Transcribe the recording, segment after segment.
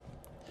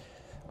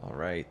All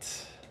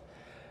right.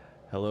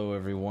 Hello,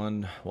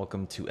 everyone.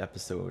 Welcome to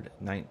episode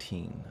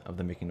 19 of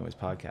the Making Noise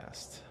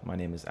podcast. My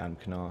name is Adam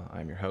Kana.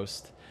 I'm your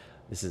host.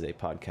 This is a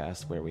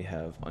podcast where we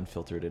have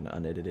unfiltered and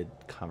unedited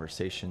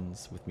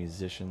conversations with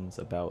musicians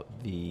about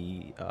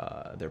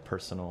their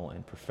personal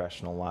and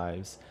professional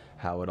lives,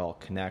 how it all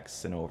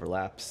connects and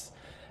overlaps,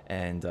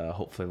 and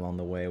hopefully along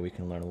the way we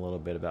can learn a little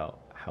bit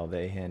about how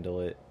they handle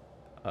it,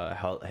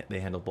 how they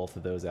handle both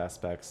of those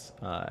aspects,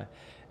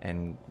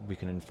 and we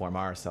can inform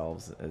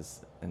ourselves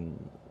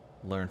and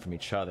learn from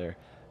each other,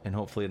 and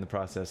hopefully in the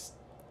process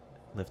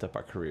lift up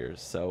our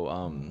careers.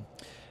 So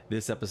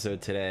this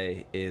episode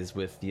today is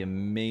with the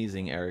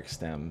amazing Eric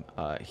Stem.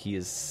 He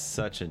is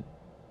such a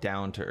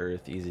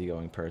down-to-earth,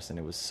 easygoing person.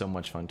 It was so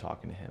much fun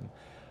talking to him.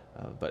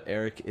 But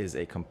Eric is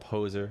a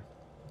composer.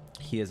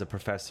 He is a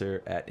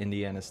professor at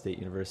Indiana State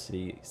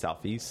University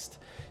Southeast.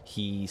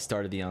 He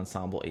started the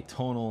ensemble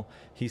Atonal.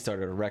 He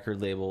started a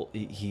record label.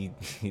 He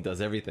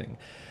does everything,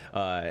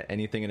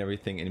 anything and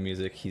everything in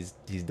music. He's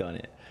done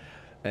it.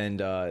 And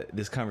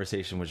this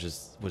conversation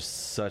was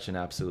such an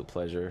absolute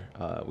pleasure.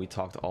 We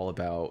talked all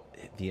about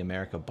the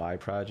America By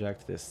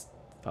project, this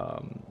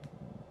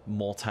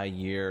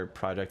multi-year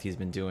project he's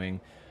been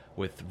doing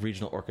with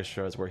regional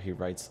orchestras, where he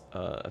writes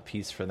a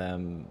piece for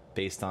them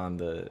based on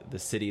the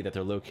city that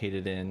they're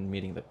located in,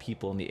 meeting the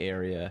people in the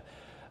area.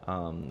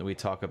 We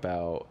talk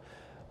about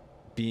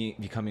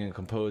becoming a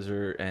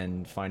composer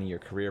and finding your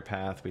career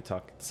path. We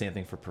talk same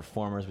thing for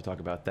performers. We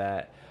talk about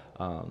that.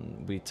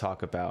 We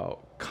talk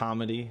about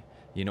comedy.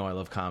 You know I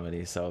love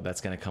comedy, so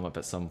that's going to come up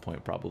at some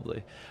point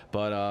probably.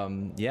 But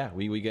yeah,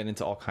 we get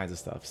into all kinds of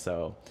stuff.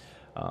 So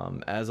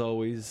as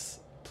always,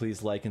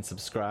 please like and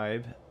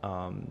subscribe.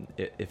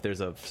 If there's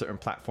a certain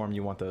platform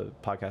you want the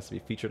podcast to be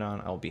featured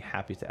on, I'll be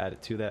happy to add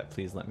it to that.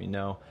 Please let me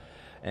know.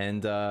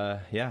 And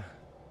yeah,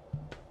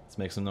 let's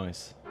make some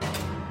noise.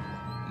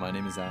 My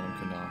name is Adam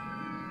Kana,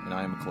 and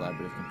I am a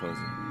collaborative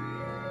composer.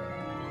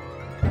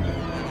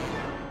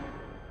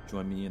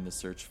 Join me in the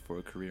search for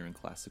a career in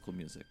classical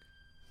music.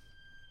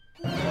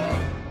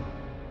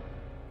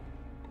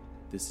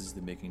 This is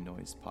the Making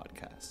Noise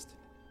podcast.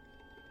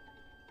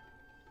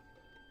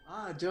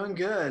 Doing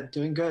good.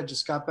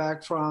 Just got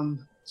back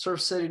from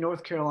Surf City,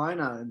 North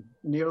Carolina, and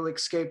nearly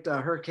escaped a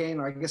hurricane,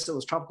 or I guess it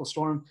was Tropical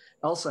Storm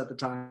Elsa at the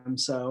time.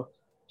 So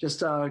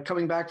just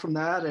coming back from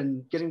that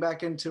and getting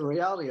back into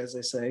reality, as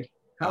they say.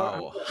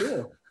 How about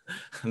you?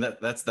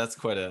 That's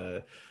quite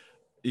a,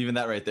 even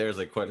that right there is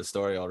like quite a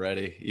story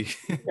already.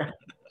 Yeah.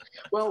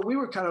 Well, we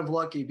were kind of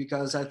lucky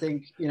because I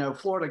think,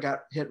 Florida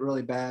got hit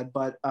really bad,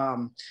 but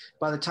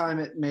by the time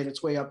it made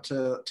its way up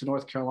to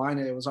North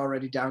Carolina, it was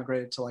already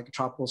downgraded to like a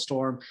tropical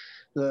storm.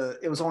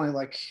 It was only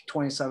like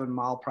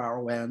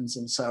 27-mile-per-hour winds.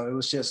 And so it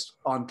was just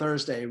on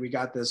Thursday, we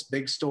got this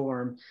big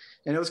storm,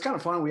 and it was kind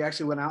of fun. We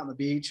actually went out on the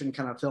beach and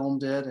kind of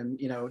filmed it and,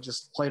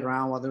 just played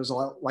around while there was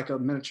like a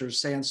miniature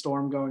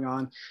sandstorm going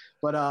on.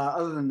 But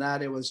other than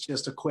that, it was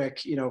just a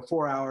quick,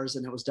 4 hours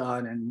and it was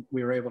done. And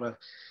we were able to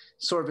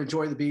sort of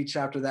enjoy the beach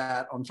after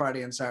that on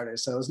Friday and Saturday.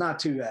 So it was not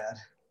too bad.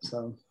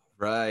 So.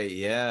 Right.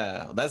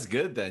 Yeah. Well, that's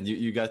good then.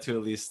 You got to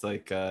at least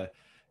like,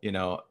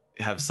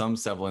 have some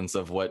semblance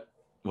of what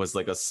was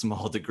like a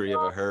small degree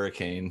of a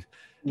hurricane.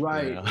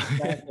 Right.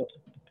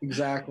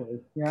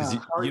 Exactly. Yeah.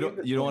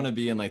 You don't want to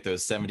be in like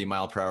those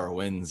 70-mile-per-hour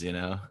winds,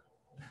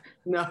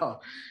 No,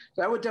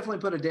 that would definitely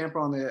put a damper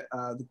on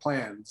the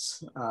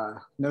plans.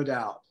 No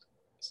doubt.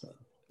 So.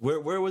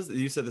 Where was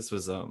you said this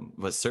was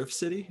Surf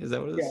City? Is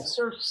that what it is? Yeah,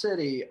 Surf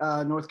City,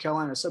 North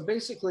Carolina. So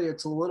basically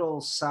it's a little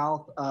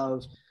south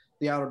of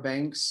the Outer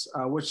Banks,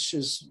 which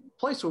is a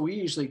place where we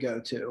usually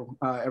go to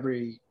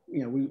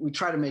we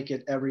try to make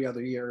it every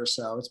other year or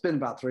so. It's been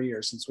about 3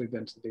 years since we've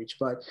been to the beach,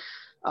 but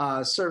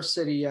Surf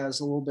City is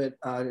a little bit,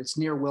 it's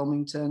near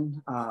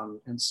Wilmington.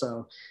 And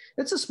so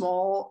it's a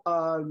small,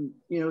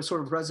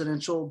 sort of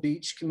residential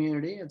beach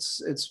community.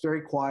 It's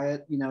very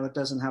quiet. It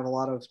doesn't have a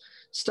lot of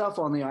stuff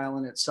on the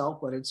island itself,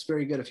 but it's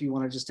very good if you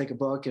want to just take a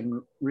book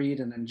and read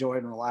and enjoy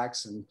and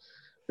relax and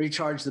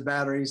recharge the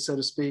batteries, so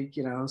to speak,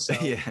 so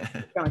yeah.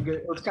 It's kind of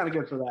good. It's kind of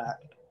good for that.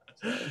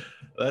 So.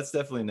 That's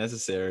definitely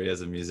necessary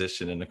as a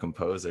musician and a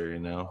composer,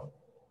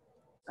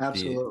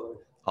 Absolutely.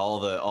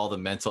 All the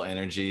mental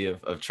energy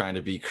of trying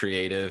to be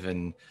creative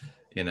and,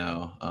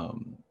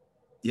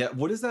 yeah.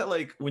 What is that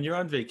like when you're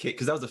on vacation?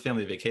 Because that was a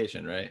family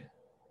vacation, right?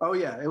 Oh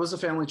yeah, it was a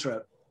family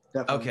trip.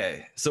 Definitely.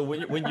 Okay, so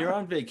when you're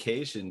on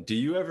vacation, do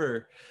you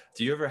ever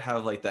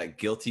have like that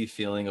guilty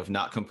feeling of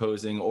not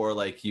composing, or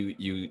like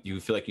you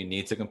feel like you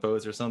need to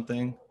compose or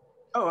something?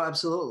 Oh,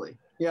 absolutely.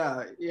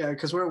 Yeah,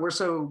 because we're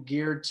so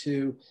geared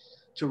to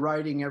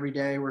writing every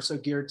day. We're so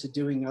geared to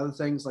doing other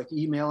things like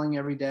emailing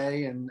every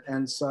day,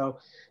 and so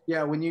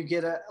yeah, when you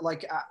get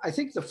I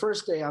think the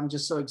first day I'm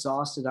just so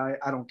exhausted,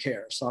 I don't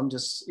care. So I'm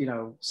just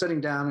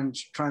sitting down and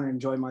trying to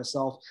enjoy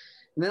myself.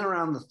 And then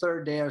around the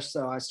third day or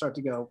so, I start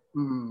to go,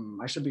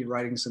 I should be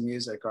writing some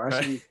music, or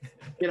I should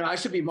be, I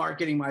should be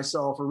marketing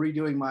myself or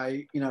redoing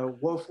my,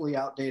 woefully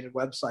outdated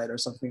website or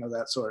something of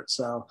that sort.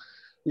 So,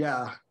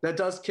 yeah, that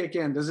does kick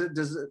in. Does it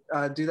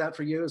do that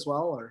for you as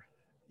well, or?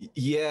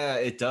 Yeah,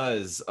 it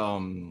does.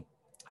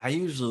 I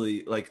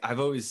usually like I've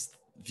always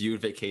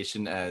viewed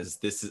vacation as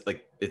this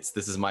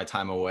is my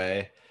time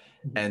away.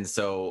 And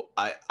so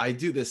I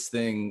do this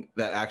thing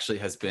that actually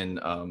has been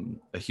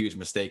a huge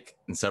mistake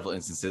in several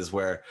instances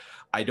where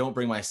I don't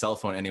bring my cell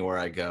phone anywhere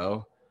I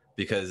go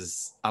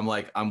because I'm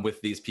like, I'm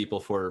with these people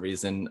for a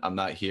reason. I'm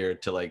not here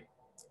to like,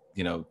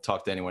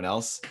 talk to anyone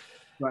else.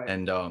 Right.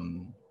 And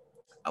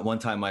one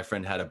time my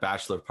friend had a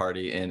bachelor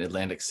party in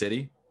Atlantic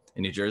City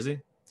in New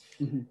Jersey.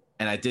 Mm-hmm.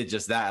 And I did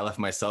just that. I left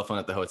my cell phone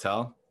at the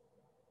hotel.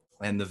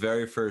 And the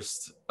very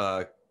first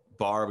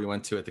bar we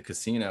went to at the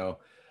casino,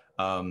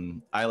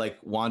 I like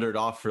wandered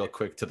off real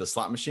quick to the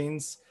slot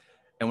machines.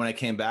 And when I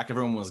came back,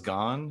 everyone was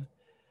gone.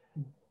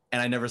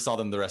 And I never saw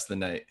them the rest of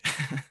the night.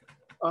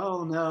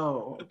 Oh,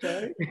 no.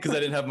 Okay. Because I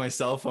didn't have my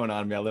cell phone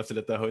on me. I left it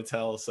at the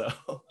hotel. So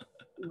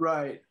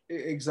Right.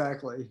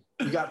 Exactly.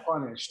 You got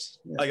punished.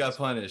 Yeah. I got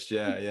punished.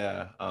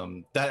 Yeah.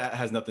 That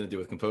has nothing to do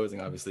with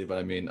composing, obviously. But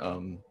I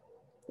mean,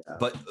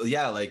 but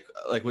yeah, like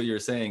what you were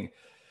saying,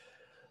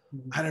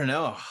 I don't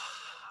know.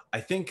 I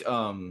think,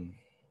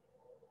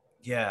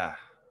 yeah,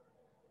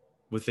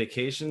 with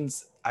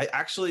vacations,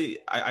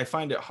 I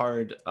find it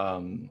hard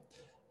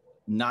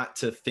not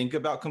to think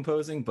about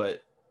composing,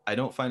 but I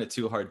don't find it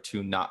too hard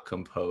to not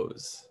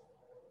compose.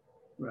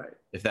 Right.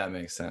 If that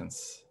makes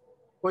sense.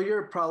 Well,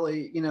 you're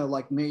probably,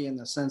 like me in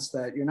the sense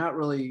that you're not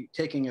really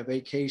taking a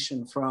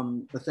vacation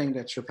from the thing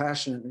that you're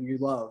passionate and you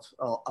love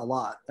a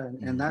lot.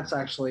 And that's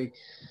actually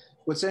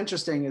what's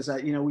interesting is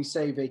that, we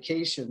say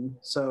vacation.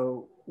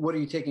 So what are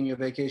you taking a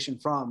vacation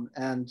from?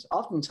 And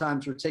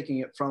oftentimes we're taking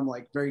it from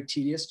like very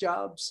tedious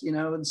jobs,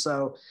 and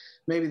so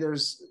maybe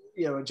there's,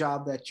 a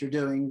job that you're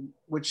doing,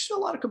 which a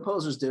lot of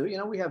composers do.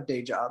 We have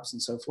day jobs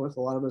and so forth.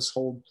 A lot of us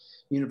hold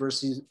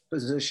university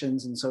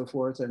positions and so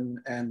forth.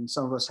 And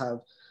some of us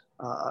have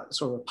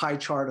sort of a pie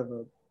chart of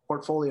a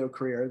portfolio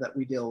career that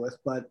we deal with.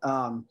 But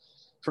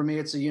for me,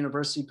 it's a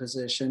university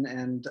position.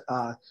 And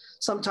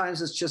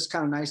sometimes it's just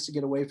kind of nice to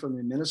get away from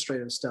the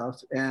administrative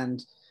stuff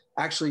and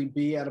actually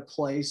be at a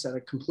place at a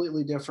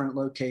completely different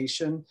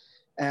location.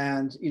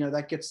 And,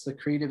 that gets the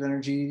creative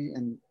energy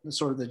and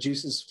sort of the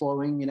juices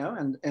flowing,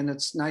 and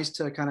it's nice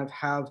to kind of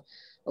have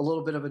a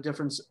little bit of a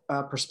different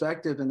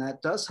perspective. And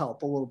that does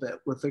help a little bit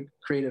with the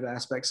creative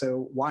aspect.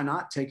 So why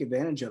not take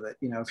advantage of it?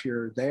 If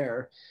you're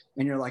there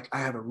and you're like, I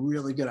have a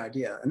really good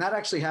idea. And that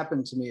actually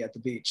happened to me at the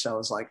beach. So I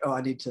was like, oh,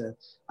 I need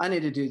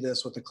to do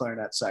this with the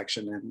clarinet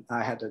section. And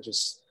I had to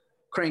just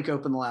crank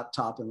open the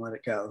laptop and let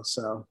it go.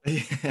 So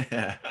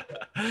yeah,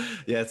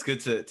 it's good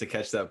to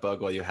catch that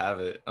bug while you have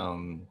it.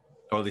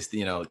 Or at least,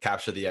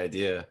 capture the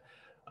idea.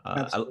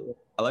 I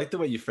like the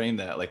way you frame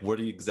that. Like, what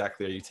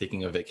exactly are you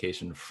taking a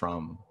vacation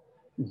from?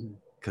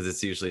 Because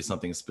it's usually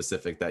something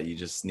specific that you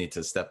just need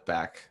to step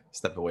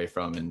away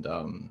from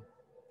and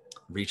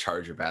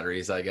recharge your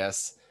batteries, I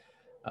guess.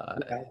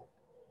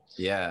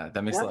 Yeah,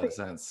 that makes a lot of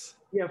sense.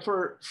 Yeah,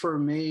 for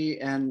me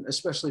and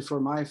especially for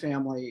my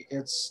family,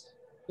 it's,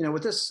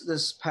 with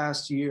this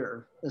past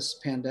year, this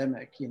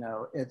pandemic,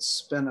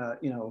 it's been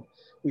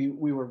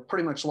we were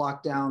pretty much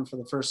locked down for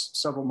the first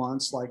several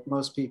months, like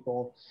most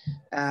people,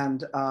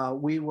 and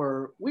we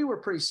were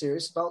pretty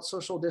serious about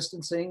social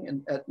distancing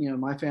and at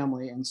my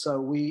family, and so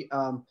we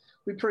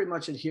pretty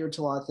much adhered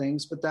to a lot of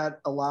things, but that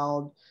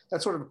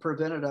sort of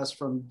prevented us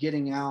from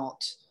getting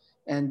out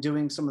and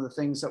doing some of the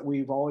things that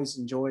we've always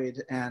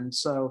enjoyed, and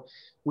so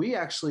we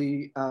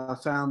actually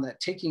found that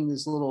taking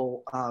these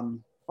little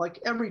like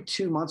every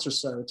 2 months or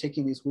so,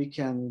 taking these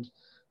weekend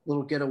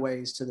little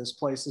getaways to this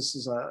place. This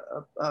is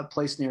a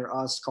place near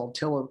us called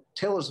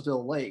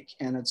Taylorsville Lake,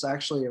 and it's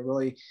actually a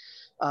really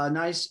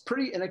nice,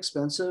 pretty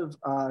inexpensive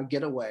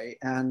getaway.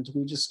 And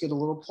we just get a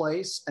little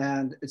place,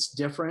 and it's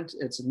different.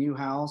 It's a new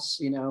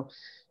house,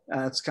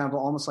 it's kind of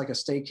almost like a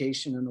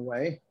staycation in a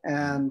way.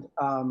 And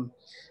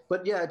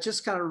but yeah, it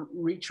just kind of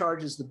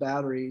recharges the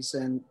batteries,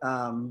 and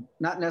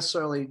not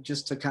necessarily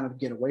just to kind of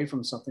get away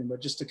from something,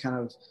 but just to kind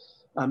of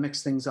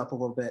mix things up a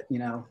little bit,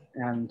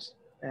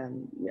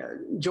 and yeah,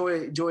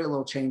 enjoy a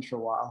little change for a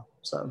while.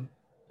 So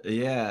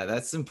yeah,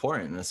 that's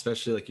important,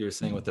 especially like you were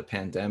saying with the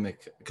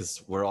pandemic,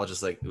 because we're all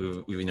just like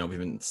we've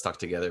been stuck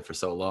together for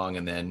so long,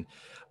 and then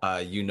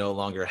you no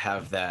longer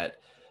have that,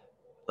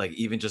 like,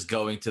 even just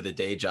going to the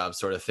day job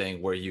sort of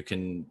thing where you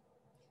can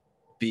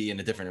be in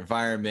a different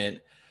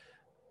environment,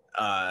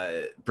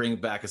 bring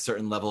back a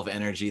certain level of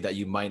energy that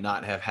you might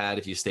not have had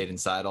if you stayed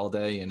inside all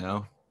day,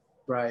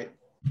 Right.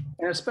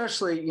 And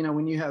especially,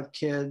 when you have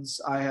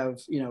kids, I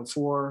have,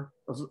 4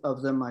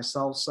 of them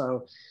myself.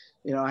 So,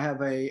 I have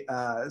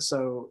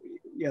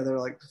they're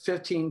like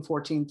 15,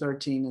 14,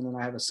 13, and then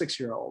I have a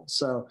 6-year-old.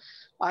 So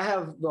I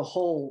have the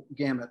whole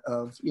gamut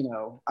of,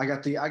 I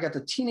got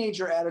the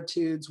teenager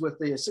attitudes with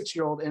the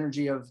 6-year-old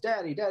energy of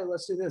daddy,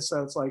 let's do this.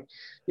 So it's like,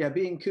 yeah,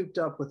 being cooped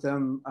up with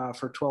them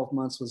for 12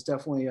 months was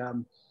definitely,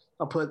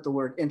 I'll put the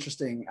word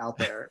interesting out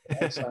there.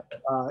 So,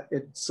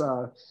 it's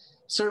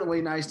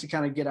certainly nice to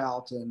kind of get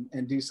out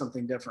and do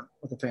something different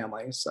with the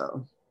family.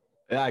 So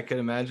yeah, I could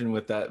imagine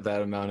with that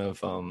amount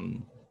of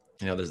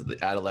there's the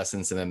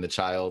adolescence and then the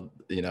child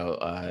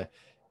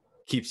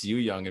keeps you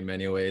young in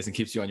many ways and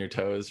keeps you on your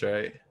toes,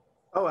 right?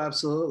 Oh,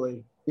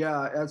 absolutely.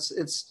 Yeah,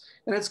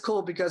 it's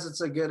cool because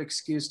it's a good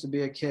excuse to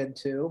be a kid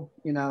too,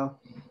 you know.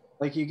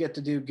 Like you get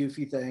to do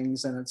goofy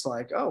things and it's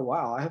like, oh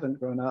wow, I haven't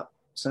grown up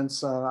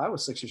since I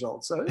was 6 years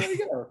old. So there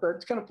you go.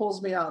 It kind of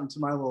pulls me out into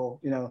my little,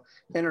 you know,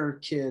 inner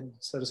kid,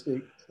 so to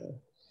speak. So.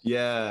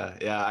 Yeah.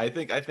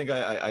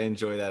 I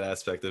enjoy that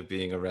aspect of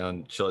being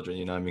around children.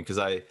 You know, what I mean, because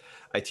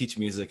I teach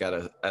music at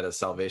a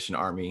Salvation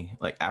Army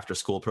like after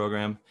school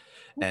program,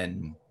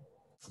 and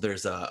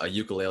there's a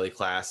ukulele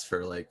class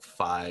for like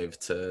 5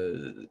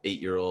 to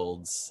 8 year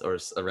olds or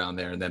around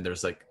there, and then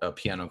there's like a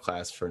piano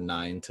class for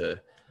 9 to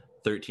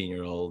 13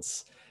 year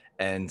olds.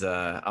 And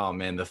oh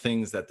man, the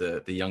things that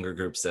the younger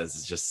group says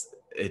is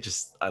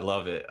just I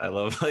love it. I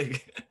love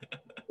like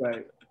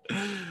Right.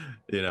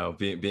 you know,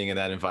 being in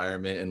that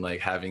environment and like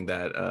having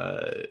that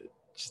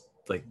just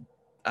like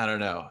I don't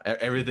know,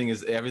 everything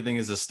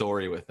is a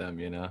story with them,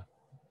 you know.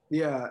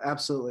 Yeah,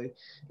 absolutely.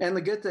 And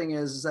the good thing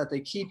is that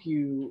they keep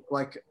you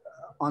like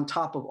on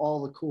top of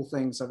all the cool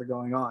things that are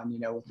going on, you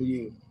know, with the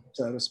youth,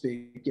 so to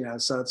speak, you know.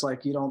 So it's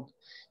like you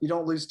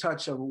don't lose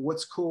touch of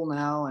what's cool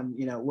now, and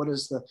you know what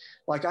is the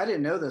like. I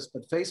didn't know this,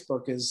 but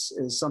Facebook is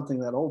something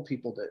that old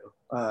people do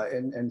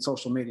in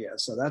social media.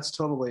 So that's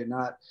totally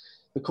not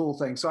the cool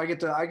thing. So I get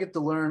to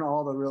learn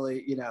all the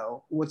really, you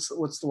know, what's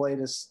the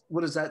latest,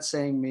 what does that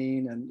saying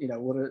mean, and you know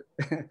what are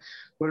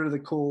what are the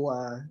cool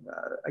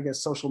I guess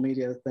social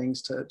media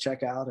things to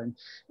check out, and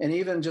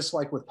even just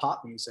like with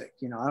pop music,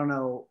 you know, I don't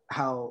know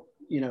how,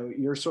 you know,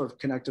 you're sort of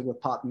connected with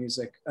pop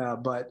music,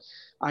 but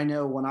I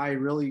know when I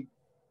really,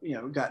 you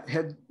know, got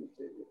you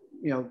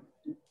know,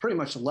 pretty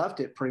much left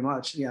it pretty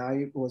much. Yeah,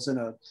 I was in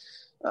a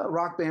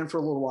rock band for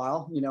a little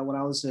while, you know, when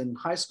I was in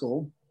high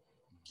school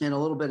and a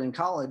little bit in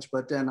college,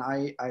 but then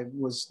I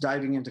was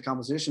diving into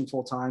composition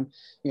full time,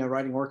 you know,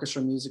 writing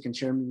orchestra music and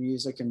chamber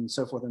music and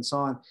so forth and so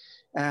on.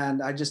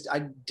 And I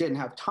didn't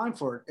have time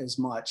for it as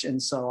much.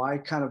 And so I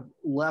kind of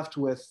left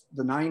with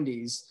the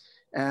 90s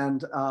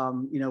and,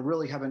 you know,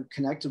 really haven't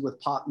connected with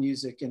pop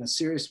music in a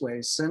serious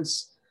way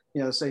since,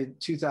 you know, say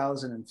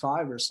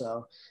 2005 or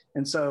so.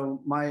 And so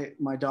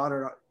my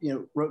daughter, you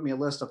know, wrote me a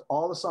list of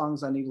all the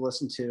songs I need to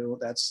listen to.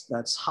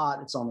 That's hot.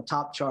 It's on the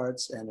top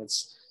charts, and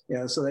it's, you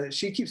know, so that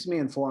she keeps me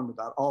informed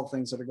about all the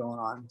things that are going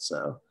on.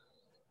 So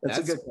that's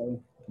a good thing.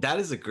 That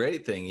is a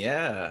great thing.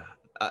 Yeah.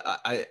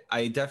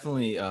 I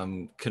definitely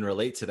can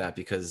relate to that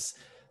because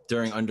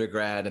during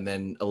undergrad and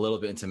then a little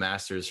bit into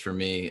masters for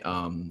me,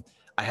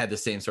 I had the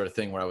same sort of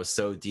thing where I was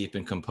so deep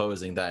in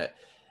composing that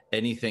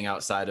anything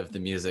outside of the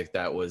music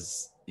that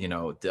was, you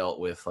know, dealt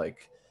with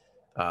like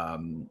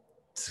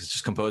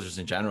just composers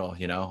in general,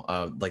 you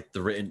know, like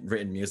the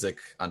written music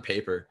on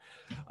paper.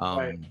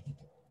 Right.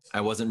 I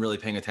wasn't really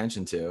paying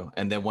attention to.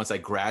 And then once I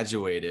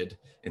graduated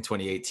in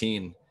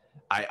 2018,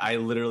 I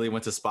literally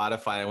went to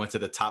Spotify. I went to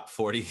the top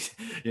 40,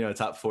 you know,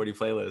 top 40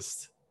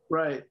 playlist.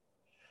 Right.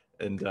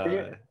 And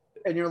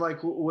you're like,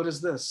 what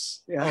is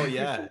this? Yeah. Oh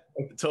yeah,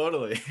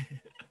 totally.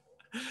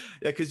 Yeah,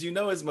 because you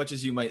know, as much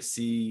as you might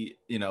see,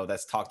 you know,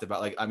 that's talked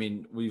about. Like, I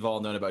mean, we've all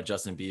known about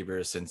Justin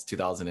Bieber since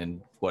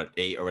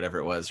 2008 or whatever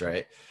it was,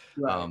 right?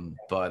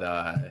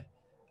 But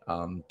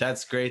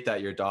that's great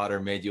that your daughter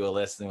made you a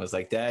list and was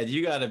like, Dad,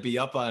 you got to be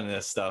up on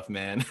this stuff,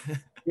 man.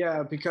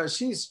 Yeah, because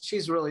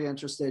she's really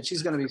interested.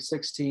 She's going to be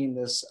 16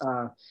 this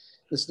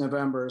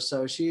November,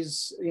 so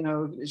she's, you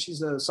know,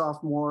 she's a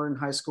sophomore in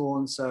high school,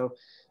 and so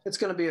it's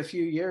going to be a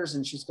few years,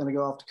 and she's going to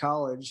go off to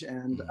college,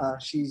 and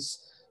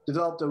she's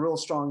developed a real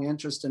strong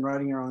interest in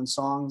writing her own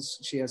songs.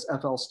 She has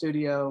FL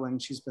Studio,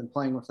 and she's been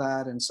playing with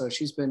that, and so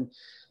she's been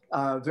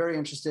very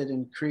interested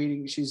in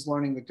creating. She's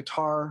learning the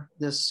guitar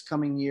this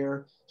coming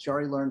year. She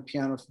already learned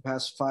piano for the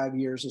past 5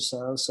 years or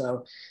so.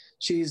 So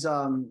she's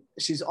on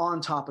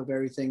top of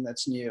everything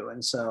that's new.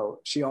 And so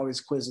she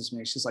always quizzes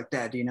me. She's like,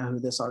 Dad, do you know who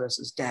this artist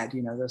is? Dad, do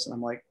you know this? And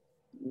I'm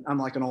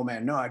like an old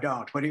man. No, I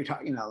don't. What are you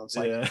talking? You know, it's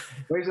like,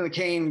 raising the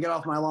cane, get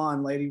off my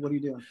lawn, lady. What are you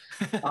doing?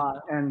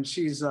 And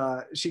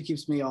she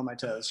keeps me on my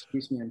toes. She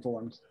keeps me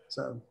informed.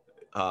 So.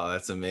 Oh,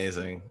 that's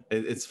amazing.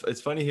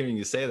 It's funny hearing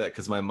you say that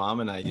because my mom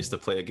and I used to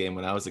play a game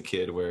when I was a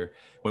kid where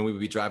when we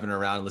would be driving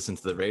around and listen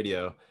to the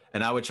radio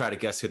and I would try to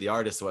guess who the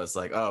artist was,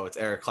 like, oh, it's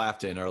Eric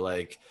Clapton, or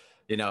like,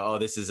 you know, oh,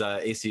 this is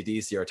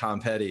AC/DC or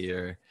Tom Petty,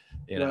 or,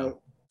 you know, right.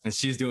 And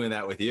she's doing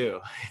that with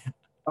you.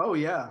 Oh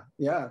yeah.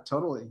 Yeah,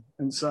 totally.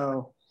 And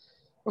so,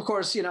 of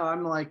course, you know,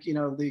 I'm like, you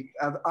know,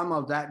 I'm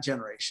of that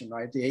generation,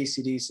 right? The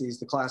AC/DCs,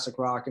 the classic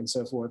rock and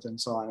so forth and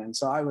so on. And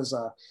so I was,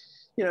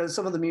 you know,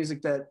 some of the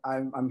music that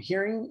I'm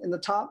hearing in the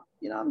top,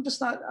 you know, I'm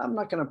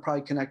not going to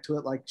probably connect to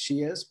it like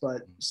she is,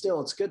 but still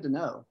it's good to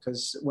know,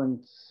 because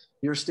when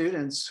your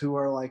students who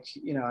are like,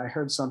 you know, I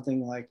heard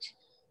something like,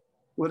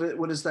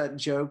 what is that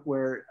joke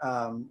where,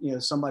 you know,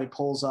 somebody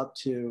pulls up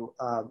to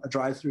a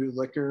drive-through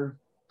liquor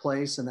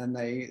place and then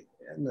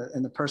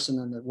the person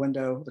in the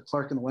window, the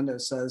clerk in the window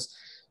says,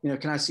 you know,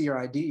 can I see your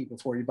ID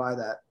before you buy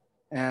that?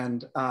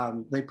 And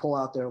they pull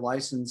out their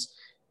license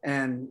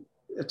and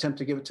attempt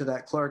to give it to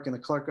that clerk, and the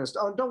clerk goes,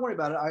 oh, don't worry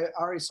about it. I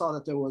already saw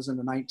that there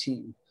wasn't a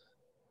 19.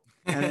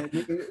 And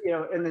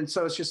and then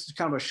so it's just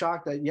kind of a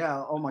shock that,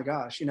 yeah, oh my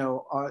gosh,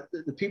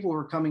 the people who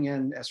were coming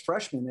in as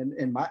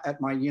freshmen at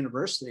my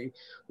university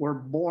were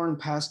born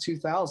past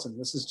 2000.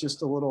 This is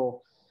just a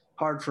little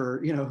hard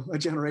for a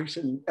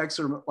Generation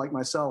Xer like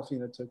myself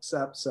to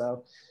accept.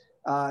 So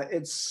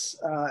it's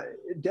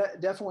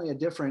definitely a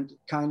different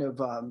kind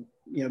of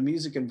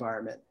music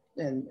environment.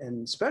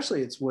 And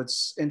especially it's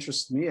what's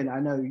interested me, and I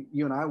know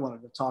you and I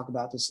wanted to talk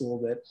about this a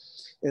little bit,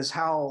 is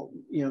how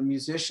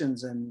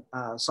musicians and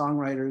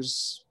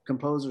songwriters,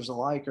 composers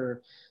alike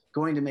are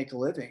going to make a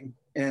living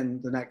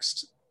in the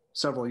next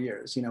several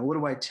years. What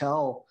do I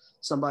tell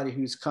somebody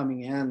who's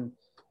coming in,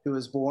 who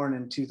was born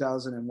in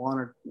 2001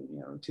 or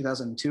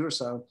 2002 or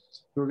so,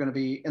 who are going to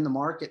be in the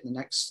market in the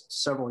next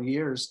several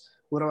years?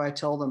 What do I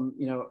tell them?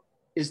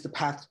 Is the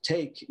path to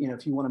take?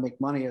 If you want to make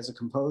money as a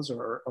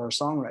composer or a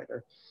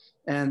songwriter.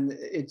 And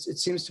it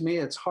seems to me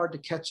it's hard to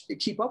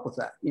keep up with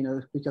that,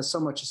 because so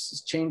much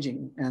is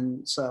changing.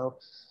 And so,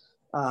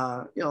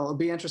 it'll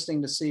be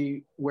interesting to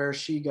see where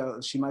she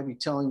goes. She might be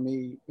telling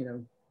me,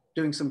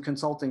 doing some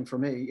consulting for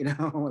me,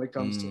 when it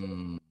comes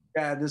to,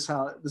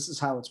 this is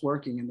how it's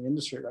working in the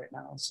industry right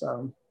now.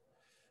 So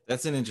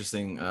that's an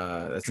interesting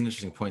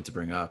point to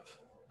bring up,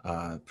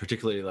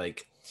 particularly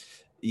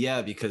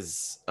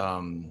because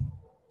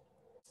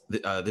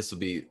this would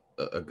be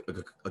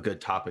a good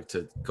topic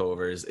to go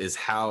over is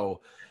how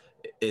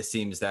it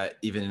seems that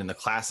even in the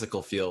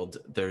classical field,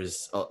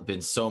 there's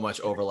been so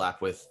much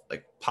overlap with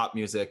like pop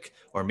music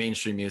or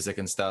mainstream music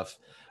and stuff.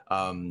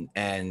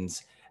 And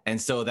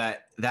so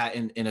that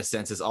in a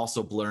sense is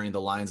also blurring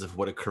the lines of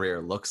what a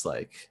career looks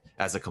like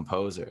as a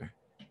composer,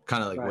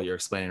 kind of like what you're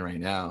explaining right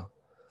now.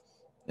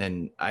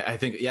 And I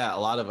think, yeah, a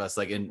lot of us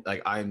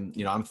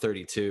I'm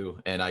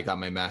 32 and I got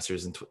my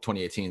master's in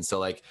 2018.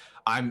 So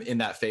I'm in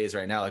that phase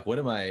right now. What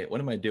am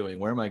I doing?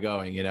 Where am I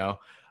going?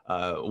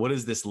 What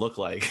does this look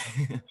like?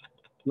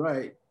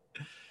 Right.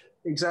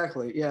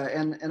 Exactly. Yeah.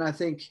 And I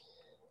think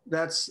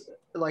that's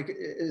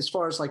as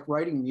far as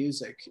writing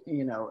music,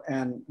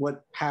 and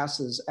what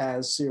passes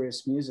as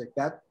serious music,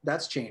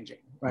 that's changing,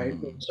 right?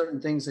 There's certain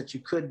things that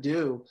you could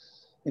do,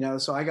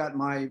 so I got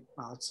my,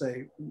 let's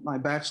say my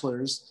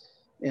bachelor's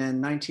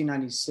in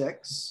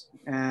 1996,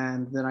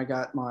 and then I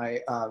got my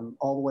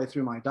all the way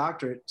through my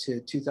doctorate to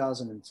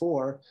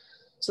 2004.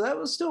 So that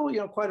was still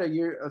quite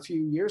a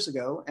few years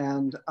ago.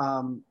 And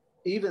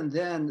even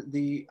then,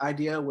 the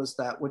idea was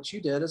that what you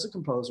did as a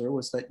composer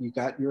was that you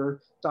got your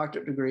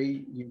doctorate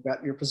degree, you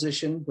got your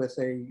position with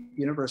a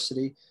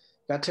university,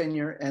 got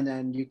tenure, and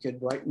then you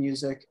could write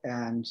music.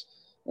 And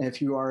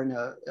if you are in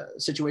a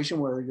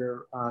situation where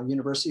your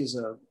university is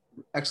a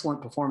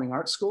excellent performing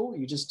arts school,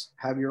 you just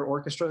have your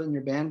orchestra and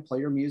your band play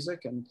your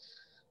music, and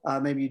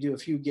maybe you do a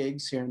few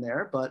gigs here and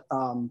there, but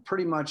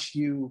pretty much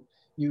you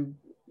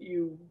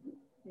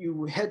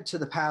head to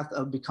the path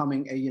of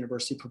becoming a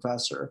university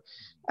professor,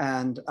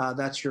 and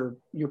that's your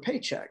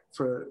paycheck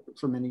for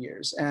many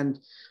years. And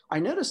I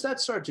noticed that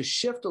started to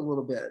shift a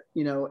little bit,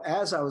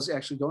 as I was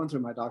actually going through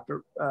my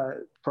doctorate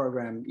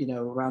program,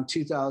 around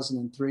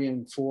 2003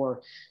 and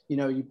 4.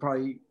 You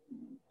probably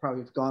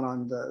have gone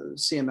on the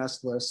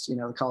CMS list,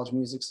 the College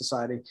Music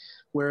Society,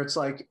 where it's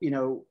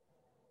we're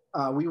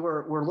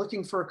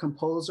looking for a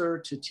composer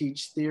to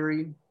teach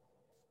theory.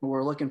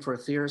 We're looking for a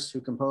theorist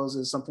who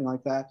composes, something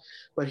like that.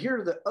 But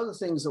here are the other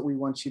things that we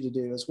want you to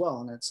do as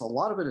well. And a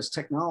lot of it is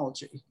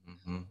technology.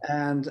 Mm-hmm.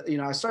 And,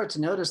 I started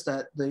to notice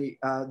that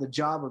the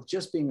job of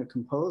just being a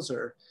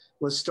composer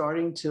was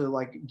starting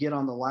to get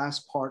on the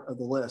last part of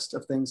the list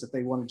of things that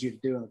they wanted you to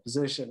do in the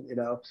position,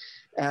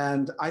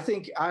 And I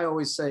think I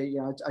always say,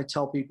 I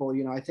tell people,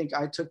 I think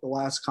I took the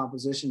last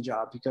composition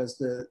job because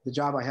the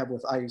job I have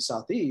with IU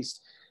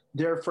Southeast,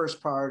 their first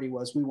priority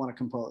was, we want a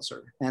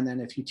composer. And then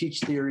if you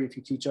teach theory, if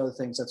you teach other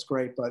things, that's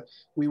great, but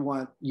we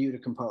want you to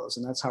compose,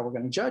 and that's how we're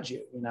going to judge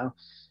you,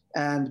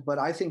 but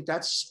I think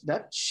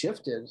that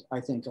shifted,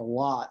 I think, a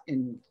lot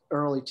in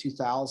early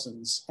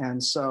 2000s.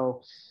 And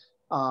so,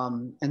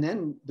 and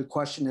then the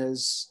question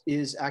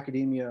is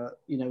academia,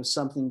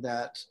 something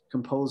that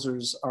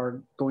composers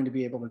are going to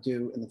be able to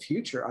do in the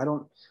future?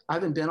 I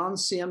haven't been on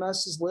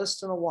CMS's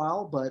list in a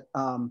while, but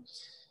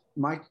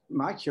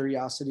my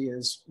curiosity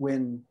is,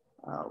 when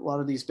a lot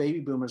of these baby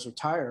boomers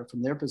retire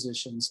from their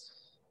positions,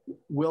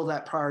 will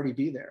that priority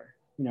be there?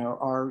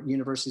 Are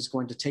universities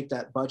going to take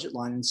that budget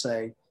line and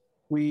say,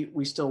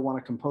 we still want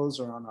a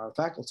composer on our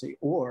faculty?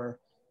 Or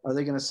are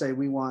they going to say,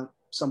 we want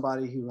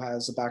somebody who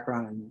has a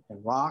background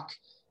in rock,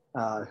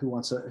 who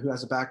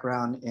has a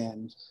background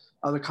in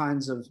other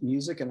kinds of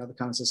music and other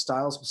kinds of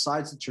styles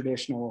besides the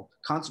traditional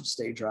concert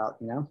stage route,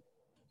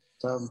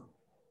 So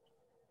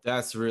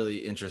that's really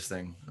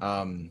interesting.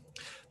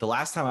 The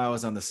last time I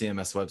was on the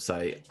CMS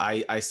website,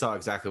 I saw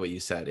exactly what you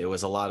said. It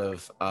was a lot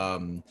of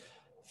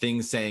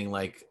things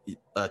saying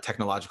a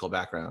technological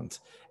background.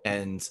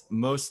 And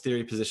most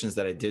theory positions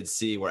that I did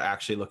see were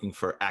actually looking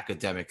for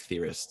academic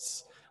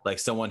theorists, like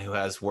someone who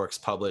has works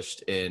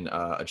published in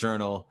a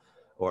journal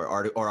or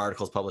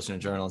articles published in a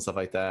journal and stuff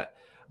like that.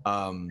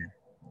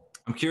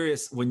 I'm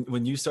curious,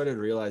 when you started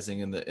realizing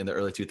in the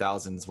early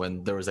 2000s,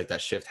 when there was like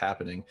that shift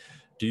happening,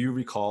 do you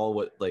recall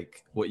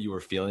what you were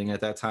feeling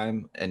at that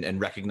time, and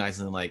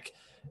recognizing like,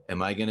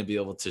 am I going to be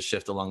able to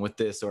shift along with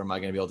this, or am I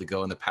going to be able to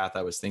go in the path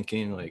I was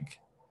thinking? Like,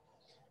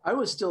 I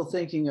was still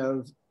thinking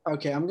of,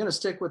 okay, I'm going to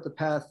stick with the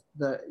path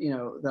that,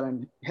 that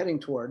I'm heading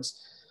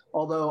towards.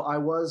 Although I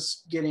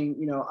was getting,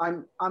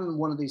 I'm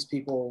one of these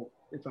people,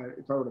 if I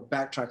were to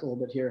backtrack a little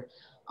bit here,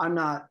 I'm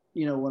not,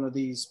 one of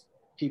these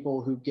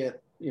people who get,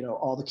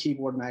 all the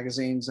keyboard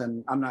magazines,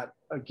 and I'm not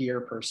a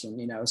gear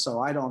person, so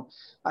I don't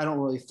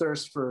really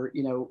thirst for,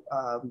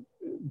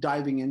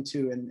 diving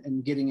into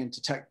and getting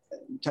into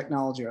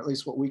technology, or at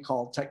least what we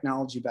call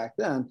technology back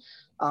then.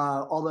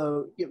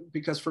 Although,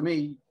 because for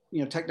me,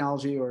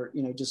 technology, or,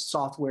 just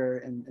software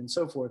and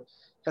so forth,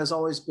 has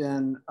always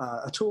been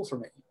a tool for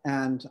me.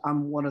 And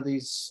I'm one of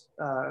these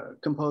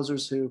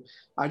composers who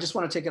I just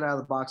want to take it out of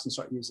the box and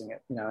start using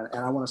it, and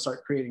I want to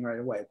start creating right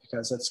away,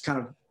 because that's kind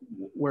of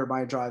where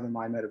my drive and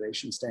my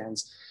motivation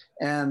stands.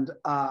 And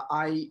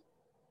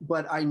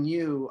but I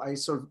knew, I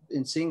sort of,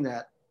 in seeing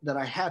that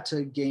I had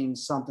to gain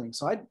something.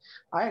 So I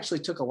actually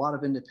took a lot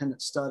of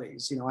independent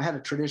studies. I had a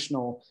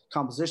traditional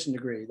composition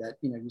degree that,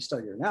 you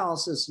study your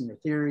analysis and your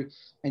theory,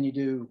 and you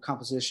do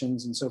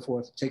compositions and so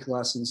forth, take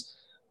lessons.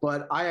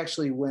 But I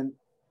actually went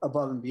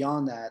above and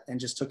beyond that and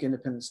just took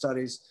independent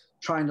studies,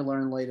 trying to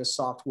learn latest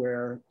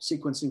software,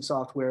 sequencing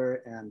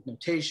software and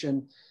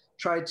notation.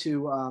 Tried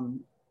to,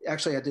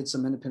 actually, I did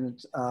some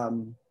independent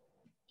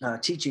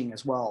teaching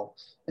as well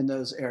in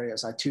those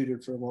areas. I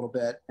tutored for a little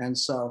bit. And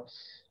so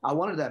I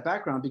wanted that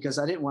background, because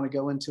I didn't want to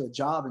go into a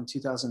job in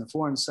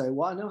 2004 and say,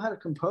 well, I know how to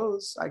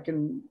compose, I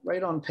can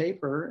write on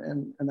paper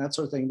and that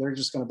sort of thing. They're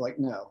just going to be like,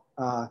 no.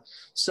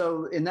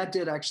 And that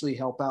did actually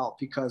help out,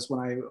 because when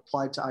I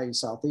applied to IU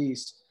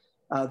Southeast,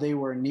 they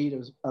were in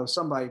need of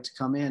somebody to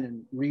come in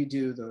and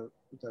redo the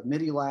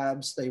MIDI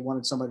labs. They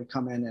wanted somebody to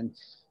come in and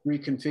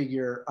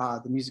reconfigure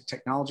the music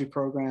technology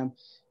program.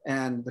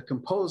 And the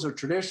composer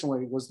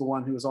traditionally was the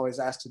one who was always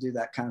asked to do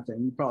that kind of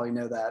thing. You probably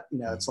know that,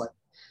 it's like,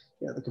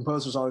 the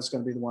composer is always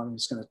going to be the one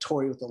who's going to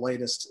toy with the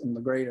latest and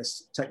the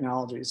greatest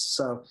technologies.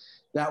 So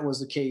that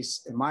was the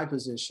case in my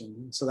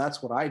position. So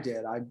that's what I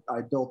did.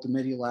 I built the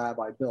MIDI lab.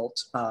 I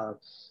built the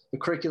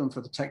curriculum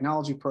for the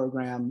technology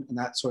program and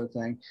that sort of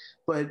thing.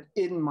 But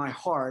in my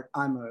heart,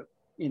 I'm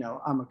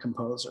a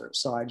composer.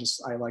 So I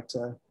like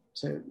to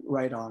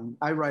write on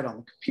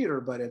the computer,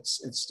 but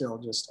it's still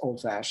just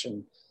old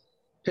fashioned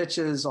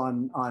pitches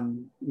on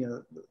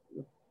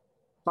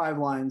 5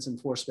 lines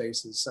and 4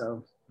 spaces.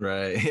 So.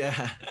 Right.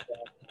 Yeah.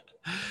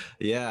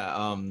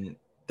 Yeah.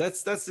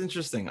 That's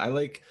interesting. I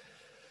like,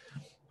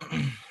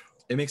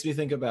 it makes me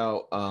think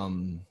about,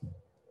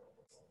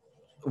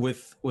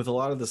 with a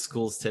lot of the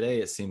schools today,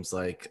 it seems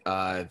like,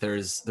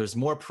 there's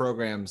more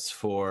programs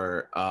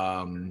for,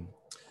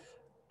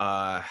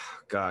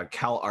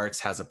 Cal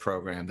Arts has a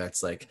program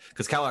that's like,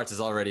 because Cal Arts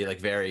is already like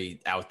very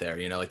out there,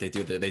 like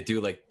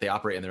they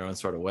operate in their own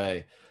sort of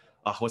way.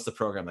 What's the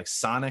program? Like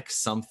Sonic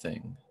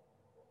something.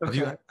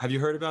 Okay. Have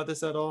you heard about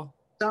this at all?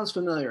 Sounds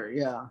familiar.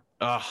 Yeah.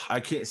 I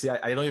can't see.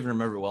 I don't even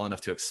remember well enough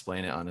to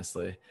explain it,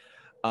 honestly.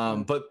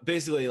 But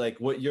basically, like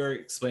what you're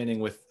explaining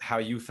with how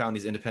you found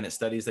these independent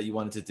studies that you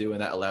wanted to do,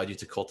 and that allowed you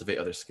to cultivate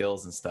other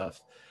skills and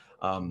stuff.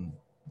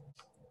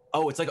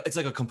 It's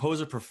like a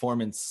composer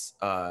performance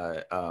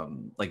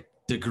like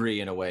degree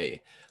in a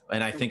way,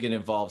 and I think it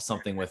involves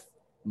something with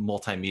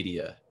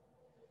multimedia.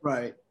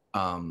 Right.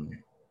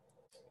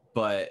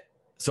 But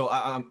so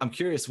I'm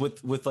curious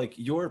with like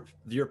your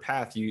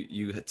path.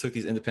 You took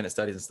these independent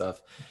studies and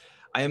stuff.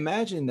 I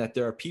imagine that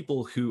there are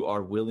people who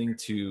are willing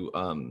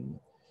to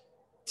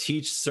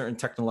teach certain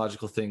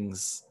technological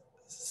things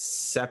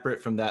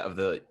separate from that of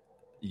the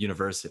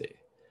university,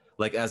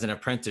 like as an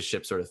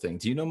apprenticeship sort of thing.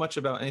 Do you know much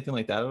about anything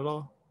like that at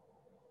all?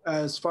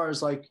 As far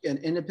as like an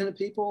independent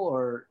people,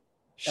 or?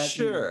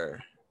 Sure.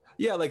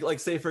 Yeah, like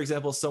say for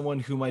example, someone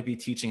who might be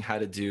teaching how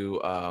to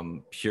do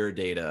Pure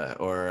Data,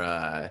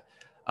 or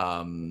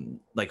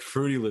like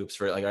Fruity Loops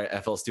for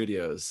like FL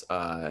Studios,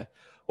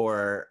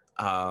 or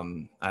I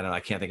don't know, I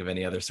can't think of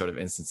any other sort of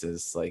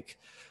instances, like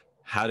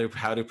how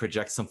to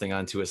project something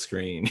onto a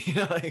screen.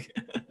 Like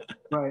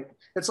right.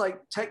 It's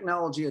like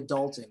technology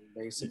adulting,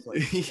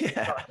 basically.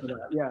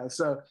 Yeah.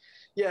 So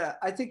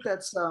I think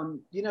that's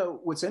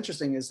what's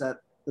interesting is that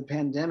the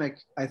pandemic,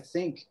 I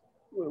think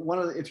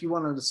if you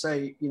wanted to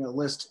say,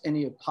 list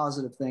any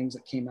positive things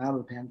that came out of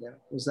the pandemic,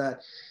 was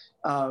that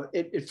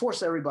it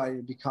forced everybody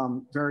to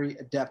become very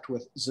adept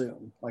with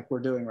Zoom, like we're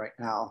doing right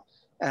now,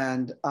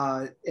 and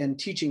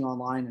teaching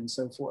online and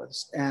so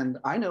forth. And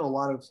I know a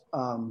lot of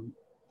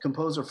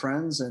composer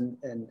friends and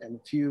a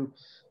few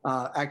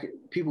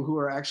people who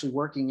are actually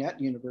working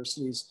at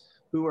universities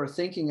who are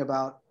thinking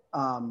about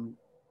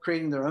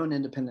creating their own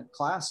independent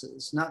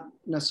classes, not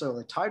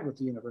necessarily tied with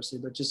the university,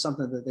 but just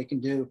something that they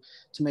can do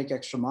to make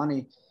extra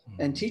money,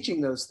 and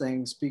teaching those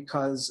things,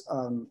 because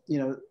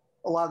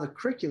a lot of the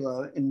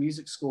curricula in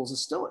music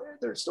schools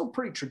they're still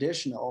pretty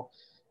traditional.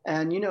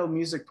 And,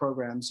 music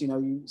programs,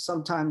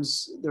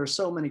 sometimes there are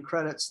so many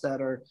credits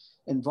that are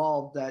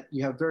involved that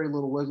you have very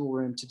little wiggle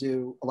room to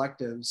do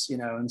electives,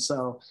 and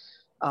so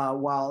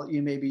while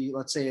you may be,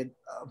 let's say,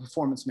 a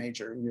performance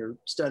major, and you're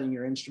studying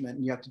your instrument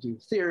and you have to do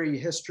theory,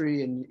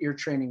 history, and ear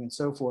training and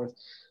so forth,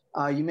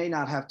 you may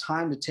not have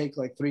time to take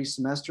like 3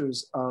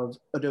 semesters of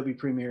Adobe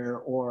Premiere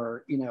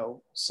or,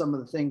 some of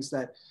the things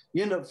that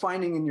you end up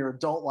finding in your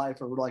adult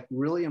life are like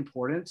really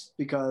important,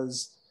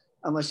 because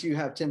unless you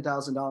have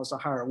 $10,000 to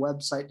hire a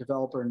website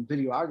developer and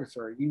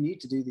videographer, you need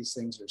to do these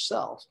things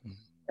yourself. Mm-hmm.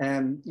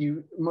 And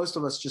most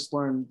of us just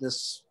learn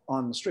this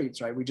on the streets,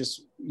 right? We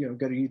just,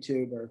 go to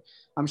YouTube, or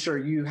I'm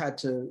sure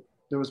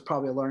there was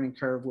probably a learning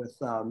curve with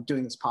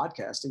doing this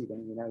podcast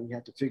even, you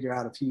had to figure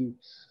out a few,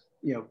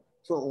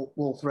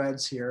 little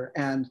threads here.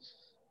 And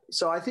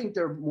so I think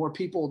there are more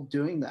people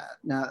doing that.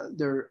 Now,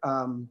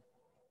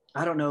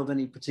 I don't know of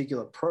any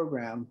particular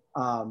program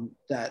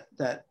that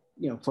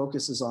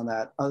focuses on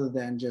that, other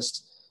than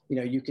just,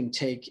 you can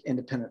take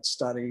independent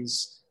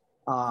studies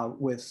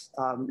with,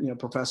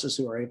 professors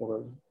who are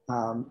able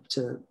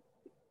to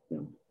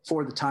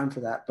afford the time for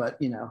that. But,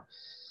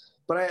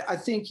 I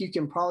think you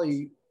can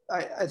probably,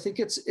 I think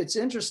it's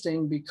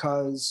interesting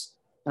because,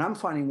 and I'm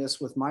finding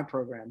this with my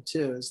program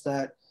too, is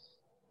that,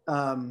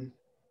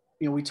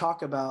 we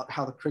talk about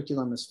how the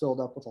curriculum is filled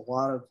up with a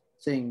lot of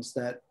things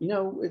that,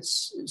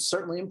 it's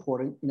certainly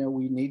important.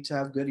 We need to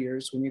have good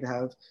ears. We need to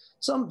have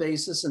some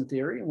basis in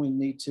theory, and we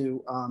need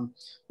to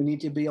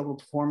be able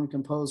to perform and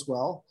compose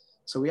well.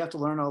 So we have to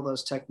learn all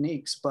those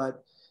techniques,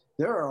 but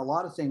there are a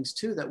lot of things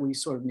too that we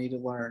sort of need to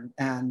learn.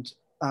 And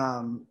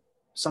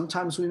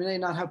sometimes we may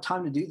not have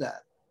time to do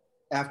that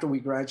after we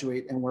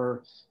graduate and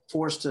we're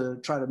forced to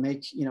try to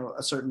make,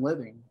 a certain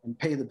living and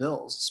pay the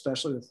bills,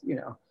 especially with,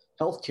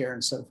 healthcare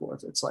and so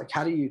forth. It's like,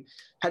 how do you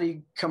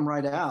come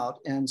right out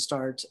and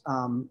start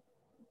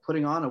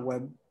putting on a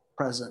web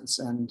presence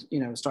and,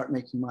 start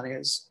making money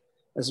as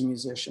a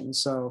musician?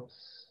 So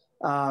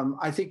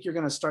I think you're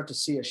going to start to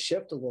see a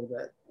shift a little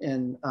bit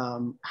in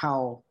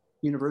how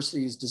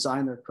universities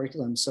design their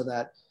curriculum, so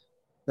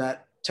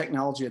that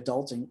technology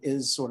adulting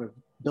is sort of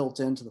built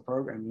into the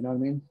program. You know what I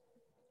mean?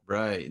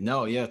 Right.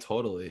 No, yeah,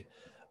 totally.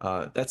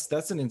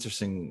 That's an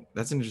interesting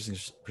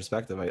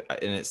perspective, and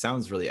it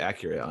sounds really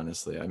accurate,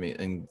 honestly. I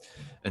mean,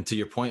 and to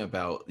your point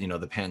about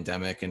the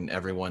pandemic and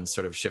everyone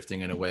sort of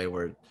shifting in a way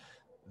where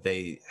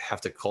they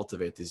have to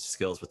cultivate these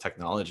skills with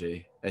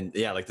technology, and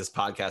yeah, like this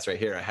podcast right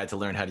here, I had to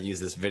learn how to use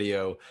this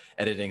video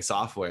editing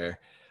software,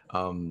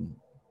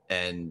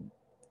 and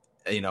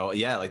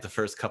yeah, like the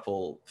first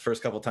couple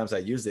times I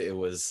used it, it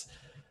was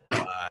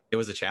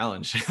a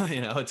challenge.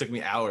 It took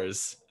me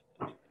hours.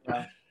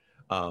 Yeah.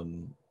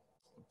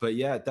 But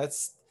yeah,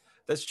 that's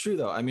true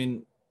though. I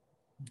mean,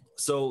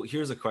 so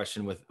here's a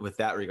question with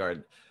that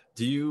regard.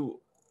 To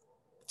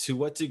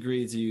what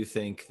degree do you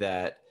think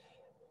that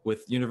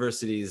with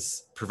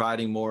universities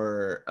providing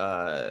more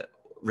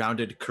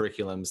rounded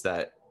curriculums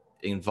that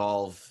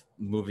involve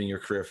moving your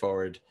career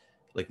forward,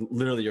 like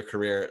literally your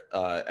career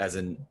as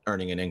in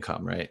earning an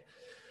income, right?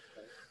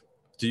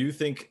 Do you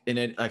think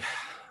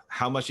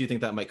how much do you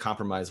think that might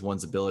compromise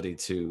one's ability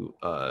to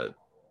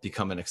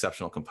become an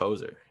exceptional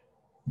composer?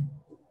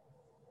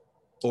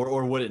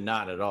 Or would it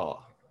not at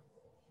all?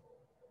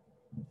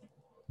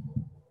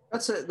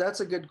 That's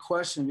a good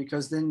question,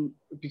 because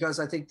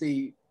I think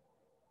the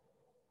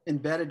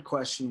embedded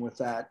question with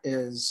that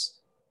is,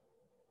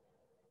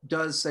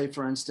 does, say,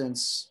 for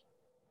instance,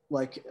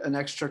 like an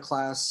extra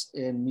class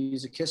in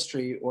music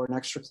history or an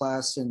extra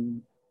class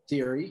in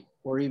theory,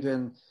 or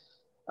even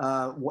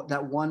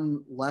that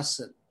one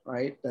lesson,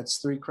 right? That's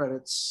 3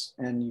 credits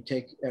and you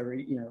take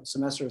every,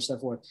 semester or so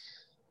forth.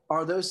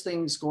 Are those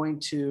things going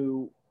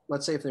to,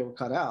 let's say if they were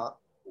cut out,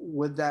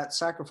 would that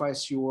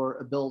sacrifice your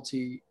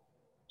ability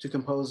to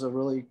compose a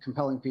really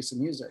compelling piece of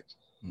music?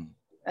 Hmm.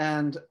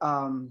 And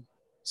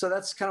so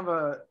that's kind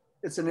of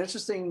it's an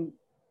interesting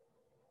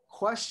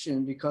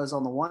question, because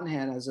on the one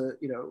hand, as a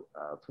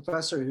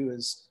professor who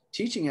is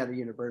teaching at a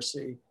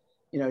university,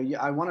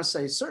 I want to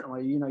say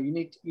certainly, you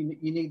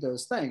need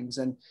those things,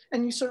 and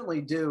you certainly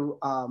do,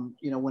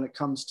 when it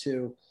comes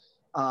to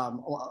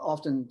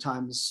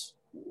oftentimes,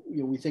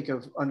 we think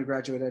of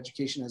undergraduate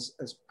education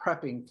as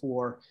prepping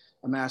for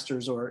a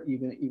master's or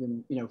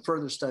even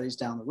further studies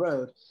down the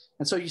road,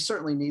 and so you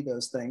certainly need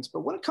those things.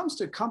 But when it comes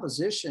to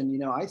composition,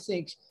 I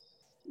think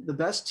the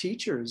best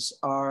teachers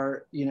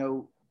are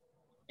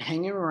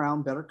hanging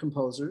around better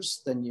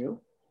composers than you,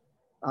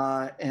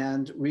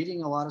 and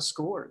reading a lot of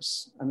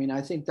scores. I mean,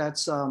 I think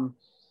that's one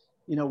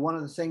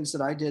of the things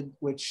that I did,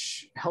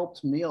 which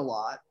helped me a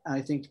lot, and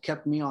I think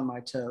kept me on my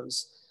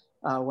toes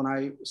when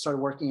I started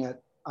working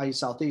at IU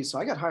Southeast. So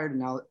I got hired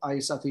in IU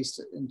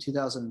Southeast in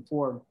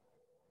 2004.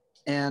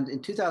 And in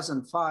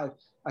 2005,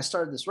 I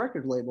started this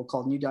record label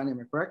called New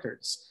Dynamic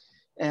Records.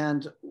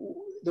 And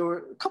there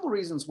were a couple of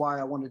reasons why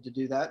I wanted to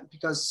do that,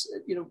 because,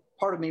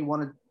 part of me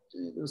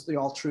it was the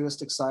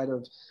altruistic side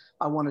of,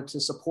 I wanted to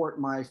support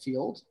my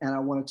field and I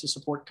wanted to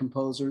support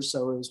composers.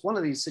 So it was one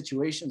of these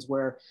situations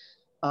where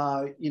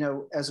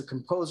as a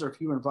composer, if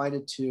you were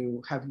invited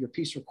to have your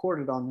piece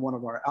recorded on one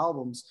of our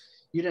albums,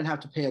 you didn't have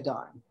to pay a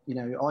dime.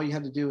 All you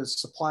had to do is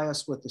supply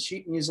us with the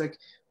sheet music.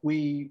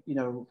 We,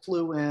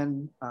 flew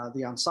in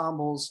the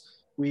ensembles.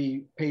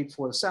 We paid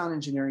for the sound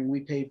engineering.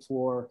 We paid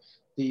for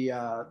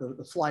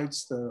the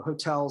flights, the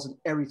hotels, and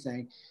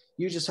everything.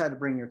 You just had to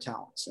bring your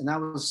talents, and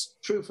that was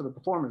true for the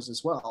performers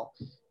as well.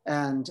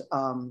 And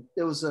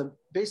it was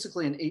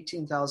basically an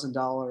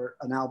 $18,000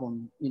 an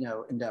album,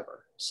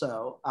 endeavor.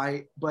 So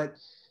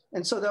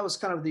so that was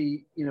kind of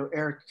the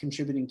Eric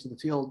contributing to the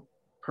field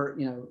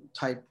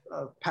type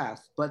of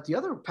path. But the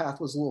other path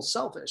was a little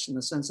selfish in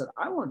the sense that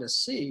I wanted to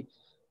see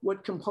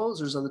what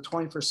composers of the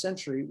 21st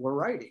century were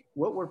writing.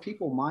 What were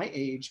people my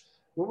age?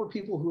 What were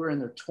people who were in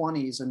their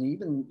 20s and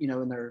even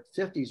in their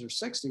 50s or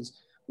 60s?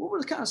 What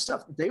were the kind of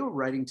stuff that they were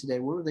writing today?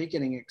 What were they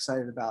getting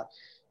excited about?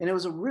 And it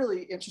was a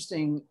really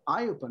interesting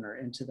eye-opener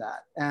into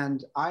that.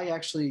 And I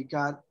actually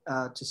got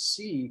to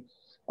see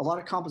a lot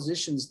of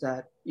compositions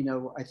that,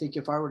 I think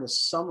if I were to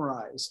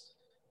summarize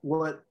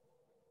what,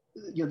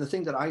 the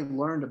thing that I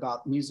learned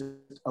about music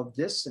of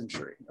this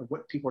century, of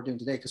what people are doing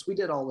today, because we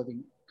did all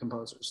living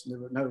composers. There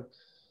were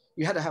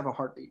you had to have a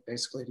heartbeat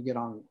basically to get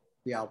on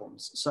the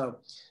albums. So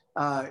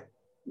I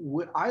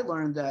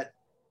learned that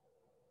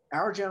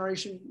our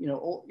generation,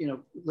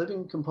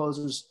 living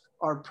composers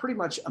are pretty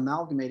much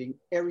amalgamating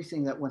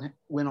everything that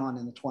went on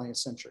in the 20th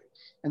century,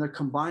 and they're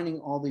combining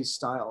all these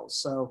styles.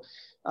 So,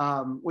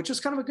 which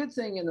is kind of a good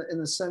thing in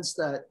the sense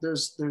that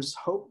there's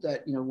hope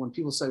that when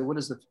people say, "What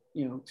does the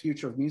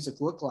future of music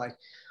look like?"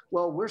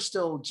 Well, we're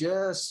still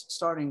just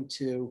starting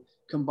to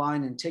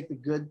combine and take the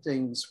good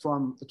things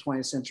from the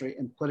 20th century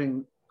and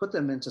put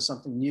them into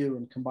something new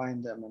and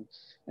combine them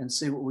and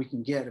see what we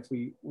can get if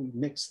we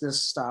mix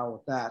this style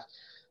with that.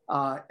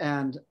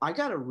 And I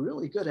got a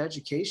really good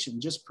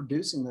education just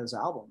producing those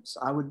albums.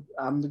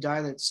 I'm the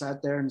guy that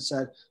sat there and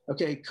said,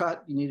 "Okay,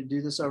 cut. You need to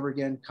do this over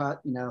again.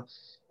 Cut."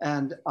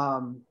 And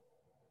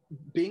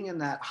being in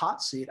that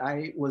hot seat,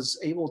 I was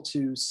able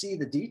to see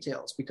the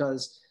details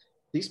because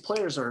these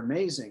players are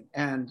amazing.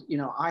 And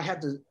I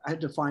had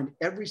to find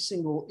every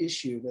single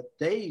issue that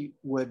they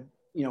would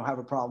have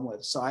a problem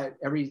with.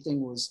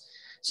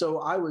 So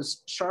I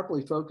was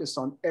sharply focused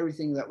on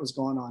everything that was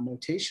going on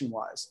notation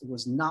wise. It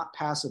was not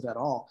passive at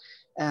all.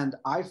 And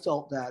I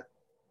felt that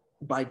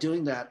by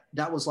doing that,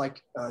 that was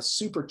like a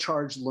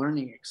supercharged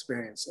learning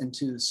experience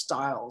into the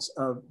styles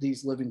of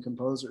these living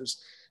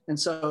composers. And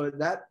so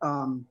that,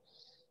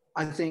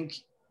 I think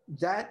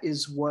that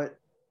is what,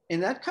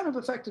 and that kind of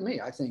affected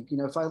me. I think,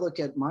 if I look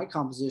at my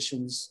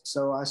compositions,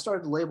 so I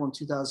started the label in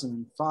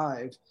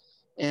 2005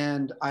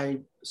 and I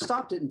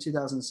stopped it in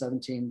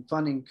 2017.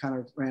 Funding kind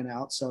of ran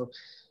out. So,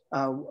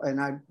 and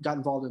I got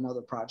involved in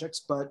other projects,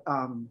 but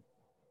I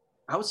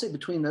would say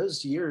between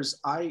those years,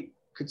 I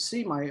could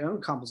see my own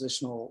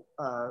compositional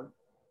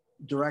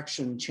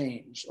direction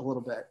change a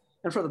little bit,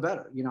 and for the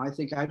better. I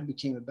think I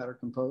became a better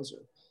composer.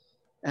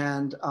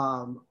 And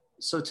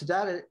so to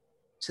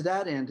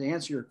that end, to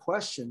answer your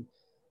question,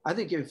 I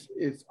think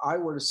if I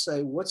were to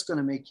say what's going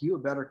to make you a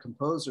better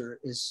composer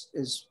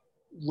is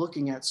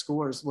looking at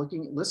scores,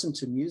 listen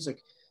to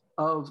music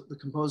of the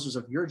composers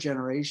of your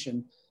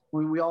generation.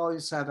 We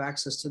always have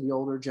access to the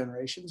older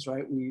generations,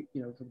 right?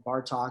 The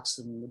Bartoks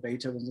and the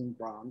Beethovens and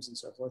Brahms and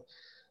so forth.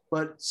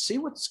 But see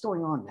what's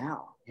going on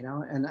now,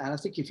 and I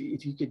think if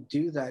you could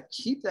do that,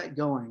 keep that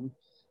going,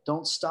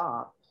 don't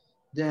stop,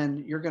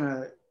 then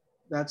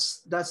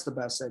that's the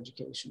best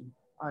education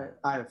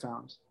I have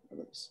found, at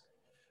least.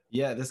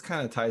 Yeah, this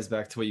kind of ties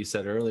back to what you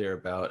said earlier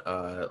about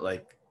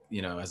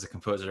as a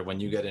composer, when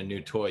you get a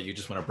new toy, you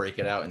just want to break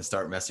it out and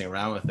start messing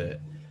around with it.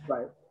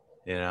 Right.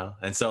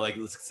 And so like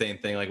it's the same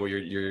thing, like where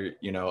you're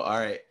all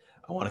right,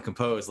 I want to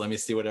compose, let me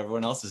see what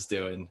everyone else is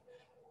doing.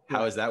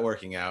 How is that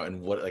working out,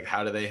 and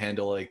how do they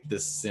handle like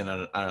this I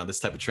don't know, this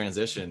type of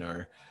transition,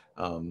 or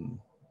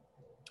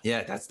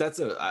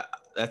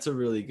that's a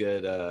really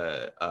good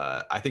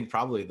I think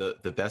probably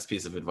the best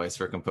piece of advice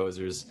for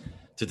composers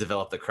to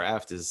develop the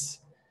craft is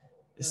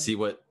see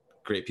what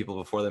great people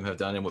before them have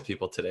done and what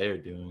people today are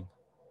doing.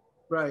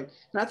 Right.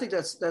 And I think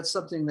that's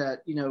something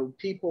that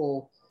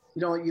people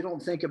you don't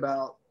think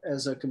about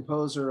as a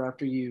composer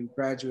after you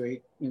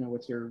graduate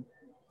with your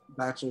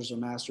bachelor's or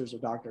master's or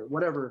doctorate,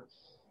 whatever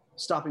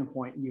stopping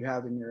point you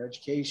have in your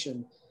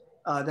education.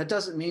 That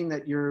doesn't mean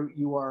that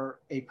you are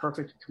a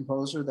perfect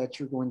composer, that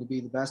you're going to be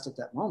the best at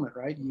that moment,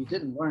 right? You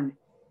didn't learn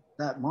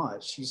that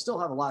much. You still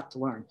have a lot to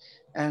learn.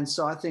 And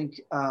so I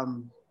think,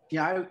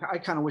 I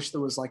kind of wish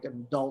there was like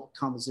an adult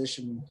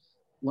composition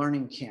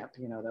learning camp,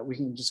 that we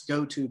can just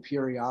go to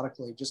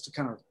periodically just to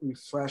kind of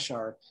refresh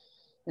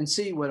and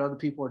see what other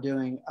people are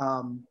doing.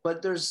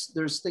 But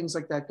there's things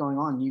like that going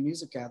on. New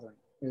Music Gathering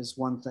is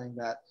one thing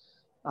that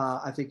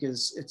I think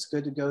it's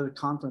good to go to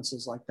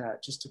conferences like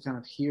that just to kind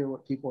of hear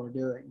what people are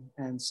doing.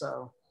 And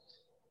so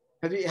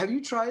have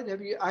you tried,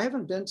 I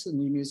haven't been to the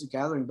New Music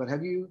Gathering, but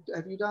have you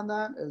done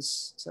that?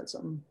 Is that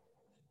something?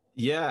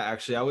 Yeah,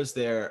 actually I was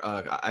there.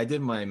 I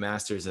did my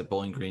master's at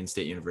Bowling Green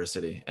State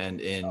University,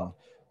 and in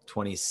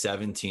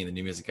 2017, the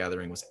New Music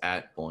Gathering was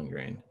at Bowling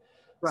Green.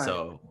 Right.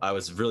 So I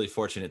was really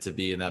fortunate to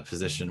be in that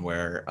position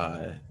where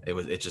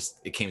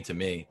it came to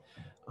me.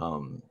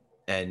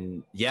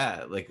 And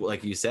yeah,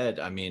 like you said,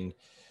 I mean,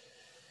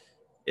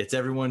 it's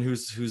everyone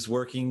who's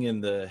working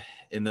in the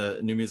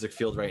new music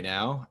field right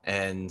now,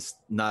 and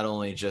not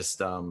only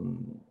just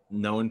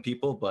known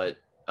people, but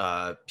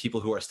people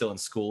who are still in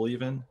school,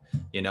 even,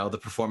 the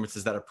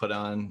performances that are put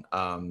on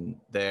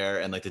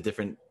there, and like the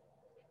different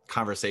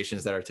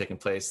conversations that are taking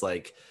place,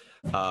 like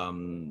how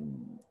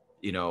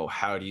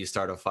do you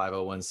start a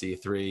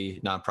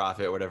 501c3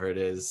 nonprofit, whatever it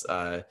is,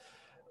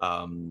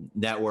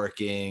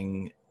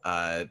 networking,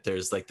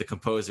 there's like the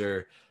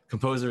composer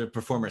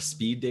performer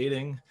speed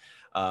dating.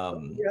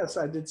 Yes,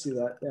 I did see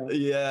that.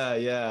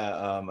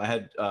 Yeah. I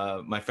had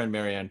my friend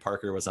Marianne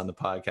Parker was on the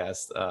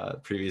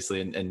podcast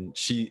previously, and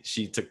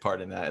she took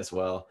part in that as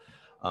well.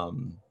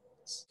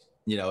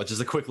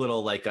 Just a quick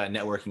little like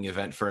networking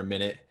event for a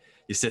minute.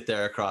 You sit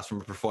there across from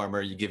a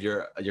performer, you give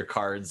your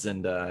cards,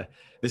 and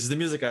this is the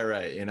music I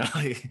write.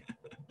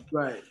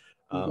 Right.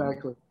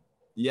 Exactly.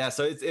 Yeah,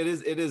 so it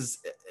is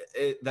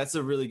that's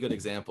a really good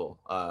example.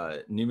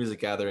 New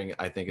Music Gathering,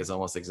 I think, is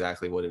almost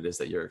exactly what it is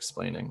that you're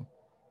explaining.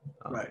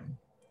 Right.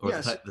 Or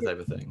yes, the type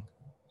of thing.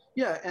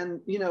 Yeah,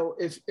 and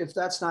if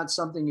that's not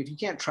something, if you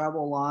can't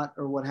travel a lot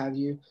or what have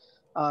you,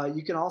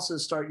 you can also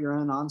start your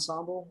own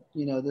ensemble.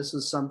 This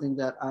is something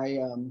that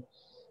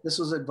this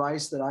was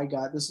advice that I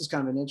got. This is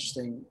kind of an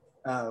interesting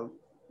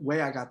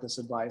way I got this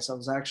advice. I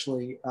was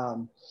actually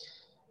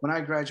when I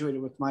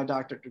graduated with my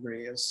doctorate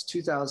degree, it was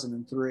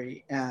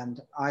 2003, and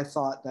I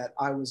thought that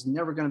I was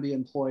never going to be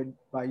employed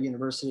by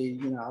university.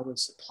 I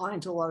was applying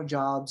to a lot of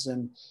jobs,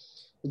 and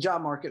the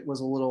job market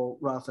was a little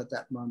rough at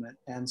that moment.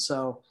 And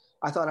so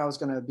I thought I was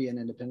going to be an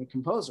independent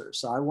composer.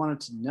 So I wanted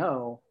to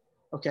know,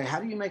 okay, how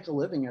do you make a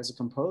living as a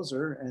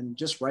composer and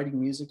just writing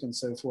music and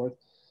so forth?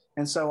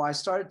 And so I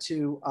started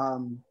to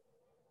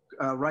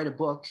write a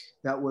book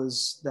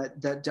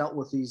that dealt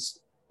with these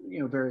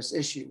various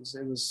issues.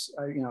 It was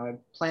I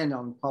planned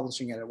on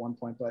publishing it at one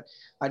point, but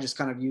I just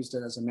kind of used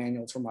it as a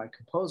manual for my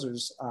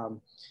composers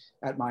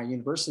at my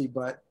university.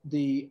 But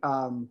the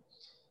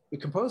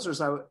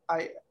composers,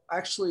 I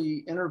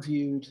actually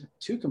interviewed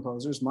two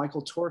composers,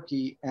 Michael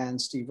Torke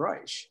and Steve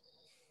Reich,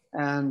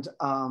 and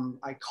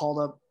I called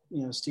up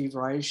Steve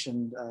Reich,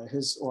 and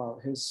his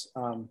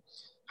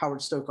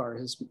Howard Stokar,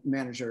 his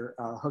manager,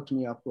 hooked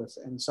me up with,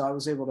 and so I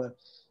was able to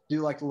do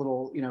like a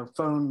little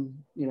phone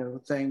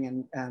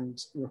thing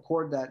and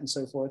record that and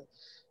so forth.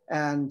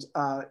 And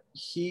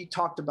he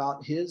talked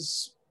about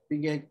his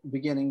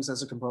beginnings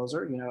as a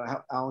composer,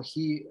 how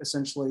he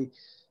essentially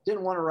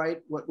didn't want to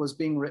write what was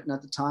being written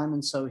at the time,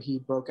 and so he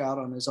broke out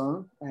on his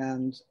own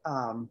and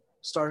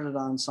started an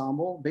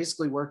ensemble.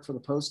 Basically, worked for the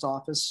post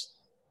office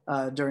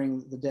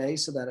during the day,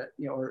 so that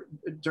or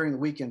during the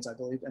weekends, I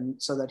believe,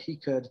 and so that he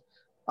could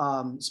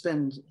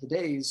spend the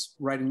days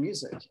writing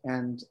music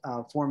and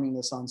forming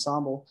this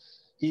ensemble.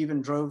 He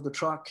even drove the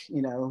truck,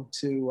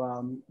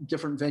 to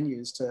different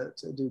venues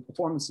to do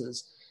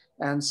performances.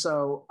 And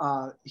so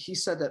he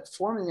said that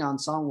forming the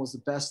ensemble was the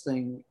best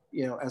thing,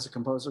 as a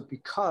composer,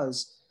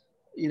 because,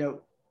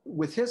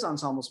 with his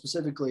ensemble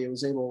specifically, he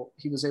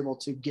was able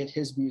to get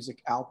his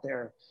music out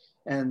there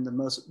in the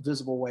most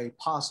visible way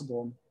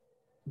possible.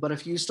 But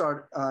if you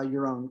start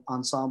your own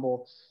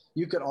ensemble,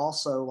 you could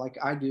also, like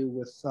I do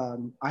with,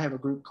 I have a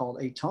group called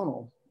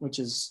Atonal, which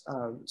is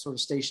sort of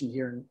stationed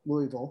here in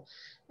Louisville.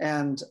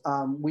 And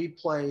we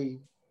play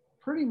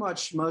pretty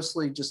much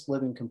mostly just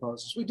living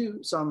composers. We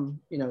do some,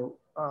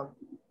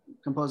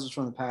 composers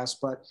from the past,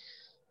 but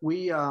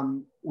we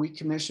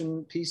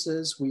commission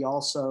pieces. We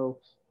also,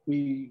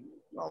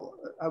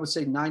 I would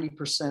say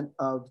 90%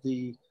 of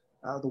the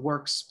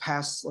works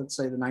past, let's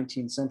say the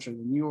 19th century,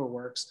 the newer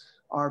works,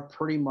 are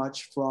pretty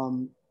much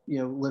from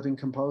living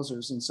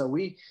composers. And so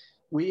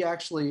we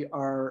actually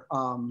are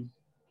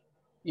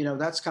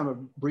that's kind of a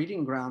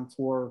breeding ground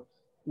for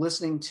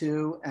listening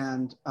to,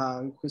 and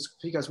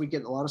because we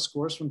get a lot of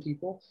scores from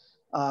people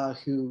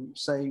who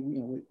say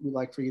we'd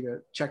like for you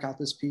to check out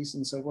this piece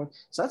and so forth.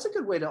 So that's a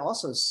good way to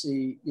also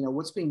see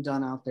what's being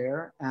done out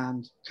there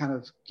and kind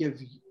of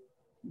give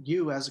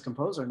you as a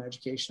composer an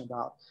education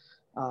about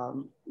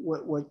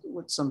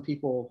what some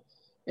people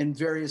in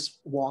various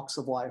walks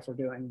of life are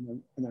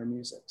doing in their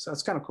music. So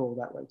it's kind of cool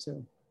that way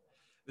too.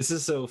 This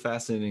is so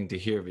fascinating to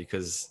hear,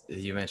 because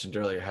you mentioned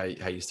earlier how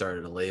you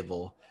started a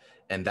label,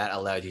 and that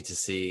allowed you to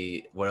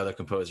see what other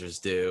composers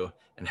do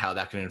and how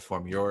that can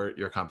inform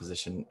your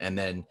composition. And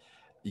then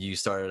you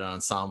started an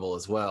ensemble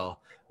as well,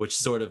 which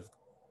sort of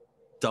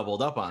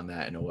doubled up on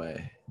that in a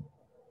way.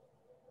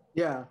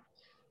 Yeah.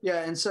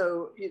 And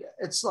so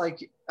it's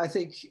like, I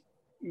think,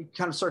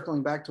 kind of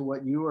circling back to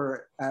what you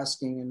were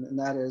asking, and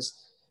that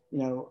is,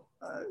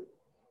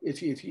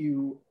 if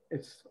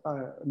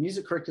a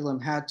music curriculum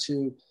had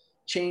to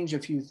change a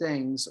few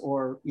things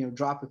or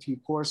drop a few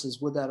courses,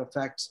 would that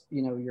affect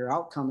your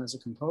outcome as a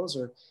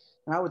composer?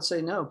 And I would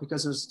say no,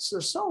 because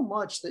there's so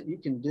much that you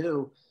can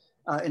do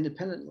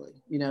independently,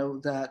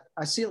 that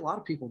I see a lot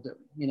of people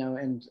doing,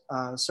 and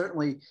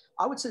certainly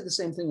I would say the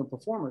same thing of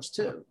performers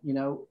too.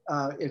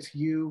 If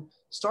you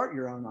start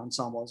your own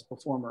ensemble as a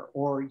performer,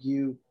 or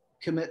you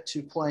commit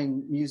to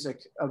playing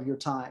music of your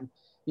time,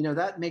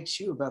 that makes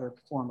you a better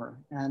performer.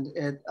 And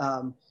it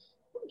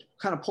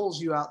kind of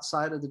pulls you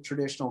outside of the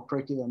traditional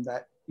curriculum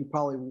that you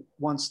probably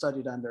once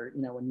studied under,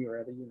 when you were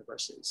at a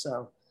university.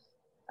 So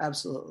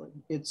absolutely.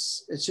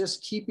 It's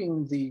just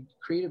keeping the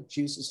creative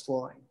juices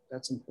flowing.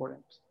 That's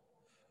important.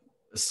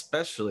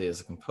 Especially as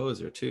a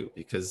composer too,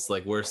 because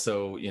like we're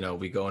so,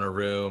 we go in a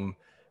room,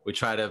 we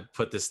try to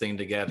put this thing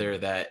together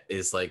that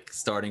is like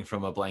starting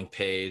from a blank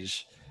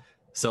page.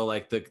 So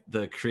like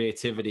the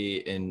creativity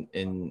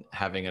in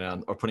having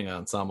or putting an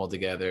ensemble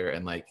together,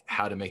 and like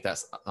how to make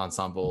that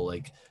ensemble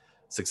like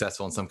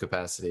successful in some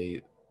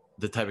capacity,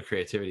 the type of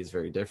creativity is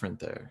very different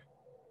there.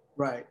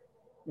 Right.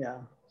 Yeah.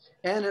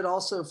 And it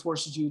also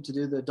forces you to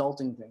do the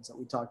adulting things that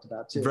we talked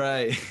about too.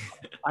 Right.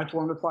 I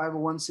formed a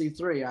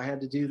 501c3. I had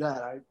to do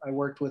that. I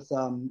worked with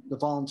the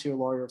Volunteer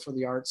Lawyer for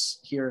the Arts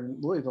here in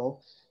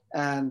Louisville,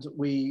 and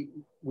we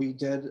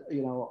did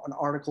an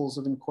articles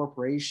of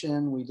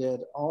incorporation. We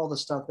did all the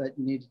stuff that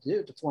you need to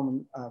do to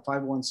form a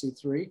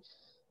 501c3.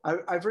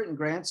 I've written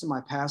grants in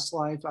my past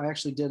life. I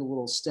actually did a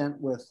little stint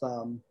with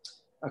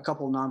a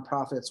couple of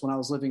nonprofits when I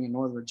was living in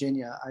Northern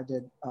Virginia. I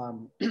did I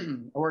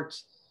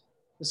worked.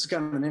 This is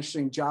kind of an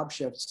interesting job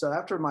shift. So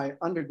after my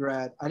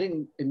undergrad, I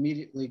didn't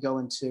immediately go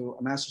into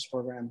a master's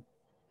program.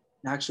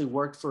 I actually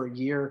worked for a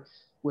year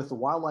with the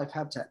Wildlife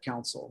Habitat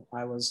Council.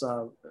 I was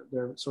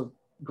their sort of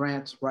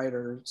grant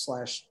writer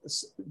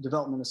 /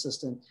 development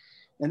assistant.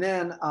 And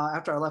then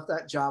after I left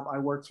that job, I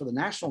worked for the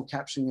National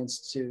Captioning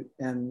Institute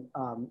in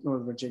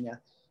Northern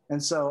Virginia.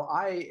 And so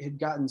I had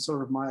gotten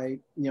sort of my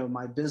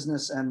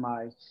business and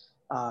my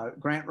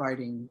grant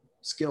writing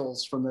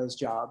skills from those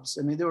jobs.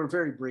 I mean, they were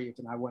very brief,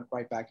 and I went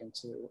right back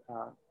into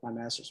my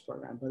master's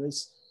program. But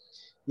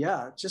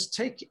just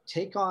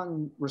take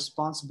on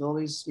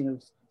responsibilities.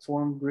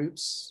 Form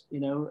groups.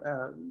 Doing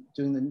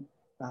the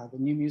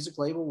new music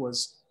label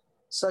was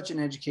such an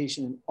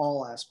education in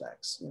all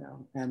aspects.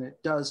 And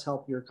it does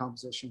help your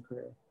composition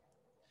career.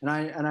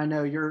 And I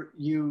know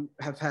you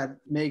have had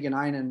Megan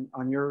Einan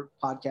on your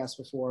podcast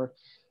before.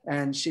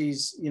 And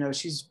she's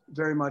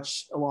very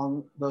much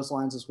along those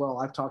lines as well.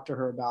 I've talked to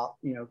her about,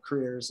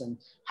 careers and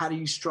how do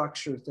you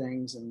structure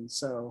things. And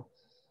so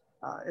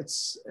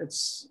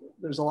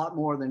there's a lot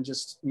more than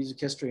just music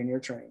history in your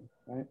training,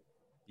 right?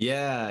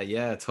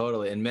 Yeah,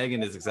 totally. And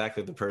Megan is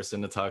exactly the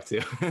person to talk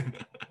to.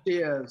 She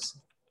is.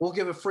 We'll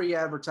give a free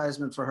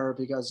advertisement for her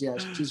because,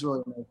 she's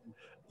really amazing.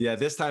 Yeah,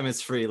 this time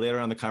it's free. Later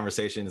on the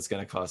conversation, it's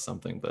going to cost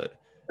something, but.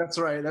 That's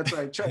right.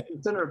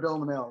 Send her a bill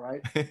in the mail,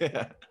 right?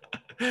 Yeah.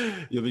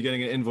 You'll be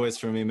getting an invoice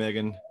from me,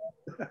 Megan,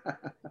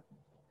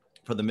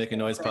 for the Making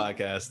Noise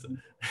podcast.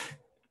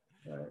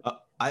 Right.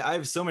 I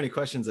have so many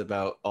questions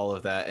about all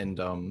of that, and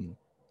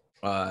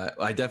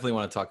I definitely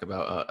want to talk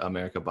about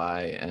America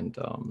By and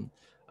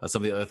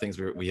some of the other things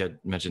we had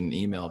mentioned in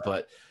email.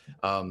 But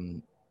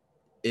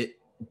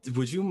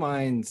would you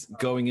mind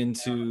going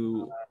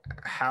into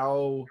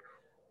how,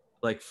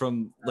 like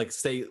from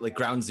say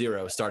ground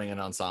zero, starting an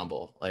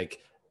ensemble,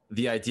 like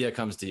the idea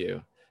comes to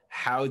you,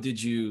 how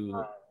did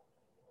you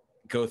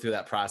go through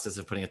that process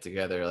of putting it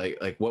together?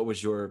 Like what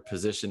was your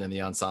position in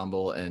the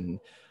ensemble? And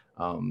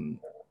and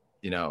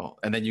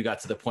then you got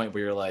to the point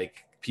where you're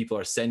like, people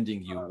are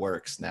sending you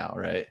works now,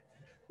 right?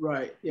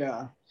 Right.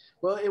 Yeah.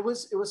 Well, it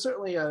was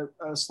certainly a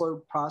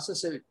slow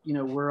process.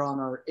 We're on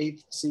our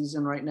 8th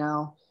season right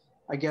now.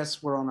 I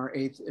guess we're on our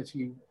 8th if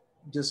you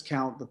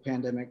discount the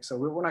pandemic. So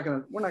we're not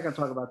gonna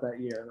talk about that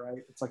year,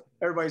 right? It's like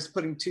everybody's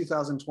putting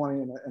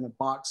 2020 in a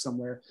box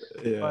somewhere.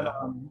 Yeah.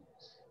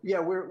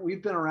 But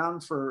we've been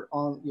around for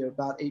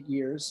about 8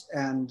 years,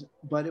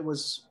 but it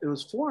was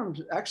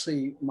formed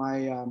actually.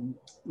 My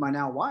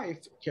now wife,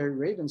 Carrie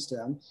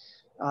Ravenstem,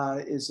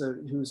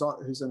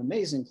 who's an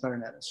amazing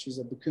clarinetist. She's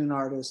a bassoon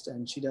artist,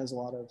 and she does a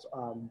lot of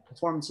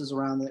performances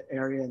around the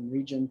area and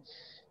region.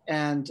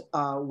 And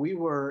we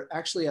were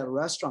actually at a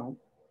restaurant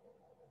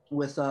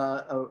with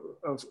a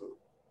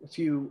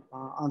few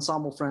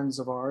ensemble friends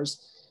of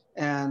ours,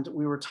 and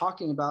we were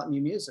talking about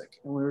new music.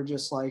 And we were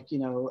just like,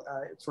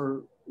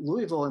 for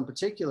Louisville in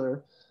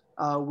particular,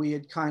 we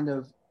had kind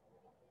of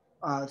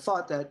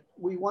thought that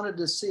we wanted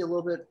to see a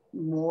little bit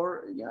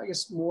more,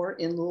 more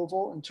in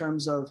Louisville in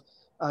terms of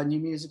new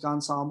music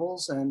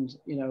ensembles, and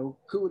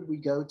who would we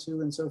go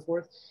to and so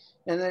forth.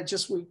 And then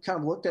we kind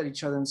of looked at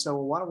each other and said,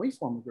 well, why don't we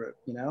form a group,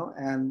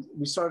 And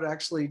we started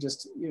actually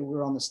we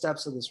were on the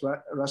steps of this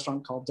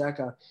restaurant called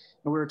Decca,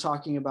 and we were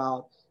talking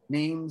about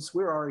names.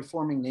 We were already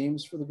forming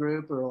names for the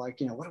group. We were like,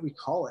 what do we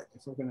call it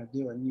if we're going to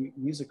do a new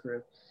music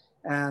group?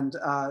 And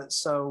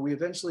so we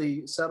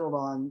eventually settled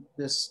on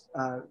this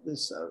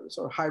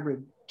sort of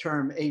hybrid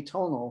term,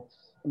 atonal.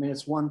 I mean,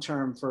 it's one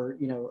term for,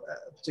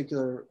 a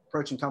particular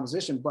approach in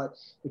composition, but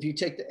if you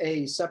take the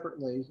A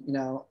separately,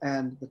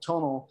 and the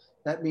tonal,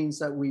 that means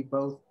that we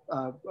both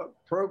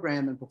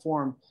program and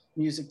perform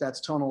music that's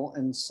tonal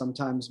and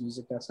sometimes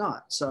music that's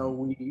not.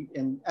 So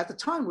and at the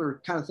time we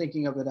were kind of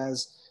thinking of it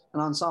as an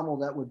ensemble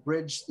that would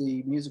bridge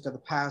the music of the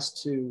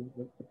past to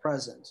the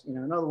present. You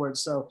know, in other words,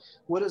 so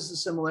what is the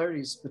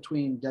similarities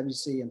between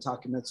Debussy and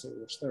Takemitsu,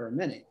 which there are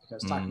many,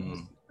 because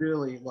Takemitsu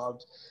really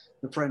loved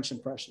the French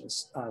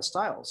Impressionist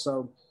style.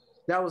 So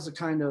that was the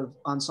kind of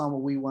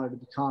ensemble we wanted to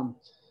become.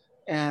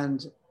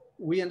 And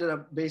we ended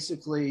up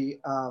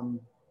basically,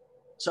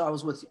 so I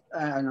was with,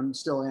 and I'm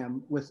still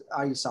am, with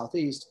IU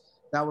Southeast.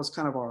 That was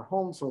kind of our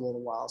home for a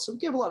little while. So we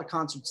gave a lot of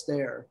concerts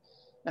there.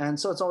 And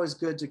so it's always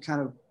good to kind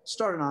of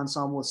start an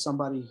ensemble with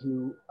somebody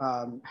who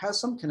has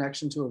some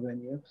connection to a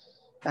venue.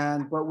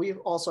 But we've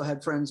also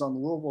had friends on the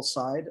Louisville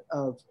side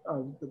of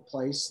the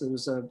place. There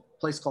was a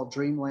place called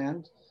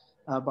Dreamland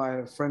by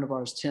a friend of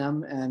ours,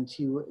 Tim, and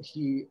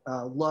he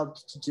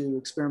loved to do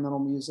experimental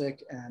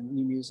music and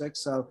new music.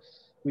 So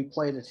we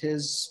played at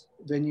his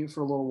venue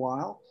for a little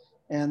while.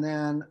 And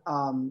then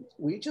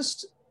we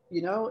just,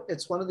 you know,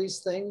 it's one of these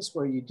things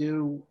where you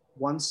do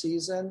one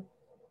season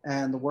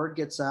and the word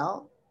gets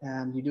out,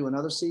 and you do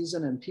another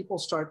season and people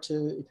start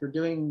to, if you're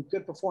doing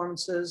good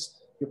performances,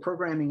 you're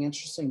programming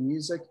interesting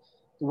music,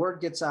 the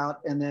word gets out,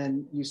 and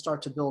then you start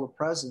to build a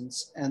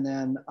presence. And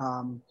then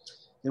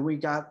we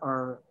got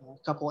our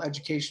couple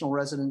educational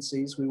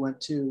residencies. We went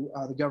to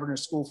the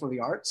Governor's School for the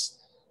Arts.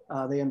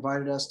 They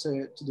invited us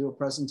to do a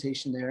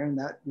presentation there, and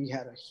that we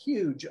had a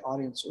huge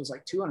audience. It was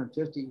like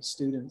 250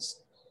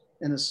 students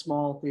in a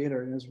small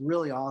theater, and it was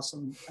really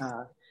awesome.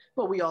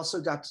 But we also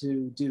got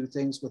to do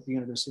things with the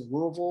University of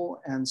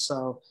Louisville, and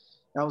so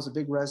that was a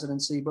big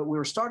residency. But we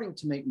were starting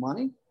to make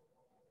money,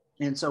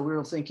 and so we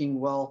were thinking,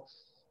 well,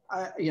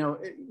 we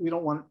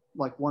don't want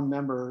like one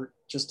member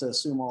just to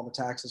assume all the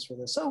taxes for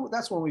this. So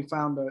that's when we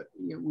found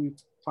we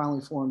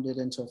finally formed it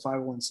into a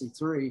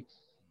 501c3,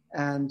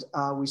 and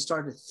we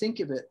started to think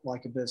of it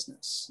like a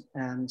business.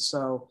 And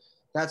so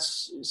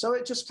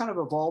it just kind of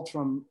evolved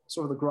from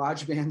sort of the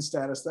garage band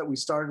status that we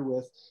started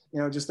with, you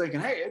know, just thinking,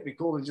 hey, it'd be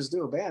cool to just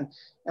do a band,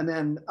 and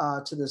then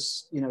to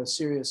this, you know,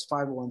 serious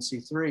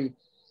 501c3.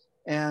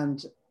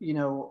 And, you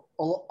know,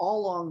 all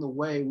along the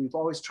way, we've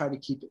always tried to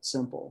keep it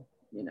simple,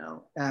 you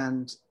know,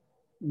 and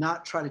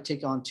not try to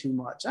take on too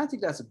much. And I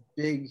think that's a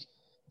big,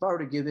 if I were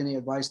to give any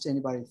advice to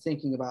anybody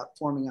thinking about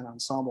forming an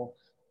ensemble,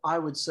 I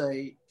would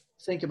say,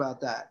 think about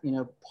that, you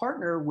know,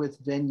 partner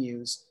with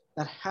venues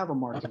that have a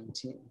marketing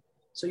team.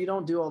 So you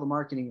don't do all the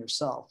marketing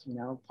yourself, you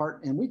know,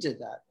 and we did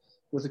that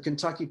with the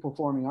Kentucky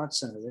Performing Arts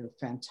Center. They were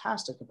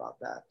fantastic about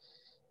that.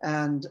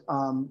 And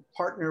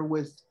partner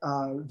with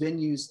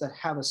venues that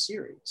have a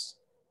series.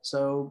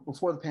 So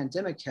before the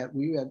pandemic hit,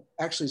 we had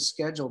actually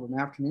scheduled an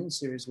afternoon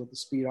series with the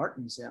Speed Art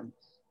Museum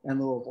in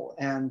Louisville.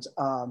 And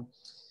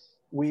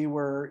we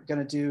were going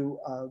to do,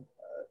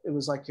 it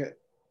was like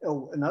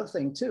another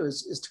thing too,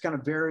 is to kind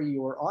of vary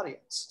your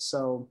audience.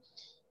 So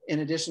in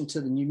addition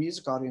to the new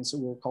music audience that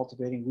we were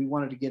cultivating, we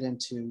wanted to get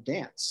into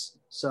dance.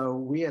 So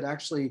we had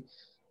actually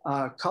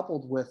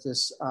coupled with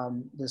this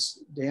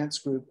dance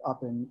group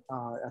up in,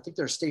 I think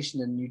they're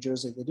stationed in New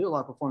Jersey. They do a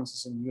lot of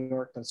performances in New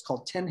York, but it's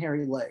called 10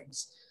 Hairy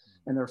Legs.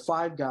 And there are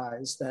 5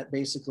 guys that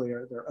basically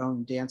are their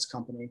own dance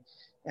company.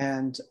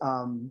 And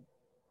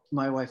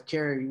my wife,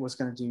 Carrie, was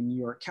going to do New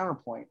York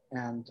Counterpoint.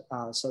 And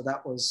so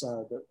that was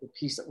the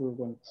piece that we were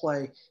going to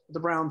play at the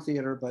Brown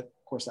Theater, but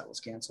of course that was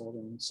canceled.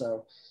 And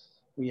so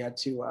we had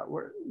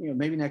to,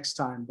 maybe next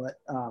time, but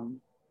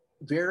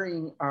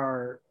varying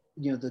our,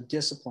 the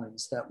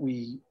disciplines that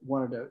we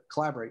wanted to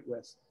collaborate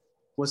with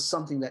was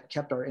something that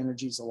kept our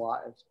energies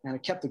alive, and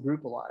it kept the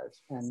group alive.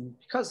 And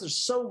because there's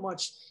so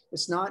much,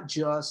 it's not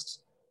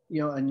just,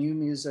 a new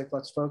music,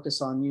 let's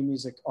focus on new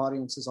music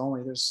audiences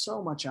only. There's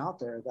so much out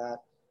there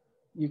that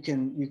you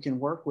can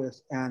work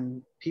with,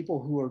 and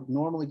people who are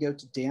normally go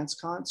to dance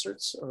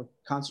concerts or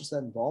concerts that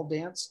involve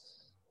dance,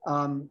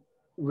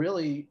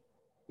 really,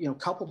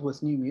 coupled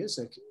with new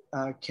music,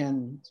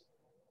 can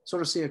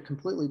sort of see a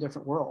completely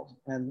different world.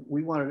 And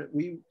we want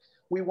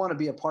to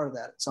be a part of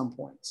that at some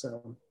point.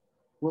 So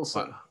we'll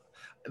see. Wow.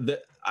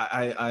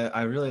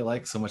 I really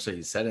like so much that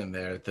you said in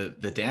there.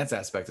 The dance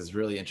aspect is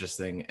really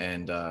interesting,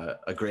 and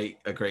a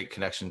great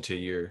connection to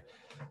your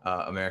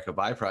America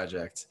By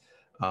project.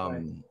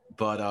 Right.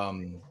 But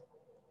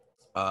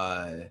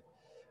I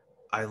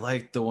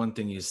like the one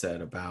thing you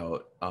said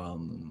about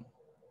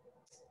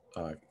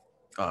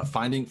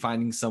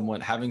finding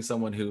someone, having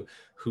someone who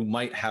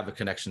might have a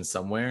connection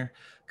somewhere,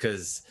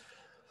 because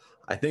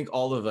I think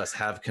all of us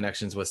have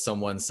connections with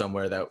someone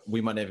somewhere that we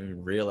might not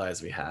even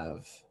realize we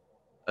have,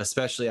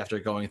 especially after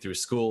going through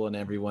school, and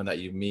everyone that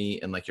you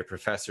meet and like your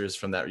professors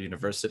from that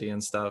university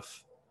and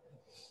stuff,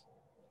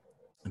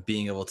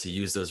 being able to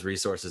use those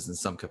resources in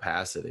some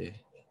capacity.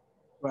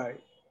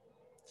 Right.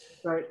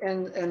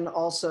 And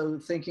also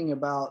thinking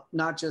about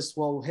not just,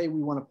 well, hey,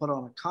 we want to put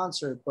on a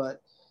concert,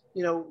 but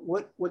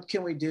what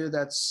can we do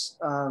that's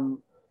kind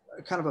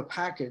of a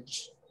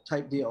package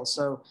type deal.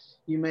 So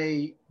you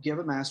may give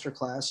a master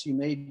class, you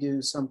may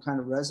do some kind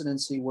of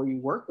residency where you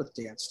work with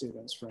dance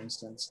students, for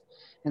instance.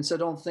 And so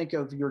don't think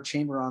of your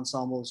chamber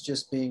ensemble as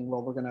just being,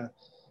 well, we're going to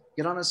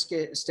get on a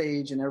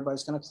stage and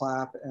everybody's going to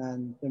clap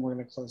and then we're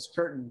going to close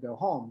the curtain and go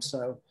home.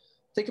 So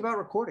think about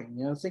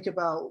recording, think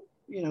about,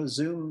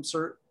 Zoom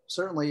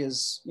certainly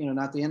is,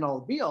 not the end all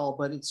be all,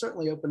 but it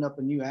certainly opened up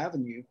a new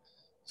avenue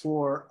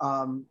for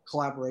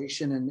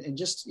collaboration and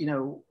just,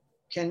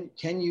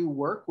 can you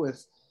work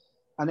with,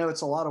 I know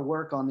it's a lot of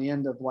work on the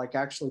end of like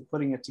actually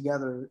putting it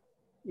together,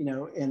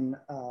 in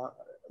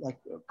like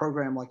a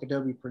program like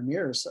Adobe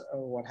Premiere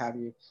or what have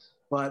you,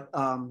 but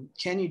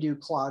can you do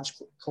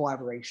collage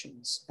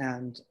collaborations?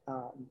 And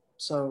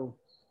so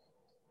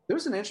there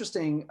was an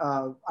interesting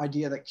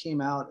idea that came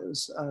out. It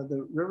was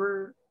the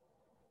River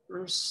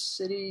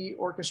City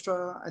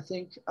Orchestra, I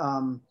think,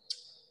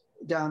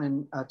 down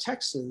in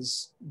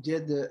Texas,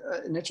 did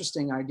an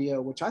interesting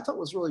idea, which I thought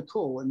was really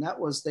cool. And that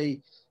was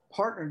they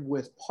partnered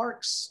with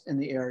parks in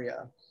the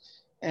area.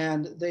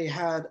 And they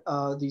had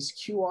these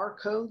QR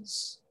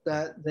codes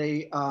that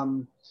they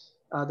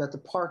that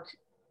the park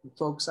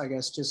folks, I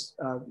guess, just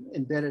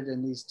embedded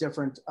in these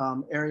different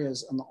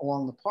areas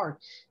along the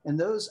park. And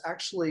those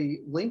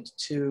actually linked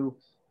to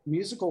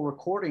musical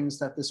recordings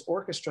that this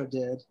orchestra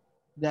did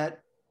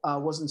that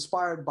was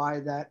inspired by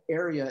that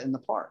area in the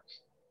park.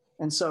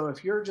 And so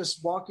if you're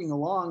just walking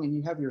along and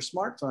you have your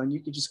smartphone, you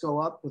could just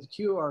go up with a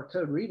QR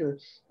code reader,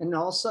 and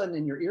all of a sudden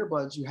in your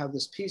earbuds, you have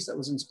this piece that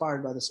was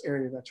inspired by this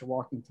area that you're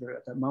walking through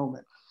at that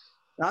moment.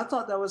 And I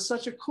thought that was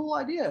such a cool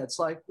idea. It's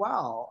like,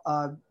 wow,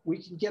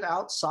 we can get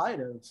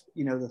outside of,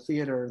 the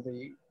theater,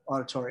 the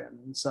auditorium.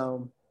 And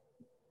so,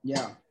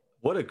 yeah.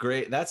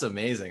 That's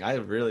amazing. I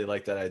really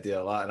like that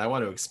idea a lot, and I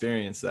want to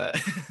experience that.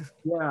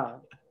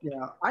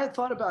 Yeah. I had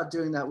thought about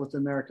doing that with the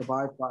America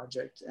By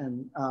project,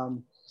 and,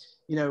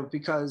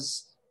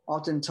 because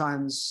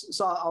oftentimes,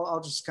 so I'll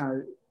just kind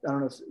of, I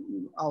don't know if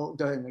I'll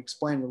go ahead and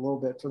explain it a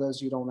little bit for those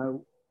of you who don't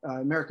know.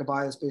 America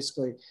By is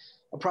basically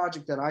a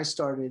project that I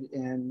started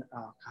in,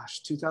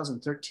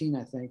 2013,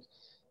 I think.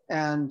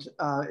 And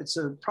it's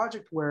a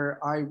project where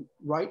I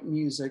write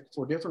music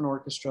for different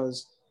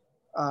orchestras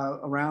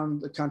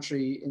around the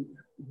country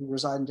who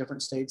reside in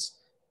different states.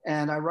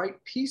 And I write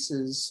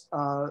pieces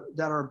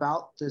that are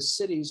about the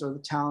cities or the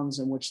towns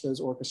in which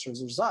those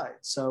orchestras reside.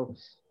 So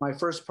my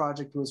first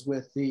project was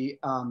with the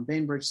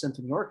Bainbridge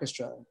Symphony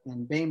Orchestra.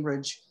 And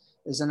Bainbridge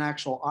is an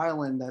actual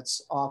island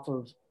that's off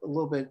of a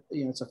little bit,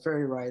 it's a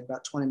ferry ride,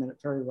 about 20-minute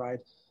ferry ride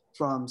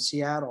from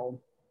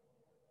Seattle.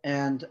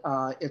 And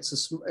it's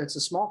a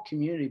small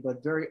community,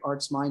 but very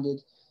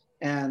arts-minded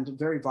and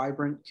very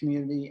vibrant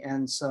community.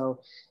 And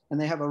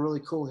they have a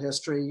really cool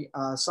history.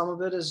 Some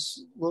of it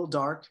is a little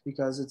dark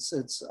because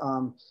it's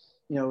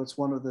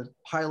one of the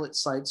pilot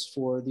sites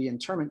for the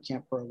internment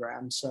camp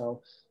program.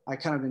 So I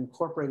kind of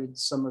incorporated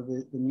some of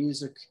the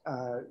music,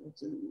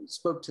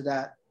 spoke to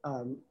that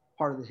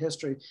part of the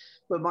history.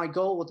 But my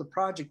goal with the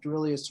project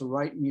really is to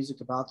write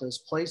music about those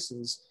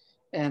places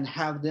and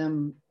have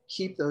them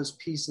keep those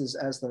pieces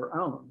as their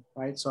own,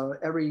 right? So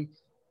every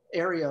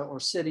area or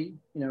city,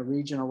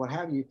 region or what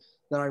have you,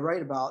 that I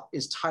write about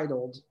is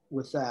titled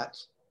with that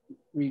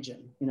region,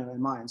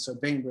 in mind. So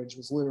Bainbridge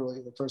was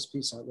literally the first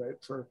piece I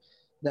wrote for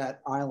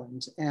that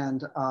island.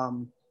 And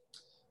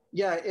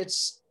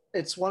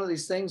it's one of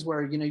these things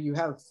where,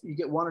 you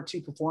get one or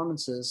two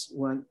performances.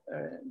 When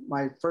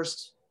my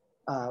first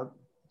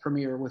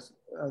premiere with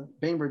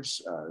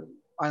Bainbridge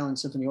Island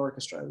Symphony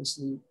Orchestra, it's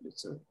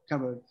a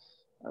kind of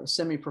a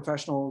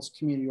semi-professional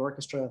community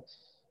orchestra.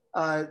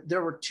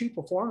 There were two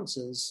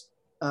performances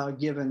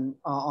given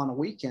on a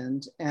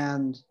weekend,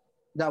 and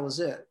that was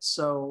it.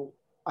 So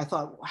I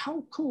thought,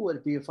 how cool would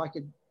it be if I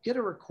could get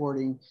a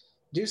recording,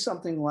 do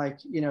something like,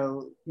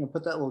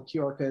 put that little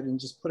QR code and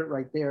just put it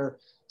right there,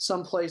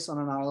 someplace on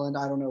an island.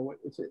 I don't know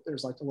if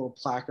there's like a little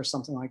plaque or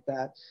something like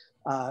that,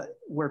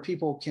 where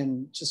people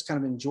can just kind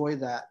of enjoy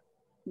that,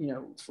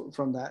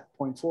 from that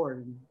point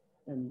forward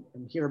and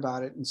hear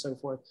about it and so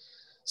forth.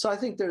 So I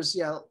think there's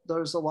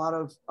a lot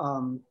of,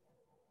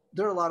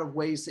 there are a lot of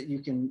ways that you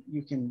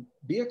can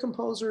be a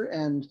composer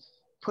and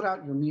put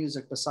out your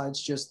music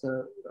besides just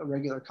a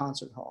regular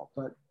concert hall.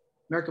 But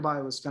America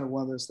By was kind of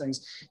one of those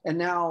things. And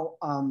now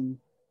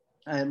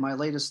my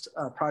latest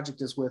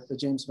project is with the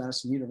James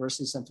Madison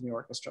University Symphony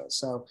Orchestra.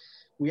 So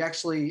we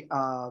actually,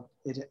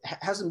 it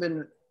hasn't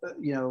been,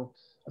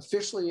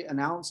 officially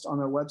announced on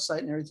our website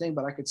and everything,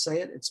 but I could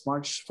say it. It's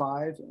March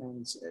 5,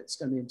 and it's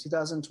going to be in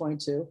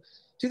 2022.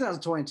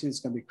 2022 is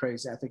going to be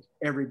crazy. I think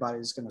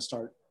everybody's going to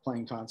start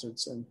playing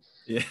concerts, and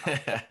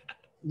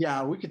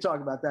yeah, we could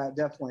talk about that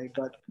definitely.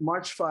 But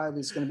March 5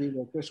 is going to be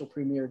the official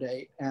premiere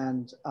date,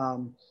 and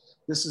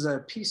this is a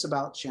piece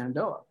about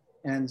Shenandoah,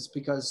 and it's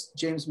because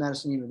James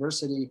Madison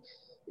University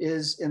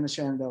is in the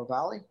Shenandoah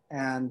Valley,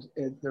 and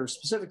they're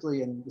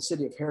specifically in the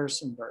city of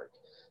Harrisonburg,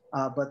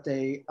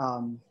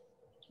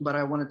 but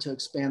I wanted to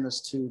expand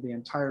this to the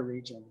entire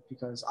region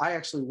because I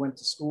actually went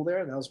to school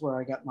there. That was where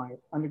I got my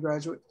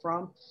undergraduate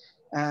from.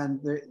 And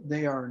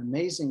they are an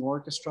amazing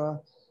orchestra.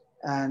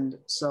 And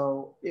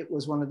so it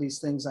was one of these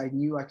things I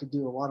knew I could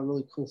do a lot of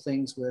really cool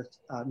things with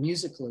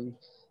musically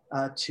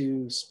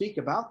to speak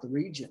about the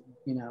region,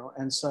 you know.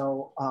 And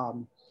so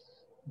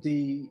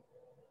the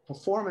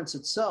performance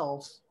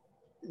itself,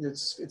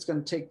 it's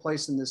going to take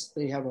place in this,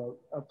 they have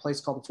a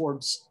place called the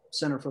Forbes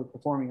Center for the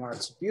Performing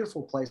Arts, a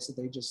beautiful place that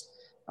they just,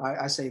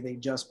 I say they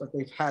just, but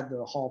they've had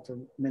the hall for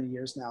many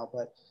years now,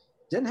 but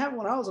didn't have it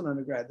when I was an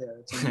undergrad there.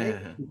 It's an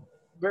amazing,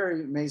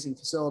 very amazing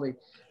facility.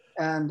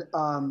 And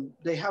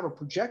they have a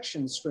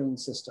projection screen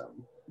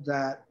system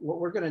that what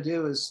we're going to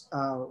do is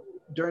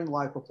during the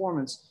live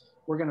performance,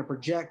 we're going to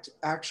project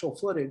actual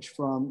footage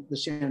from the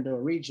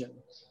Shenandoah region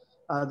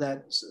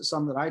that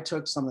some that I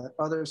took, some that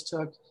others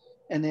took.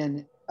 And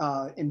then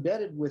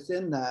embedded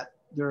within that,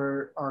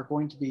 there are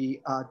going to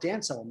be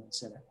dance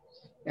elements in it.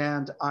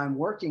 And I'm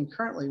working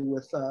currently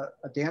with a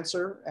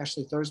dancer,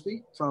 Ashley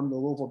Thursby from the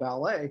Louisville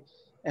Ballet,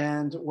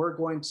 and we're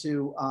going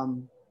to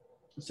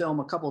film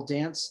a couple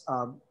dance,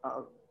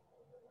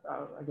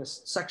 I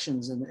guess,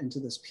 sections into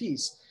this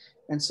piece.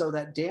 And so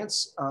that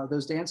dance,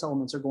 those dance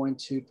elements are going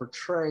to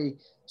portray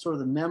sort of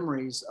the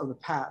memories of the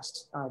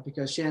past,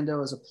 because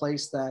Shenandoah is a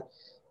place that,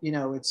 you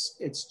know,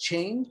 it's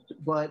changed,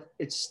 but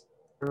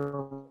there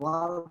are a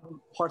lot of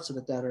parts of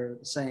it that are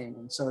the same.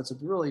 And so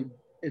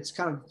it's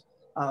kind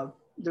of,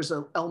 there's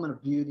an element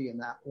of beauty in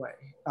that way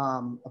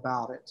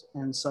about it.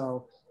 And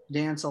so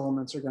dance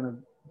elements are going to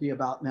be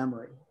about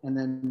memory, and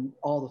then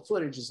all the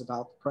footage is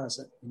about the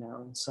present, you know.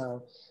 And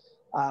so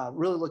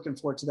really looking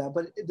forward to that.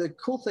 But the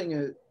cool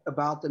thing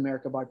about the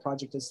America By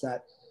Project is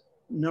that,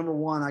 number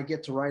one, I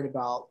get to write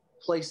about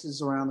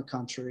places around the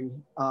country.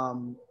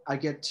 I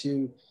get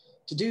to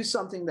do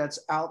something that's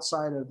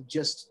outside of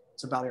just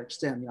it's about Eric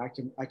Stem. You know,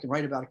 I can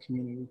write about a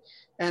community.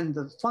 And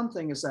the fun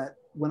thing is that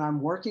when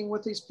I'm working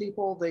with these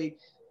people, they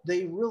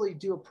really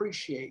do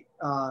appreciate,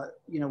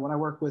 you know, when I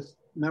work with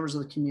members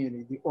of the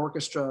community, the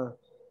orchestra,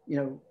 you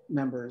know,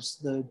 members,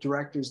 the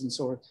directors and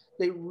so forth,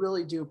 they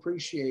really do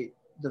appreciate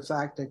the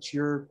fact that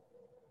you're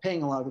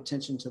paying a lot of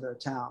attention to their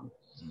town.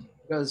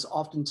 Because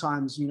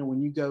oftentimes, you know,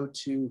 when you go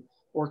to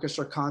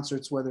orchestra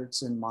concerts, whether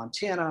it's in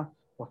Montana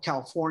or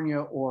California,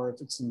 or if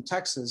it's in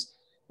Texas,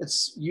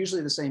 it's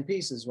usually the same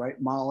pieces,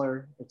 right?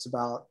 Mahler, it's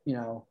about, you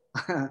know,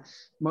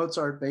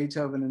 Mozart,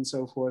 Beethoven, and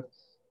so forth.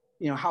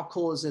 You know, how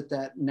cool is it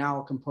that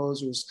now a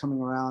composer is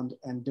coming around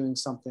and doing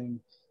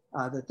something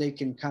that they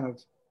can kind of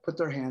put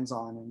their hands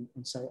on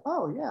and say,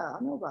 oh yeah,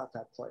 I know about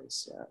that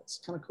place. Yeah, it's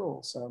kind of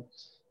cool. So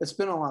it's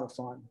been a lot of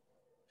fun.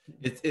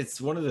 It's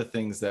one of the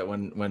things that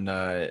when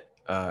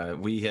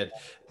we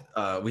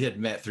had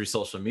met through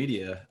social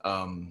media,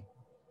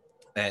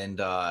 and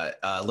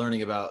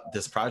learning about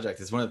this project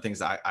is one of the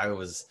things I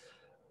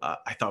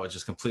thought was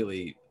just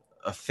completely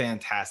a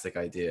fantastic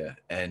idea.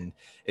 And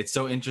it's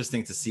so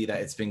interesting to see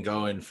that it's been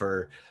going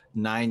for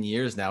 9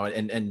 years now,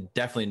 and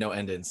definitely no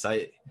end in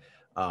sight.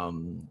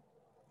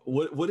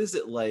 What is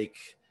it like?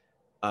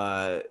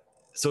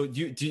 So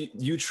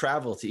you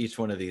travel to each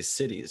one of these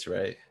cities,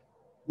 right?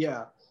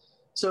 Yeah.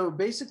 So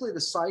basically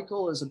the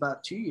cycle is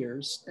about 2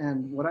 years.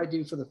 And what I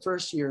do for the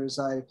first year is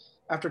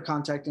after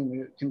contacting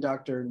the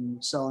conductor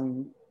and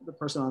selling the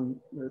person on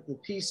the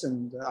piece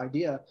and the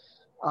idea,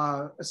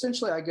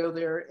 essentially I go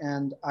there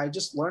and I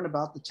just learn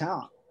about the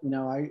town. You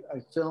know, I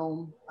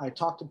film, I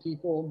talk to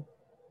people,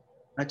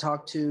 I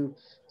talk to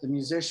the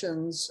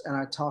musicians, and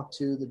I talk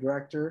to the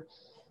director.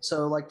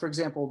 So like, for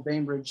example,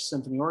 Bainbridge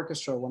Symphony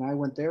Orchestra, when I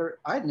went there,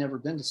 I had never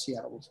been to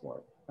Seattle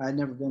before. I had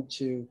never been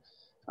to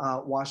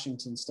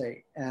Washington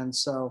State. And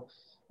so,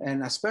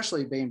 and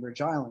especially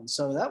Bainbridge Island.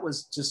 So that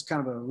was just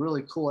kind of a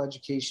really cool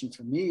education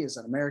for me as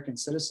an American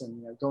citizen,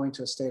 you know, going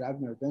to a state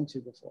I've never been to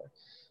before.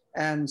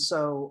 And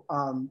so,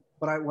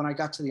 but when I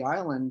got to the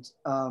island,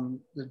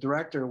 the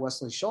director,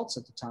 Wesley Schultz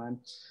at the time,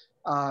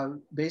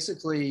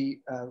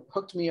 basically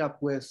hooked me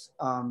up with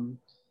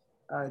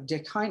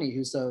Dick Heine,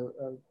 who's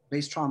the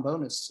bass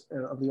trombonist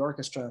of the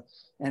orchestra.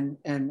 And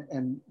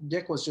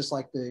Dick was just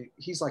like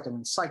he's like an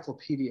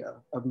encyclopedia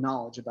of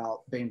knowledge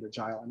about Bainbridge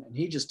Island. And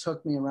he just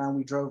took me around.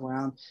 We drove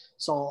around,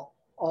 saw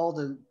all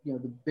the, you know,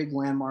 the big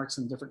landmarks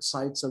and different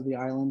sites of the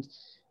island,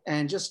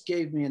 and just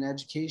gave me an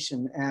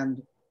education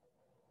and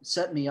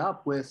set me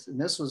up with,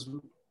 and this was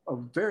a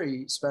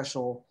very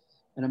special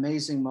and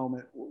amazing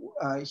moment.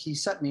 He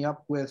set me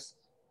up with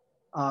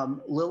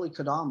Lily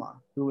Kodama,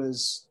 who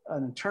is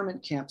an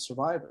internment camp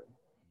survivor,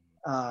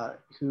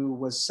 who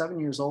was 7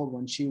 years old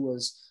when she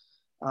was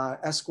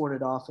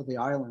escorted off of the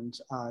island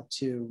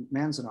to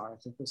Manzanar. I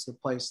think was the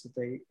place that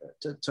they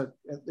took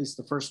at least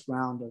the first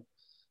round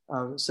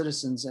of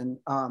citizens. And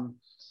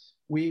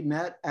we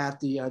met at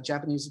the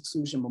Japanese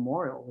Exclusion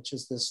Memorial, which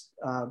is this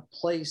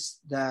place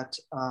that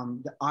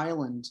the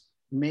island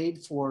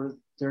made for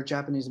their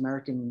Japanese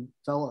American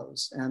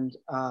fellows, and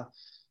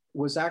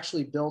was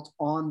actually built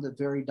on the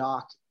very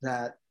dock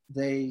that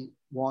they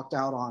walked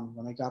out on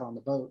when they got on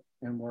the boat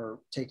and were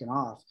taken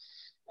off.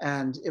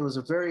 And it was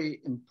a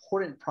very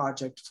important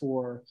project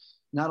for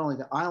not only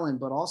the island,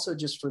 but also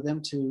just for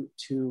them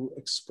to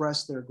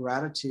express their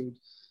gratitude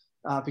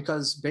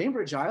because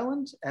Bainbridge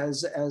Island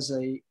as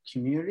a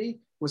community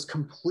was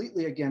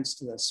completely against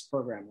this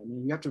program. I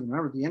mean, you have to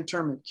remember the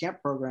internment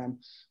camp program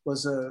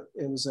was an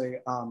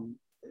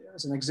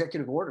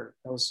executive order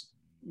that was,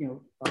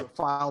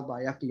 filed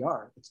by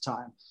FDR at the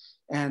time.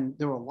 And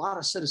there were a lot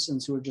of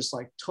citizens who were just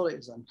like, totally,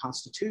 it's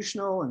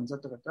unconstitutional and da,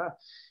 da, da, da.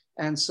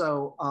 And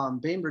so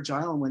Bainbridge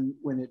Island,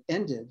 when it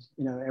ended,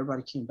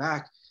 everybody came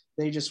back,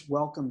 they just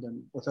welcomed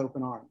them with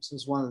open arms. It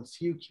was one of the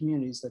few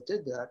communities that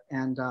did that.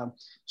 And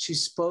she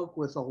spoke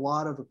with a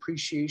lot of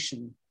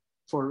appreciation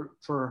for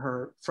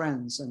her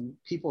friends and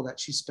people that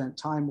she spent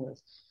time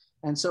with.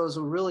 And so it was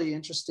a really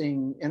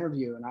interesting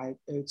interview. And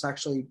it's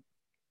actually,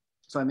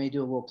 if I may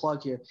do a little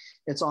plug here,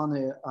 it's on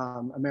the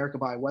America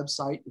By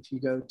website. If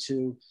you go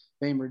to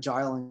Bainbridge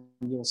Island,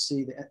 you'll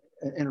see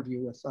the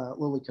interview with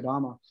Lily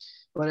Kadama.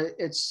 But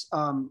it's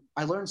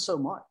I learned so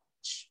much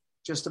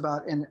just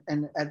about, and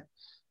at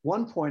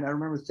one point I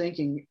remember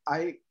thinking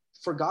I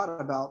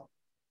forgot about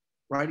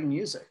writing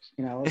music.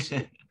 I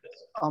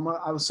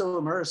was so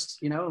immersed,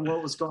 in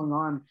what was going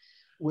on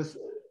with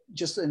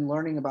just in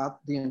learning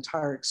about the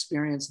entire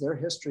experience, their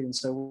history and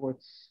so forth.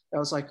 I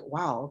was like,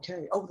 wow,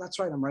 okay. Oh, that's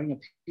right. I'm writing a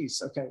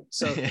piece. Okay.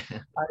 So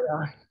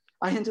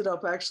I ended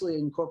up actually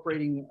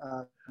incorporating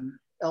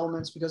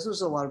elements because there was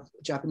a lot of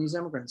Japanese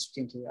immigrants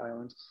who came to the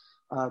island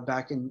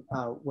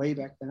way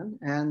back then.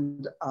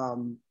 And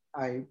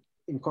I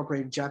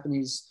incorporated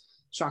Japanese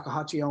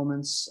shakuhachi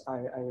elements.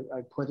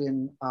 I put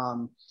in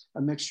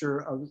a mixture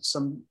of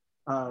some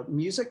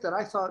music that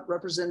I thought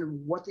represented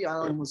what the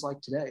island was like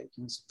today.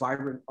 It's a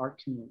vibrant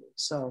art community.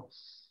 So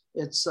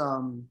it's,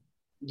 I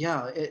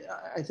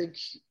think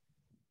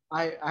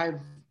I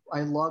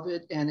love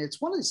it. And it's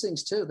one of these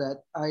things too,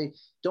 that I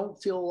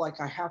don't feel like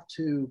I have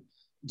to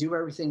do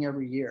everything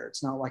every year.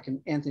 It's not like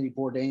an Anthony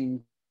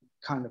Bourdain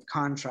kind of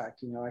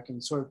contract. I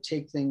can sort of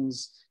take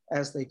things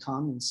as they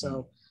come. And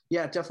so,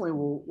 yeah, definitely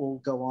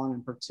will go on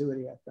in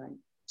perpetuity, I think,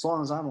 as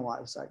long as I'm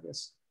alive, so I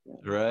guess. Yeah.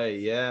 Right.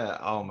 Yeah.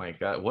 Oh my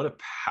God. What a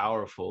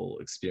powerful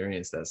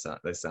experience that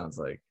sounds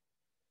like.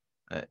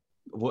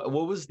 What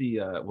was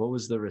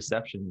the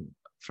reception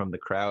from the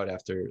crowd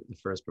after the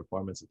first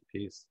performance of the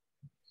piece?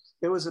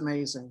 It was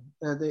amazing.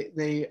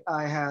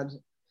 I had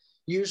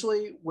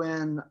usually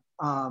when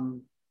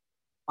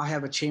I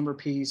have a chamber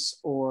piece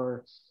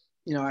or,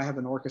 I have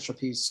an orchestra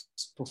piece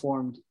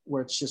performed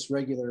where it's just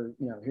regular,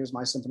 here's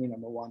my symphony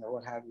number one or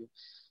what have you.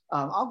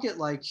 I'll get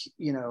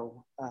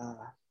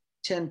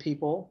 10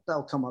 people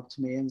that'll come up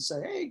to me and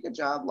say, hey, good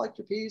job, liked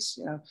your piece.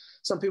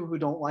 Some people who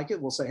don't like it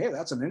will say, hey,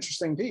 that's an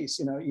interesting piece.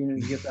 You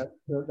get that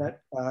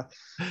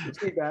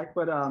feedback.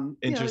 But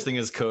interesting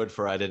is code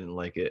for I didn't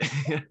like it.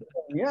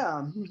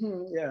 Yeah.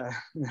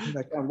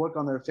 That kind of look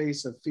on their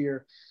face of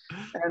fear.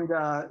 And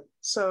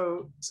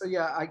so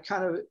yeah, I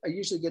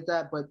usually get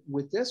that. But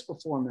with this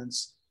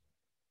performance,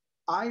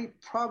 I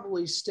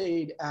probably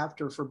stayed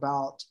after for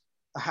about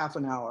a half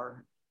an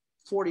hour,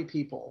 40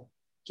 people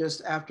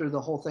just after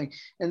the whole thing.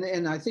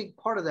 And I think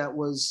part of that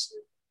was,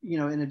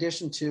 in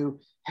addition to,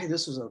 hey,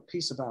 this was a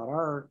piece about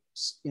our,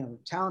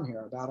 town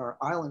here, about our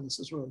island. This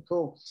is really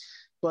cool.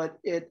 But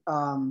they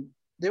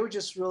were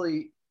just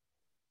really,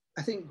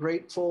 I think,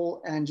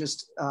 grateful and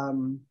just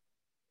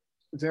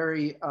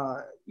very,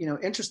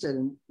 interested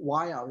in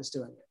why I was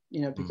doing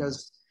it,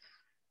 because,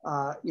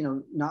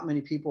 not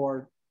many people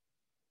are,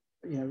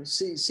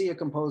 see a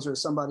composer,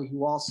 somebody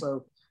who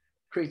also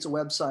creates a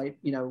website,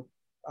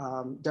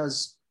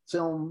 does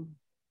film,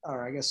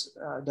 or I guess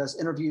does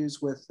interviews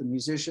with the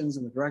musicians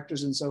and the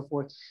directors and so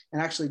forth,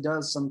 and actually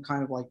does some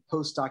kind of like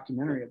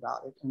post-documentary about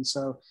it. And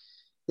so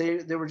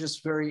they were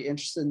just very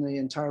interested in the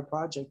entire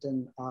project.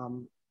 And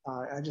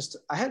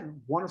I had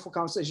wonderful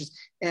conversations.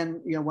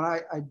 And, when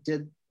I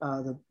did,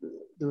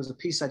 there was a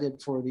piece I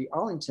did for the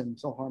Arlington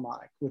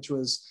Philharmonic, which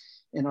was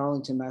in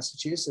Arlington,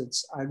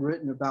 Massachusetts. I'd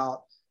written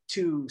about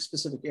two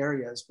specific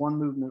areas. One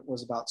movement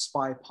was about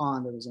Spy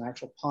Pond. There was an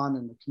actual pond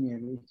in the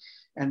community.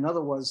 And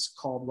another was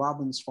called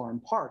Robbins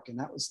Farm Park. And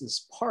that was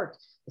this park.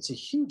 It's a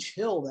huge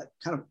hill that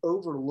kind of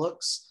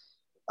overlooks,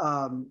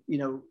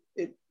 the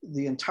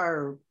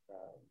entire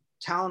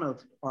town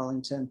of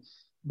Arlington,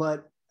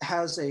 but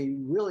has a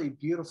really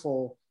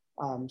beautiful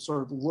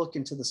sort of look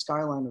into the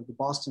skyline of the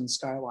Boston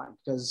skyline,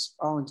 because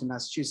Arlington,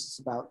 Massachusetts,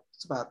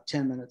 it's about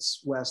 10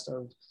 minutes west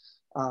of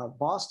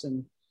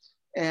Boston.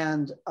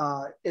 And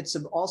it's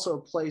also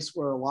a place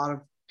where a lot of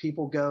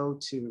people go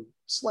to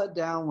sled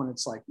down when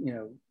it's like,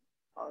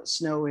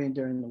 snowy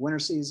during the winter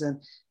season.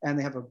 And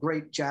they have a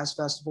great jazz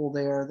festival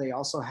there. They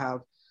also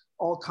have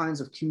all kinds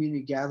of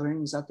community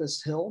gatherings at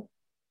this hill.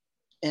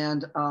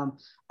 And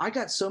I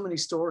got so many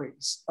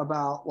stories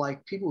about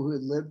like people who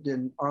had lived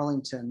in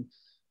Arlington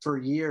for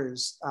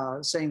years,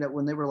 saying that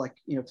when they were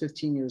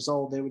 15 years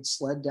old, they would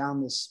sled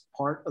down this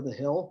part of the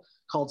hill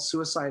called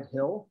Suicide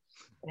Hill.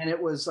 And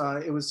it was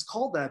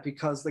called that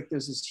because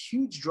there's this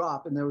huge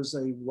drop and there was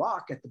a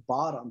rock at the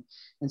bottom.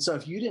 And so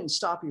if you didn't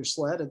stop your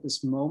sled at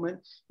this moment,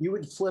 you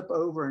would flip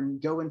over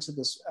and go into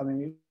this. I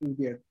mean, it would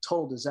be a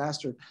total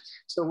disaster.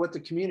 So what the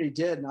community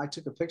did, and I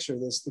took a picture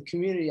of this, the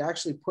community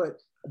actually put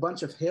a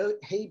bunch of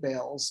hay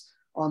bales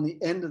on the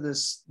end of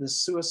this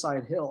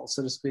suicide hill,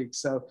 so to speak.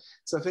 So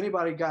if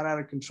anybody got out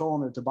of control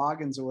in their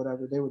toboggans or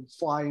whatever, they would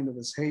fly into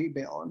this hay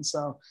bale. And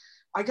so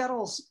I got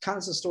all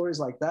kinds of stories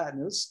like that,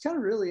 and it was kind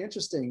of really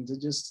interesting to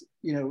just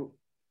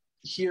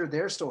hear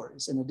their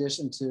stories in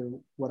addition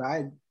to what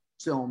I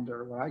filmed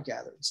or what I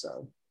gathered.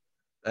 So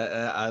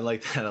I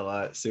like that a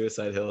lot.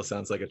 Suicide Hill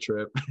sounds like a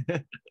trip.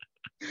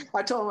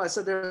 I told him, I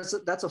said,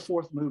 that's a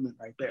fourth movement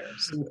right there.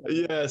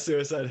 Yeah,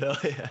 Suicide Hill.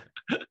 Yeah.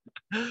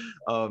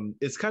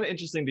 It's kind of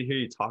interesting to hear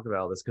you talk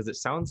about this because it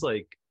sounds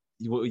like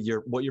what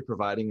you're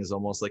providing is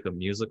almost like a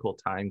musical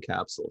time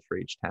capsule for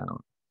each town.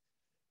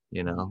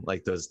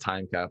 Like those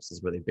time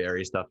capsules where they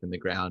bury stuff in the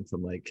ground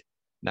from like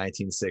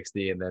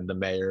 1960, and then the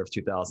mayor of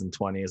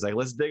 2020 is like,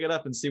 let's dig it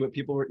up and see what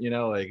people were,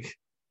 like.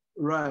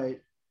 Right.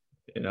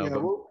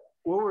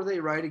 What were they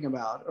writing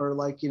about? Or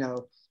like,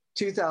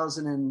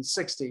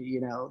 2060,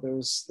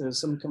 there's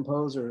some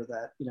composer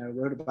that,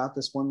 wrote about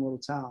this one little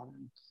town.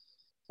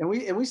 And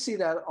we see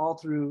that all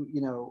through,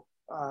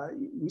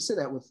 we see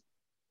that with,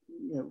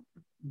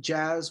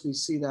 jazz. We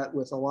see that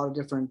with a lot of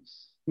different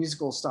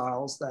musical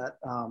styles that,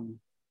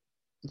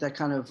 that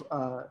kind of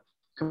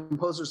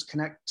composers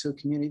connect to a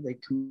community. They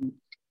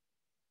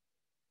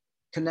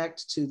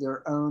connect to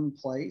their own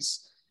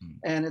place.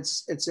 And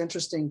it's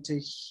interesting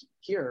to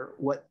hear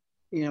what,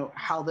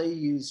 how they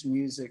use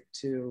music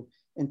to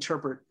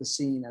interpret the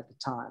scene at the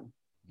time.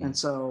 And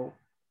so,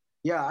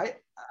 yeah,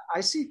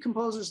 I see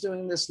composers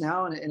doing this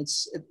now, and it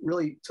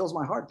really fills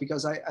my heart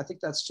because I think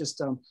that's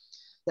just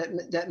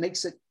that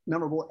makes it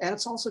memorable, and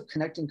it's also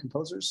connecting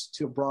composers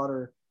to a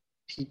broader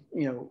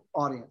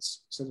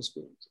audience, so to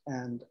speak.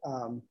 And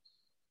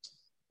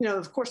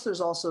of course,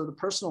 there's also the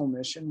personal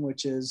mission,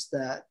 which is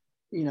that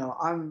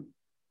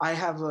I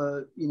have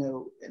a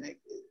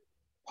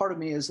part of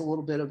me is a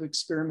little bit of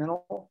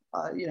experimental,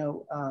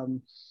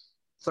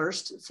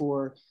 thirst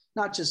for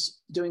not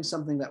just doing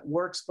something that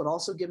works, but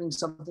also giving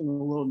something a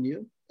little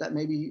new that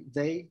maybe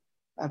they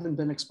haven't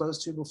been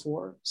exposed to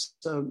before,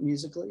 so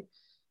musically.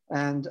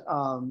 And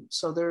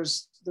so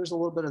there's a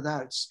little bit of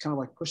that. It's kind of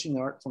like pushing the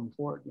art form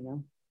forward,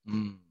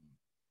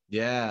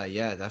 Yeah,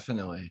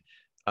 definitely.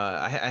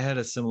 I had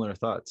a similar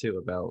thought too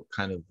about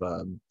kind of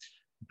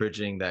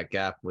bridging that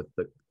gap with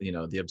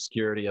the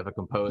obscurity of a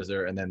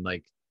composer, and then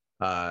like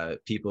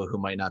people who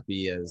might not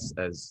be as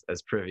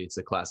privy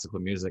to classical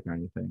music or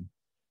anything.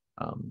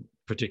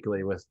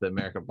 Particularly with the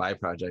American Pie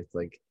project,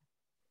 like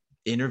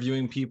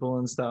interviewing people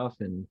and stuff,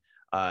 and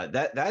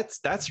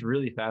that's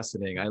really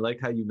fascinating. I like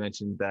how you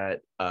mentioned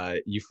that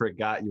you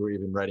forgot you were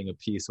even writing a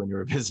piece when you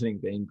were visiting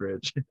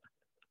Bainbridge.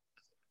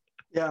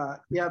 Yeah,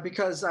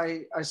 because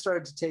I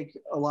started to take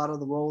a lot of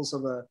the roles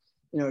of a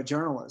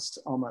journalist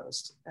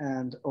almost,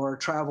 or a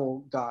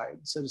travel guide,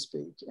 so to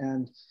speak.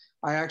 And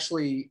I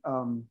actually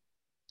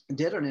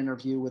did an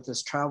interview with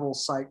this travel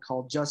site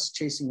called Just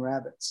Chasing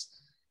Rabbits.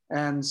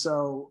 And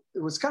so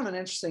it was kind of an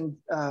interesting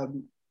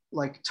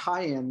like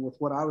tie-in with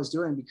what I was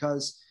doing,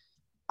 because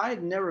I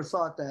had never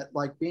thought that,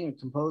 like, being a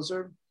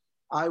composer,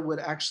 I would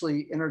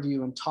actually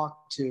interview and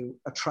talk to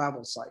a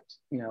travel site.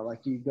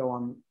 Like you go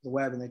on the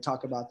web and they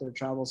talk about their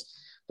travels.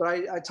 But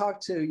I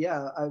talked to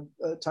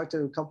I talked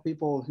to a couple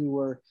people who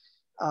were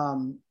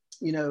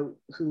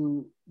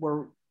who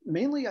were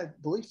mainly, I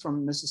believe,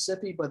 from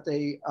Mississippi, but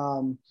they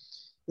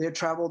had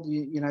traveled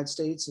the United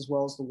States as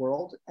well as the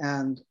world,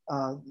 and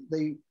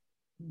they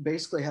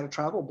basically had a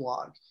travel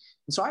blog.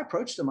 And so I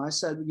approached them. I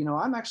said,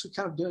 I'm actually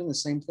kind of doing the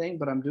same thing,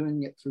 but I'm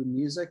doing it through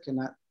music and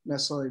not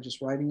necessarily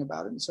just writing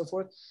about it and so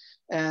forth.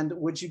 And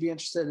would you be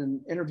interested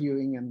in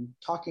interviewing and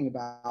talking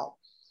about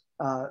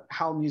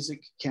how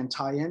music can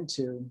tie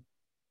into,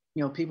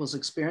 people's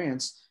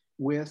experience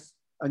with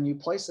a new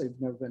place they've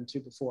never been to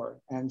before?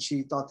 And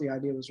she thought the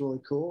idea was really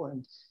cool.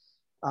 And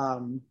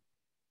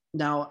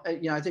now,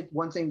 I think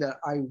one thing that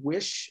I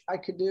wish I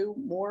could do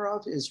more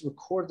of is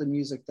record the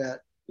music that,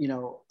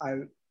 I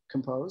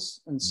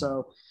compose. And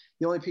so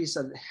the only piece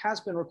that has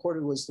been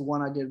recorded was the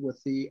one I did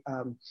with the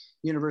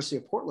University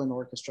of Portland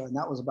Orchestra, and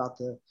that was about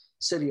the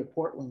city of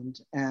Portland.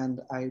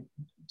 And I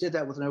did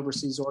that with an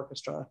overseas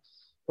orchestra,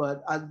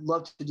 but I'd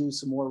love to do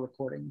some more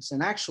recordings.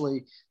 And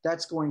actually,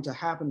 that's going to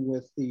happen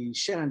with the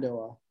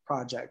Shenandoah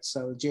project.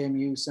 So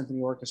JMU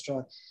Symphony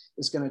Orchestra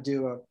is going to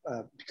do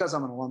because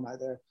I'm an alumni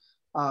there,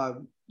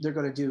 they're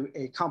going to do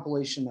a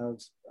compilation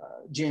of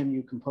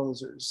JMU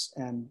composers,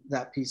 and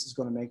that piece is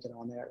going to make it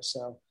on there.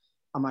 So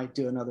I might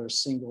do another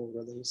single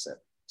release at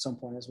some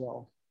point as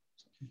well.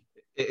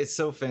 It's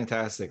so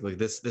fantastic. Like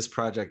this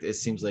project, it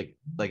seems like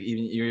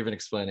even you're even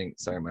explaining.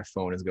 Sorry, my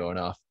phone is going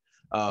off.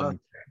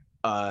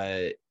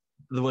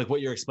 Like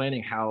what you're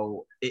explaining,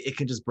 how it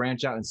can just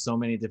branch out in so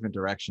many different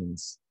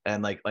directions.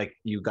 And like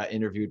you got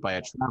interviewed by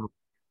a traveler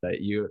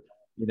that you're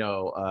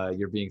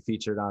being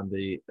featured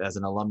as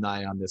an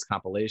alumni on this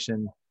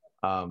compilation.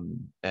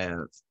 And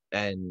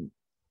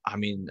I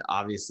mean,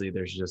 obviously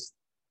there's just,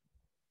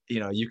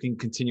 you can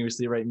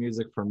continuously write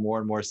music for more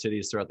and more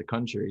cities throughout the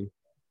country,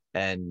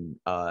 and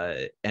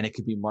it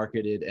could be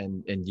marketed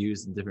and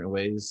used in different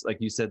ways. Like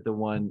you said, the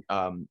one,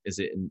 is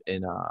it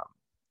in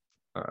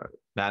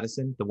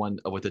Madison, the one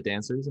with the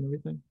dancers and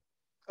everything.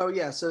 Oh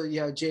yeah, so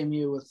yeah,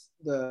 JMU with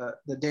the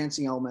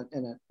dancing element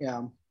in it.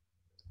 Yeah,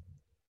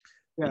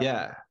 yeah,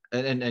 Yeah,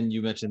 and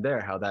you mentioned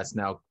there how that's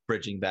now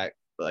bridging that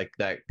like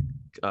that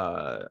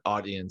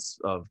audience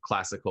of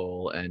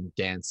classical and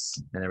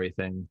dance and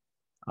everything.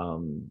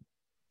 Um,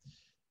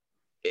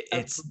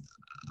 it's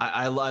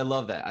I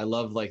love that. I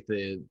love like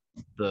the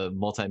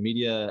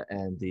multimedia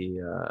and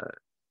the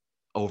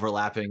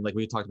overlapping, like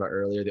we talked about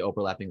earlier, the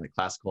overlapping like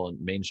classical and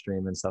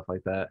mainstream and stuff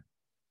like that.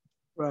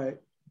 right.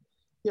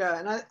 Yeah,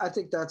 and I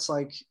think that's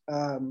like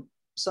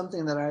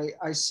something that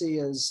I see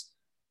as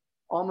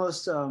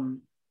almost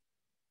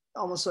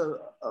almost a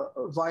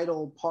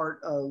vital part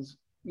of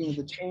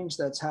the change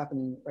that's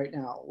happening right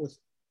now with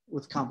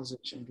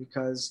composition,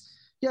 because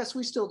yes,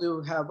 we still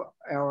do have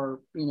our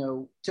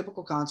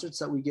typical concerts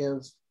that we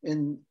give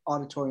in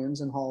auditoriums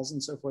and halls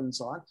and so forth and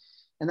so on,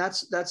 and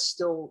that's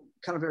still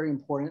kind of very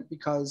important,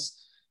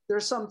 because there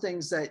are some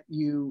things that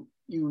you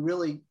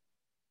really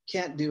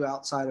can't do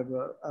outside of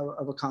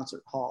a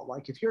concert hall.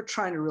 Like if you're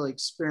trying to really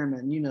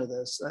experiment,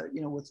 this,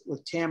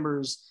 with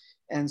timbres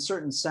and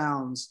certain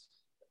sounds,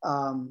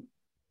 um,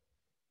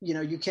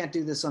 you can't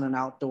do this on an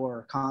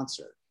outdoor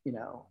concert,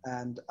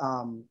 and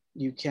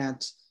you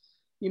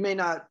may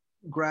not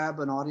grab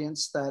an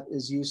audience that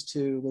is used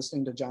to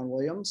listening to John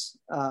Williams.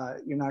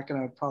 You're not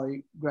going to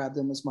probably grab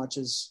them as much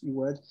as you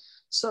would.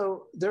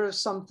 So there are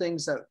some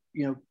things that,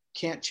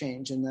 can't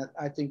change, and that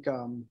I think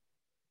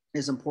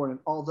is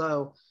important.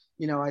 Although,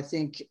 I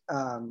think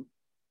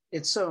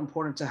it's so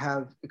important to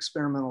have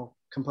experimental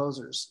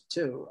composers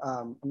too.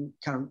 I'm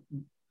kind of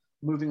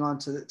moving on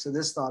to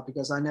this thought,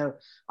 because I know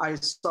I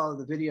saw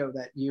the video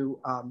that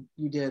you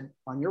did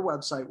on your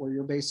website, where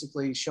you're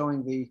basically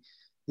showing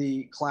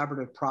the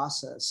collaborative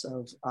process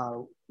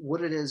of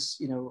what it is,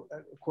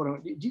 quote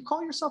unquote. Do you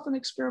call yourself an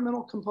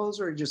experimental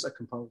composer, or just a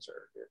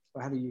composer?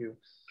 How do you?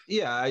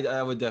 Yeah,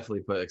 I would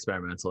definitely put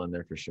experimental in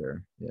there for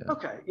sure. Yeah.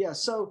 Okay, yeah.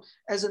 So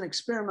as an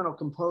experimental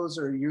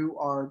composer, you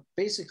are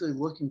basically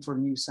looking for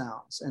new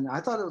sounds, and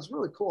I thought it was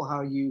really cool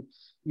how you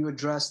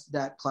addressed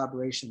that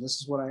collaboration. This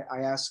is what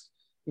I asked,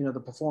 the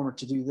performer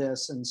to do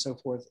this and so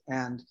forth,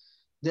 and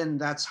then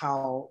that's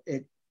how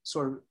it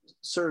sort of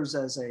serves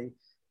as a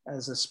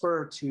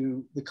spur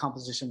to the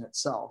composition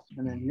itself.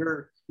 And then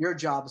your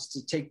job is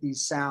to take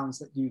these sounds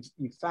that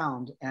you've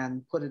found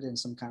and put it in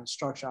some kind of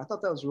structure. I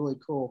thought that was really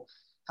cool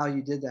how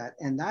you did that,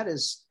 and that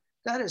is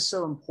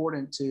so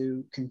important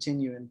to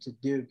continue and to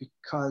do,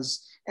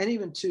 because, and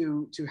even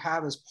to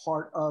have as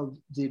part of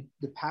the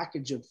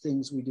package of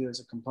things we do as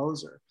a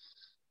composer.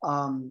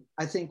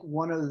 I think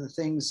one of the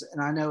things,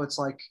 and I know it's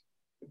like,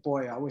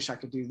 boy, I wish I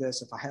could do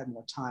this if I had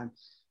more time.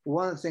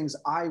 One of the things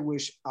I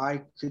wish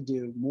I could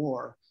do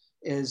more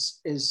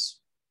is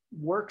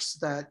works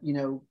that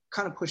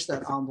kind of push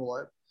that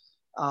envelope.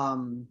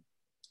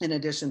 In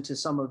addition to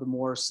some of the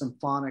more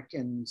symphonic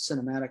and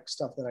cinematic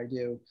stuff that I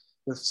do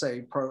with,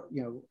 say,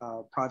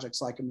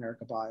 projects like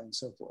America By and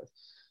so forth.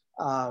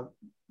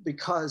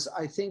 Because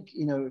I think,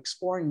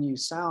 exploring new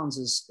sounds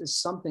is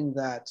something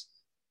that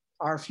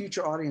our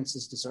future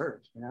audiences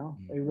deserve,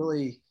 they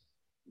really,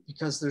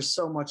 because there's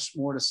so much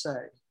more to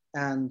say,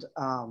 and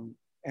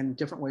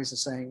different ways of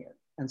saying it.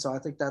 And so I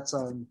think that's,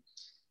 I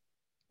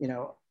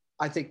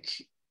think,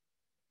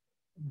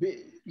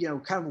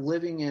 kind of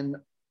living in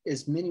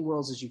as many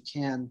worlds as you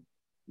can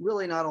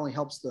really not only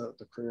helps the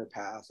career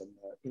path and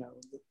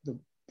the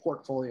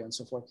portfolio and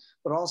so forth,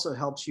 but also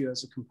helps you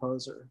as a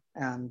composer.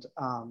 And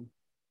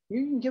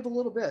you can give a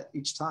little bit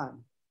each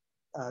time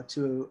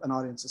to an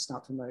audience that's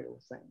not familiar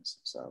with things.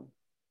 So.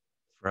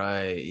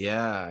 Right.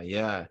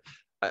 Yeah.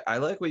 I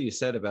like what you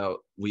said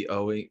about we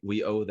owe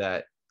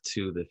that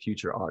to the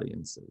future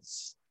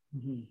audiences.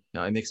 Mm-hmm.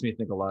 Now it makes me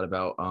think a lot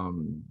about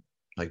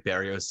like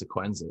Barrios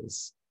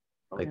sequenzas.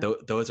 Okay. Like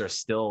those are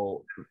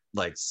still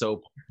like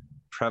so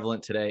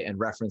prevalent today and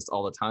referenced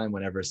all the time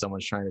whenever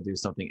someone's trying to do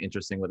something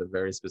interesting with a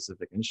very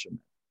specific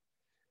instrument.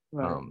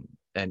 Right.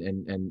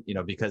 And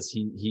because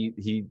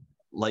he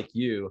like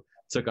you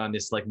took on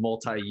this like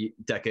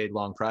multi-decade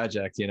long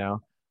project,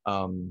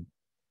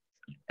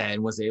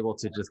 and was able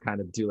to just kind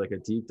of do like a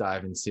deep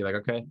dive and see like,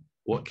 okay,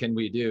 what can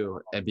we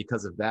do? And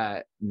because of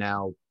that,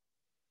 now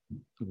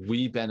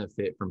we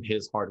benefit from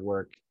his hard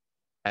work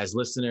as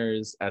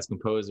listeners, as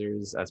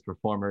composers, as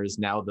performers.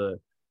 Now the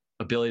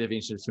ability of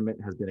each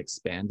instrument has been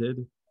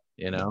expanded,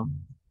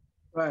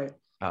 Right.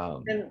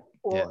 And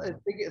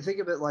think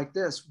of it like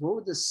this: what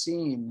would the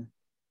scene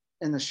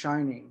in The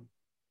Shining,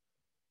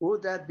 what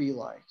would that be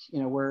like?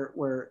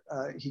 Where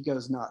he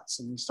goes nuts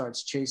and he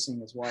starts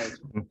chasing his wife.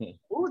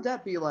 What would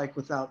that be like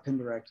without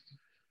Penderecki?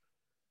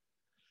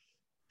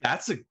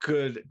 That's a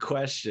good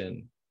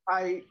question.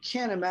 I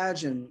can't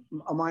imagine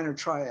a minor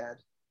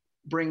triad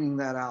bringing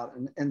that out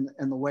in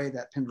the way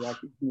that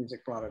Penderecki's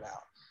music brought it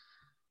out.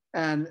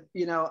 And,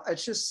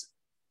 it's just,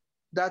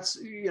 that's,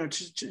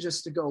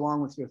 just to go along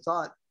with your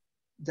thought,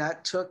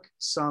 that took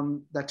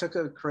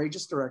a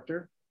courageous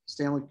director,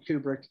 Stanley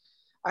Kubrick.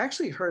 I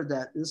actually heard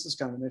that, this is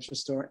kind of an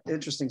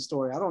interesting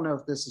story. I don't know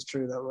if this is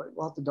true though.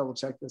 We'll have to double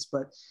check this,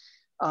 but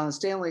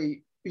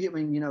Stanley, I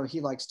mean,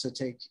 he likes to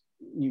take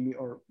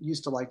or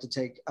used to like to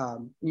take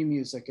new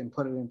music and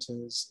put it into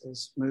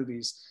his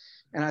movies.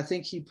 And I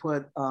think he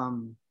put,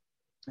 and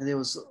it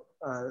was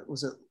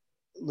it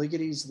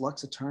Ligeti's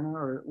Lux Eterna,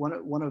 or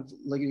one of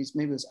Ligeti's,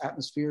 maybe it was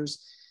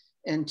Atmospheres,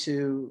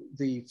 into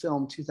the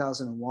film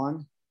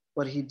 2001,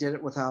 but he did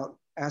it without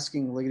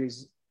asking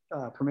Ligeti's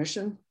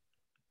permission.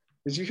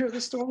 Did you hear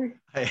this story?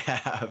 I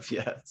have,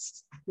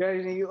 yes. Yeah,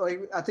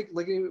 and I think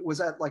Ligeti was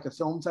at like a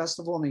film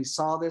festival and he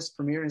saw this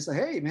premiere and he said,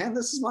 "Hey, man,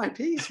 this is my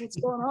piece. What's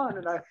going on?"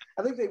 And I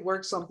think they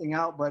worked something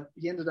out, but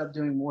he ended up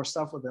doing more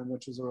stuff with him,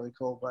 which was really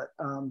cool.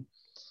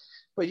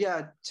 But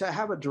yeah, to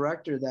have a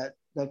director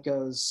that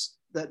goes,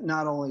 that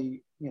not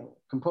only,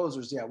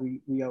 composers, yeah,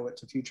 we owe it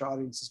to future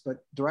audiences,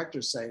 but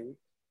directors say,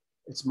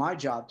 it's my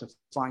job to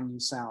find new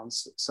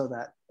sounds so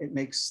that it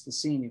makes the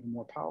scene even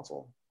more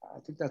powerful. I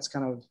think that's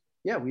kind of,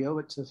 yeah, we owe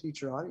it to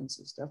future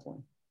audiences,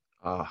 definitely.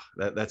 Oh,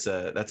 that's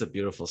a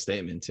beautiful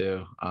statement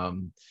too.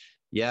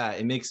 Yeah,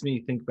 it makes me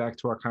think back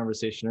to our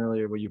conversation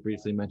earlier where you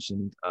briefly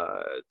mentioned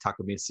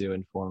Takemitsu,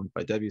 informed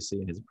by Debussy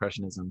and his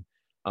Impressionism.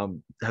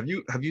 Have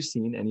you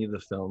seen any of the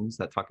films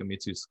that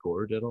Takemitsu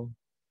scored at all?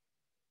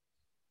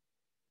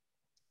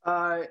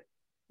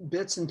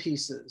 Bits and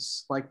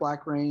pieces, like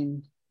Black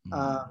Rain,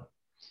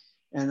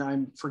 and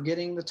I'm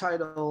forgetting the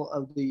title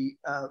of the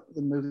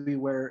movie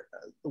where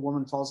the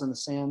woman falls in the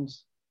sand.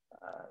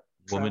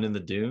 Woman in the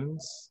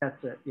Dunes?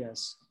 That's it,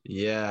 yes.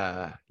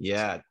 Yeah.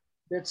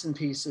 Bits and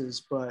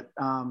pieces, but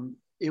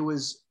it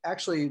was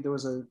actually, there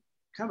was a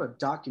kind of a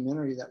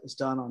documentary that was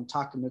done on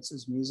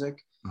Takemitsu's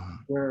music,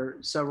 where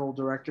several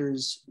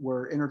directors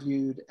were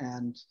interviewed,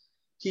 and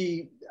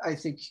he, I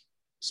think,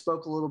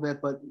 spoke a little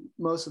bit, but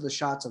most of the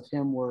shots of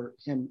him were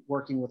him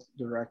working with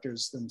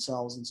directors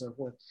themselves and so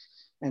forth,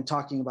 and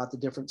talking about the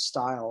different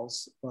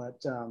styles. But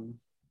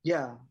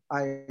yeah,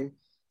 I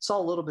saw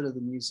a little bit of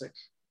the music.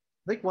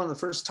 I think one of the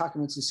first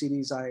Takemitsu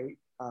CDs I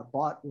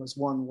bought was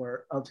one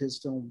of his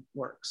film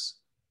works.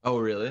 Oh,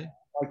 really?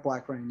 Like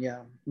Black Rain,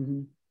 yeah.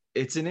 Mm-hmm.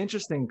 It's an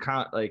interesting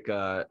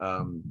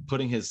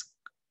putting his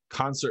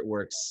concert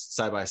works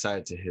side by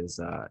side to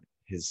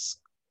his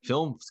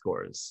film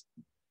scores.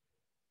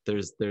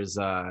 There's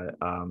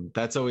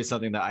that's always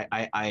something that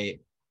I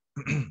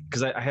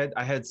because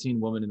I had seen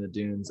Woman in the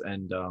Dunes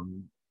and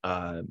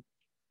what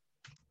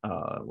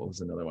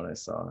was another one I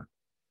saw?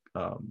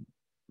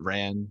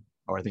 Ran,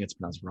 or I think it's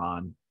pronounced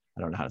Ron.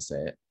 I don't know how to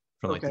say it,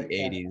 from like the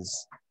 80s.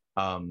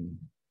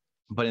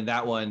 But in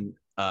that one,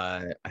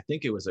 I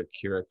think it was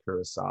Akira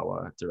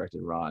Kurosawa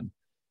directed Ron.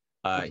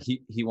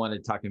 He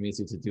wanted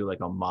Takemitsu to do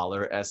like a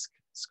Mahler-esque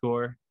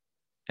score,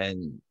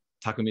 and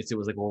Takemitsu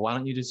was like, "Well, why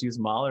don't you just use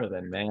Mahler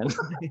then, man?"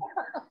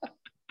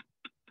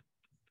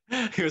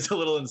 He was a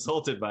little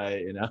insulted by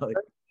it, Like,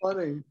 that's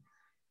funny.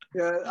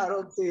 Yeah, I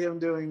don't see him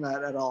doing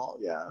that at all.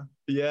 Yeah.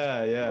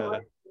 Yeah.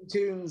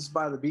 Tunes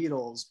by the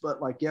Beatles,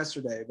 but like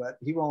Yesterday, but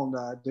he won't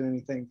do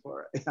anything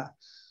for it. Yeah.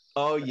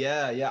 Oh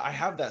yeah. I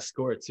have that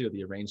score too.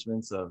 The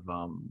arrangements of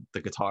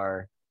the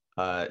guitar.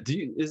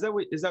 Is that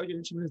what your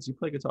instrument is? Do you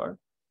play guitar?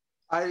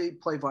 I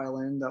play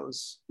violin. That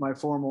was my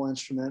formal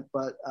instrument,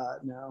 but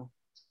no.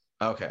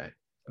 Okay.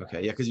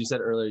 Yeah, because you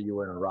said earlier you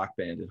were in a rock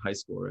band in high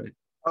school, right?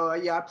 Oh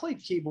yeah, I played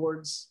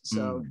keyboards.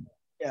 So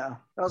yeah,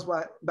 that was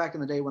back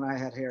in the day when I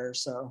had hair.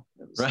 So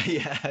it was, right.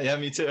 Yeah,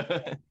 me too.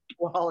 A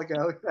while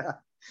ago. Yeah,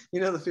 you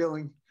know the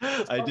feeling.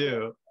 I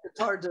do. It's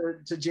hard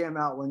to jam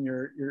out when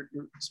you're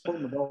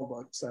splitting the bell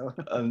book. So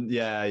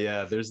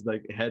yeah. There's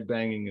like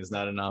headbanging is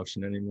not an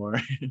option anymore.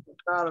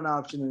 It's not an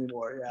option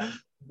anymore. Yeah.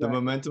 Exactly. The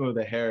momentum of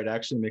the hair, it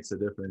actually makes a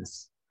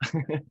difference.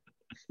 You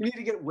need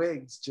to get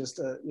wigs just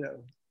to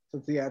for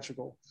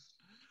theatrical.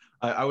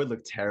 I would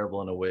look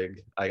terrible in a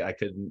wig. I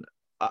couldn't.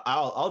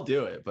 I'll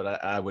do it,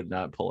 but I would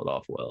not pull it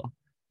off well.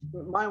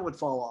 Mine would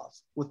fall off.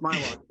 With my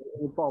luck, it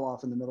would fall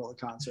off in the middle of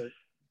the concert.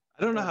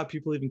 I don't know how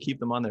people even keep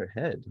them on their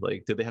head.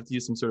 Like, do they have to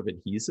use some sort of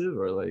adhesive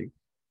or like?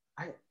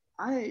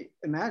 I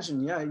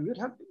imagine, yeah, you'd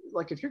have,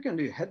 like, if you're going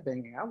to do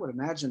headbanging, I would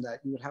imagine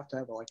that you would have to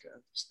have like a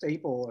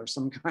staple or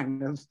some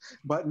kind of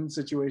button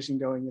situation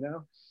going.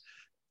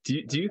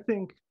 Do you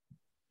think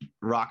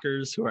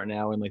rockers who are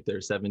now in like their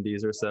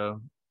 70s or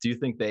so, do you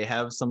think they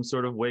have some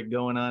sort of wig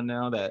going on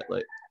now that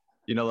like,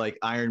 like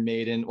Iron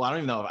Maiden? Well, I don't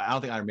even know. I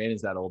don't think Iron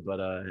Maiden's that old, but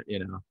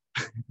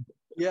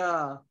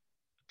Yeah,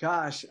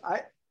 gosh,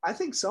 I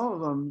think some of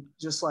them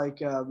just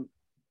like I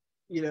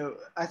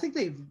think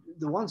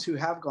the ones who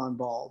have gone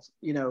bald,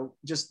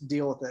 just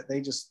deal with it.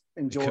 They just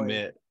enjoy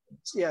commit.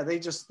 Yeah,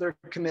 they're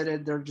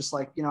committed. They're just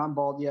like, I'm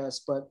bald,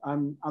 yes, but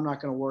I'm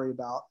not going to worry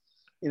about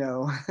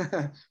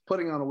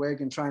putting on a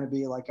wig and trying to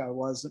be like I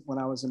was when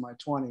I was in my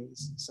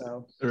 20s.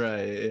 So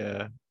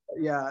right,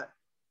 yeah,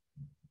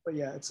 but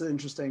yeah, it's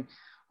interesting.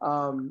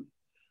 I'm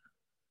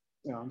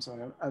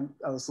sorry,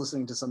 I was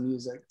listening to some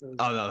music.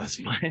 Oh no, that's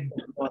fine.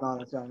 Going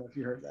on, I don't know if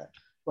you heard that,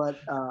 but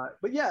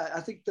yeah, I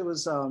think there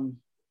was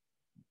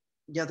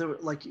there were,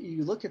 like,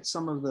 you look at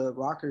some of the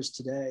rockers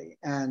today,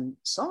 and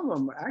some of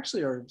them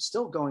actually are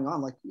still going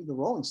on, like the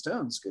Rolling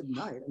Stones. Good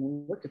night. I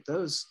mean, look at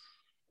those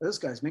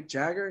guys. Mick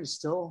Jagger is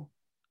still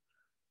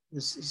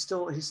he's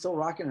still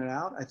rocking it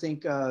out. I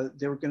think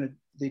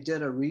they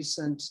did a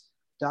recent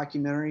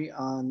documentary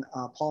on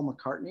Paul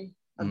McCartney.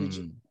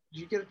 Did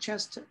you get a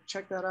chance to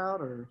check that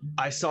out? Or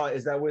I saw.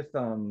 Is that with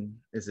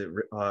is it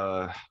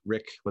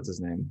Rick? What's his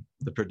name?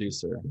 The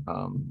producer.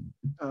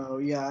 Oh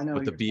yeah, I know.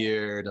 With the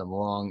beard and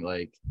long,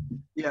 like,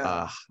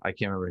 yeah, I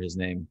can't remember his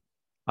name.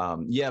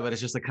 Yeah, but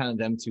it's just like kind of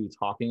them two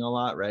talking a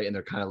lot, right? And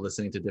they're kind of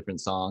listening to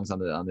different songs on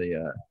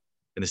the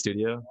in the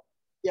studio.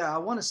 Yeah, I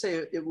want to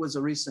say it was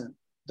a recent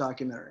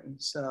documentary.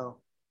 So,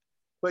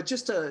 but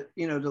just to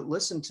to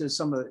listen to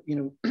some of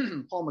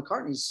Paul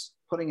McCartney's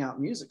putting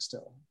out music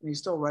still, and he's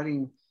still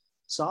writing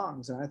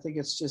songs, and I think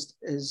it's just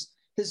his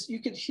you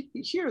could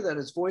hear that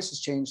his voice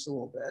has changed a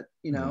little bit.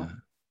 Yeah.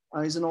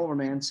 He's an older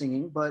man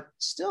singing, but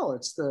still,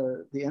 it's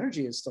the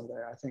energy is still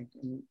there, I think.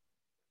 And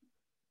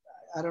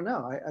I don't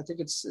know. I think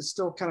it's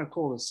still kind of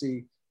cool to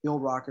see the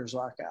old rockers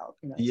rock out.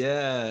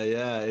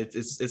 Yeah.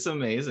 It's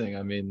amazing.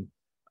 I mean,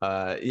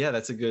 yeah,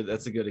 that's a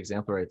good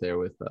example right there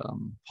with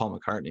Paul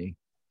McCartney.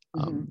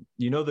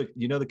 You know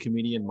the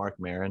comedian Marc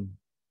Maron?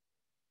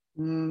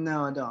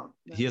 No, I don't.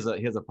 He has a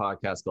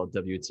podcast called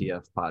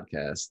WTF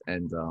Podcast,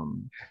 and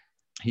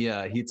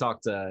he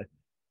talked to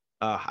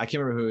I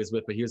can't remember who he was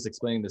with, but he was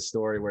explaining the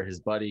story where his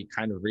buddy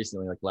kind of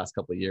recently, like the last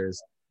couple of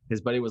years, his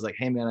buddy was like,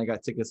 "Hey man, I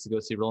got tickets to go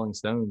see Rolling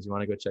Stones. You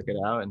want to go check it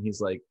out?" And he's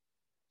like,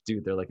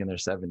 "Dude, they're like in their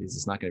 70s.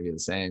 It's not going to be the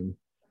same."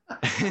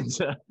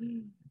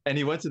 and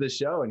he went to the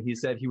show, and he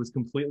said he was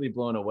completely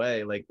blown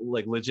away, like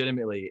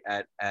legitimately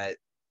at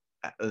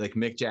like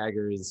Mick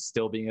Jagger's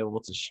still being able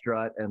to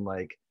strut and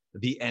like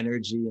the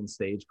energy and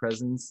stage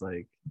presence,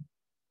 like.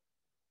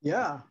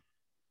 Yeah.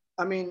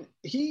 I mean,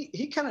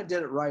 he kind of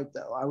did it right,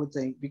 though, I would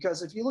think,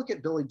 because if you look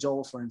at Billy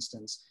Joel, for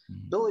instance,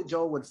 Billy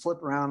Joel would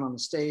flip around on the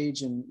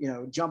stage and,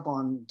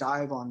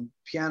 dive on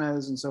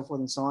pianos and so forth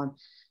and so on.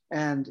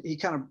 And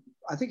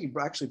I think he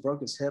actually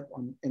broke his hip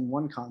in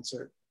one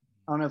concert.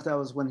 I don't know if that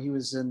was when he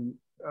was in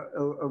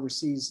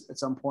overseas at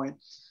some point,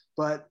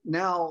 but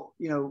now,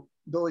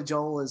 Billy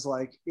Joel is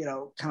like,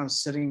 kind of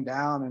sitting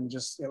down and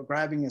just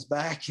grabbing his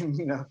back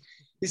and,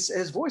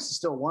 his voice is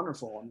still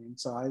wonderful. I mean,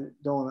 so I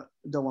don't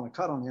want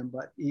to cut on him,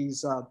 but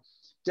he's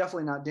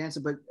definitely not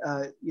dancing. But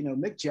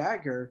Mick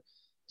Jagger,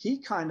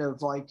 he kind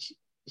of like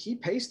he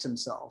paced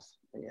himself.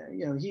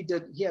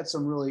 He had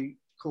some really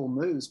cool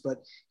moves,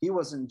 but he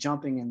wasn't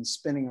jumping and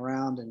spinning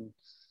around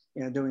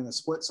and doing the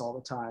splits all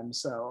the time.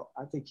 So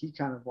I think he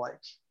kind of like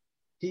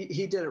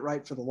he did it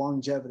right for the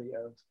longevity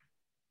of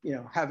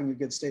having a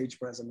good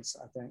stage presence,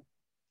 I think.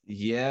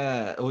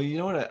 Yeah. Well, you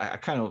know what I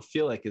kind of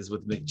feel like is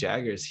with Mick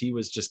Jagger's, he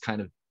was just kind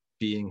of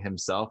being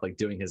himself, like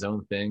doing his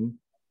own thing,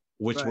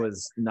 which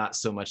was not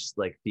so much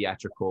like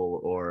theatrical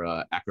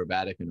or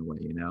acrobatic in a way,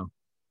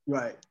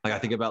 Right. Like I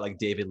think about like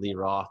David Lee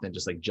Roth and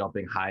just like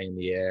jumping high in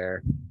the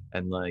air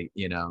and like,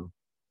 yeah.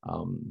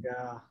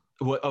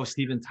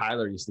 Steven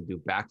Tyler used to do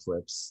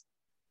backflips.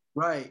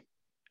 Right.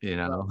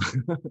 Yeah.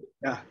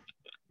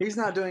 He's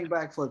not doing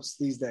backflips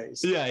these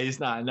days. Yeah,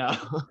 he's not, no.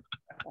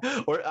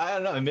 Or I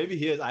don't know, maybe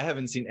he is. I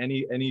haven't seen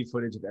any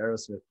footage of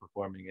Aerosmith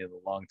performing in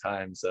a long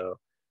time, so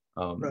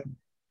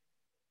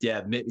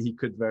yeah, he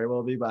could very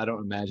well be, but I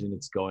don't imagine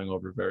it's going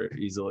over very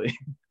easily.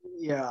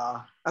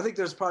 Yeah, I think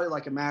there's probably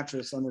like a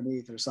mattress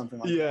underneath or something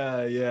like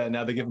that. Yeah.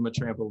 Now they give him a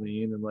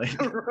trampoline and like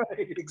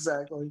right,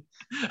 exactly,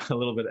 a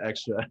little bit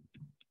extra.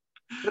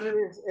 But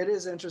it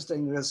is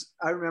interesting because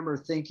I remember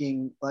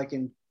thinking like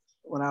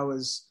when I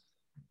was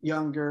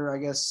younger, I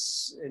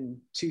guess in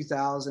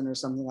 2000 or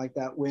something like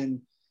that,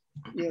 when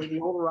the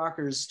older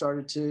rockers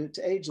started to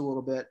age a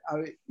little bit.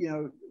 I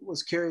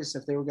was curious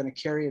if they were going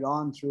to carry it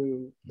on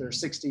through their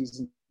 60s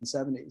and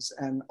 70s,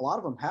 and a lot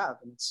of them have,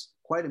 and it's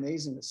quite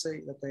amazing to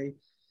see that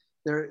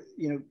they're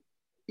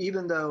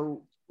even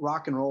though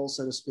rock and roll,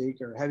 so to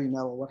speak, or heavy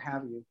metal, what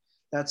have you,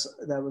 that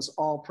was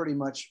all pretty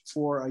much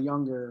for a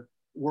younger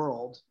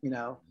world.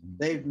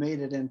 They've made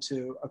it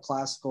into a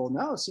classical.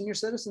 No, senior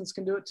citizens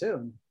can do it too,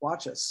 and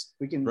watch us.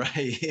 We can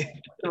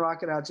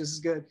rock it out just as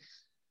good.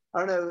 I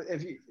don't know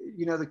if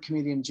you know the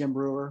comedian Jim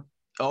Breuer.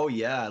 Oh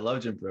yeah, I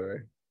love Jim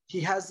Breuer. He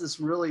has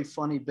this really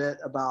funny bit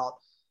about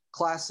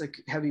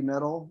classic heavy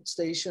metal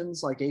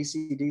stations like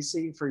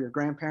AC/DC for your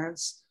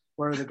grandparents,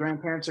 where the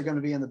grandparents are going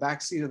to be in the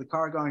back seat of the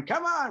car going,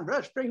 "Come on,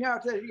 let's bring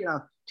out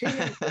the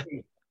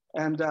TNT."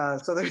 And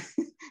so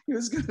he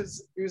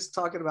was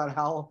talking about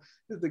how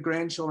the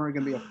grandchildren are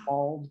going to be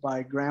appalled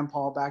by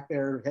grandpa back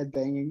there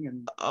headbanging.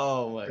 And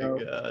oh my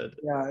god,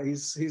 yeah,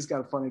 he's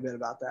got a funny bit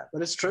about that,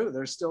 but it's true,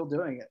 they're still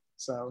doing it.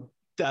 So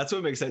that's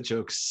what makes that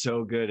joke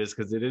so good, is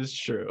because it is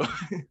true.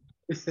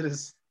 It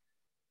is.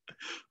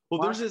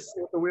 Well, there's this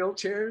with the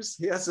wheelchairs.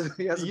 He has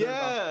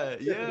yeah.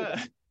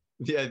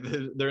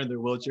 They're in their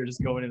wheelchair,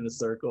 just going in a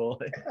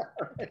circle,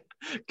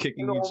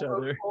 kicking each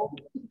other.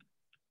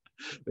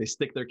 They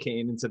stick their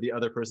cane into the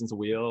other person's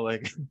wheel,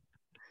 like.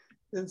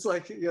 It's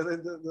like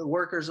the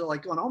workers are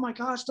like going, "Oh my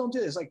gosh, don't do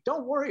this!" Like,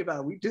 don't worry about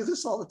it. We do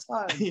this all the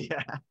time.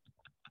 Yeah.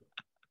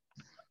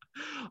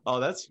 Oh,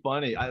 that's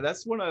funny.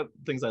 That's one of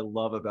the things I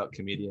love about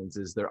comedians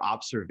is their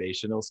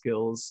observational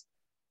skills.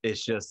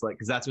 it's just like,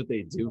 because that's what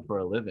they do for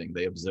a living.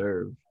 They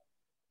observe,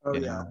 Oh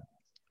you yeah.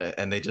 know,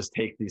 and they just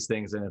take these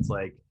things, and it's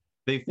like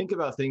they think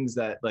about things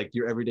that like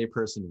your everyday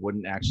person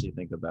wouldn't actually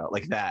think about,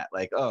 like that.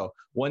 Like, oh,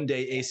 one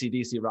day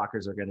AC/DC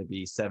rockers are going to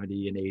be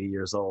 70 and 80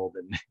 years old,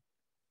 and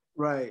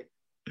Right.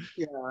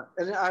 Yeah,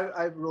 and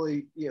I've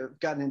really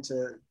gotten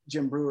into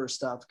Jim Brewer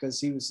stuff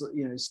because he was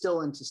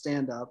still into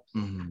stand up,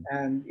 mm-hmm.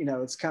 and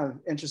it's kind of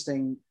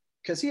interesting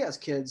because he has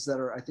kids that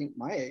are I think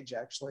my age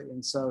actually,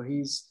 and so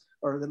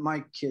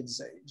my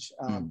kids' age.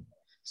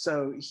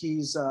 So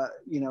he's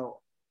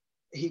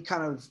he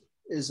kind of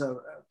is a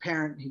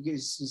parent.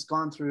 He's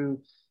gone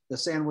through the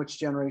sandwich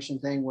generation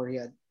thing where he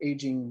had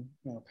aging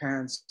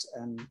parents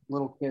and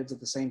little kids at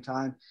the same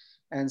time.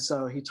 And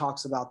so he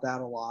talks about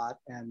that a lot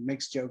and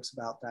makes jokes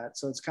about that.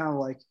 So it's kind of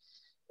like,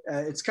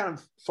 it's kind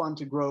of fun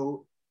to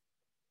grow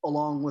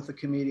along with a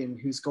comedian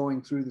who's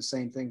going through the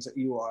same things that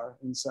you are.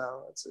 And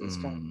so it's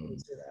kind of cool to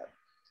see that.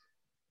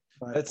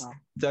 But,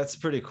 that's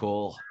pretty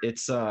cool.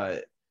 It's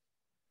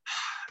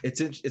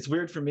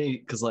weird for me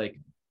because like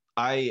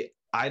I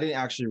didn't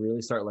actually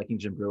really start liking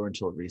Jim Brewer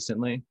until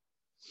recently.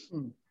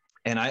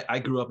 And I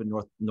grew up in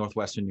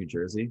northwestern New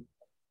Jersey.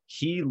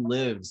 He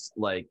lived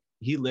like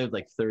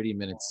 30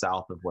 minutes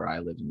south of where I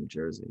lived in New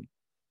Jersey.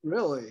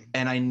 Really?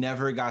 And I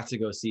never got to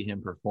go see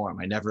him perform.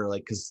 I never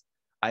because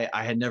I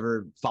had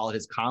never followed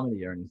his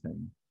comedy or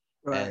anything.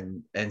 Right.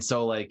 And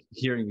so like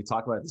hearing you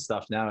talk about this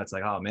stuff now, it's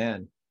like, oh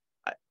man,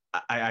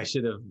 I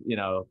should have,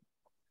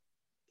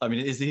 I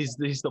mean, he's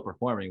still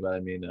performing, but I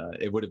mean,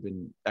 it would have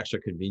been extra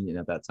convenient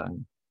at that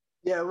time.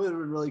 Yeah, it would have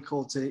been really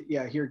cool to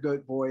hear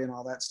Goat Boy and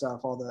all that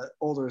stuff, all the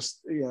older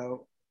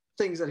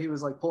things that he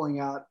was like pulling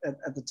out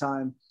at the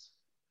time.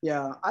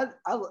 Yeah,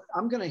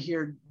 I'm gonna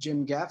hear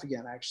Jim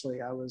Gaffigan.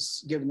 Actually, I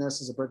was given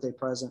this as a birthday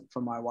present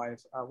from my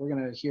wife. We're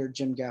gonna hear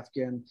Jim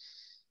Gaffigan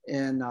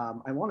in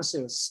I want to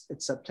say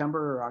it's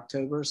September or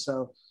October.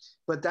 So,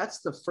 but that's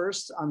the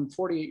first. I'm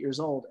 48 years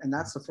old, and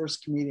that's the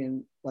first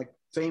comedian, like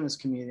famous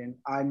comedian,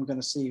 I'm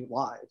gonna see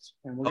live.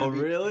 And we're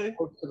gonna really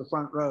to the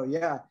front row.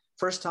 Yeah.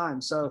 First time.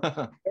 So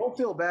don't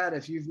feel bad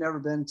if you've never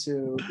been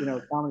to,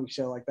 a comedy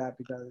show like that,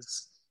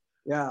 because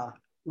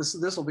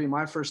this will be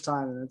my first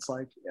time. And it's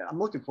like, I'm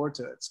looking forward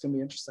to it. It's going to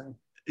be interesting.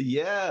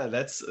 Yeah.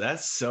 That's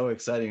so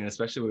exciting. And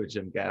especially with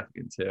Jim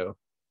Gaffigan too.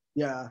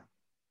 Yeah.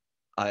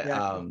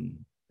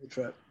 Good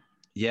trip.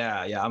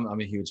 Yeah. I'm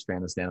a huge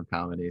fan of stand-up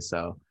comedy.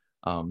 So,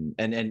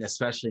 and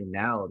especially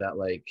now that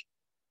like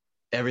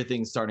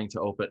everything's starting to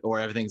open, or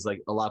everything's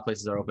like a lot of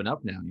places are open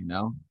up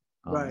now,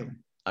 right.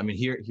 I mean,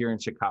 here in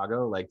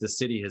Chicago, like the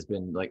city has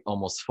been like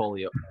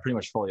pretty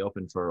much fully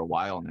open for a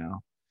while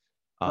now.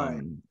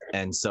 Right.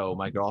 And so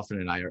my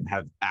girlfriend and I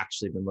have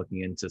actually been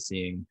looking into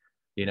seeing,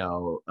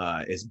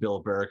 is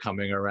Bill Burr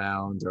coming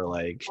around, or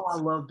like, I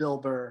love Bill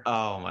Burr.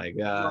 Oh my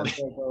God. I love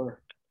Bill Burr.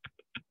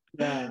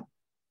 Yeah.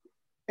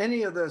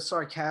 Any of the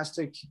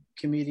sarcastic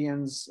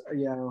comedians,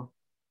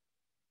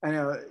 I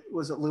know,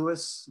 was it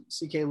Louis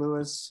C.K.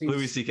 Lewis?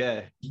 Louis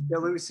C.K. Yeah,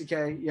 Louis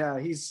C.K. Yeah,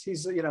 he's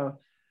he's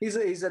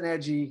an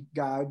edgy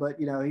guy, but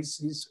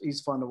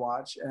he's fun to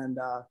watch. And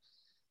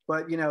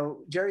but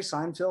Jerry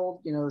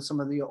Seinfeld,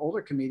 some of the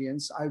older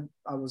comedians,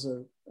 I was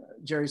a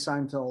Jerry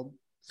Seinfeld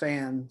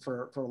fan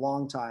for a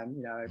long time.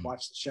 I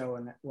watched the show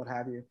and what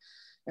have you.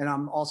 And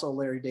I'm also a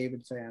Larry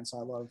David fan, so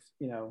I love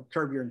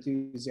Curb Your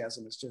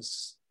Enthusiasm. Is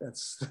just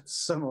that's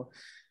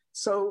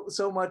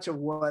so much of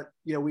what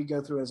we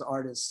go through as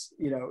artists.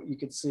 You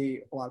could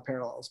see a lot of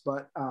parallels.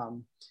 But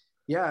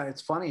yeah,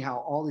 it's funny how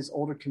all these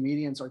older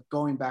comedians are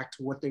going back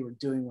to what they were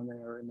doing when they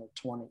were in their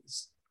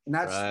 20s. And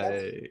that's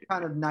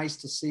kind of nice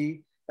to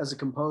see as a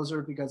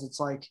composer, because it's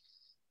like,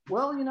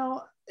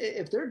 well,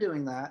 if they're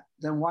doing that,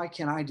 then why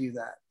can't I do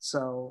that?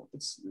 So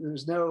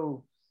there's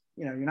no,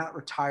 you're not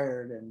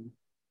retired, and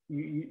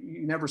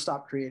you never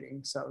stop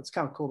creating. So it's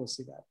kind of cool to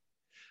see that.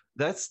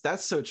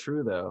 That's so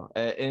true though.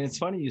 And it's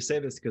funny you say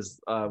this, because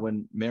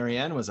when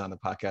Marianne was on the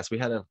podcast, we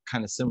had a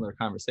kind of similar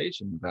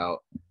conversation about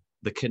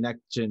the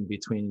connection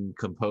between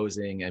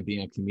composing and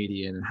being a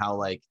comedian, and how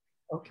like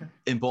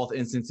in both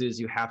instances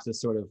you have to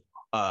sort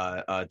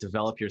of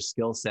develop your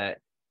skill set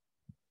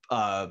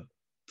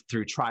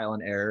through trial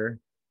and error,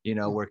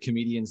 where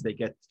comedians, they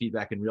get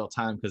feedback in real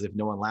time, because if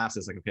no one laughs,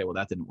 it's like, okay, well,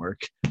 that didn't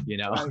work.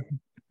 Right.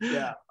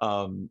 Yeah.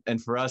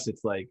 And for us,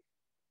 it's like,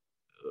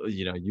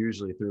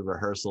 usually through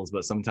rehearsals,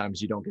 but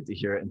sometimes you don't get to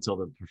hear it until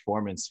the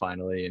performance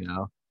finally,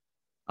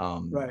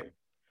 right.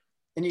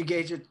 And you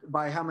gauge it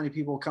by how many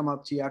people come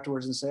up to you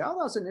afterwards and say, "Oh,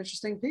 that was an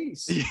interesting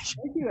piece.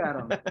 Thank you,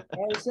 Adam. That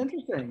was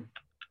interesting."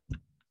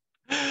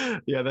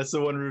 Yeah, that's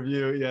the one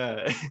review.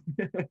 Yeah.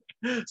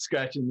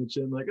 Scratching the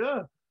chin like,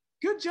 oh,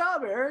 good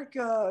job, Eric.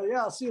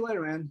 Yeah, I'll see you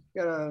later, man.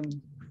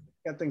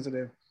 Got things to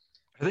do.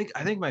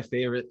 I think my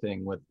favorite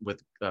thing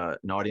with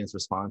an audience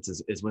response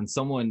is when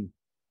someone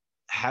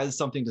has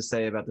something to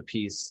say about the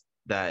piece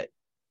that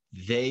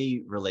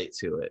they relate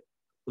to it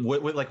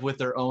with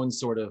their own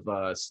sort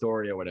of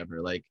story or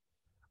whatever.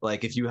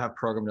 Like if you have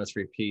program notes for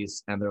your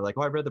piece and they're like,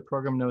 oh, I read the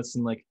program notes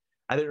and like,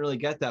 I didn't really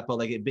get that, but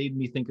like it made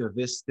me think of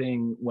this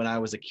thing when I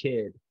was a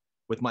kid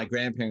with my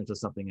grandparents or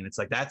something, and it's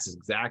like that's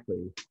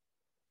exactly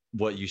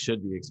what you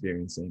should be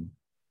experiencing.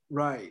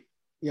 Right.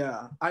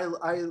 Yeah.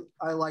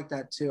 I like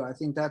that too. I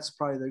think that's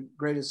probably the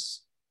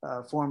greatest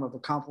form of a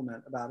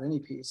compliment about any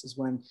piece is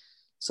when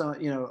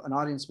an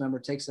audience member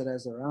takes it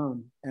as their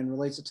own and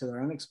relates it to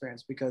their own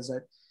experience, because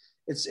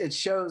it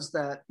shows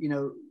that,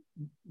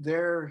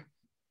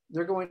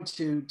 they're going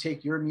to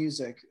take your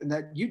music and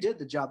that you did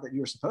the job that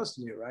you were supposed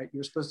to do, right?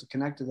 You're supposed to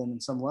connect to them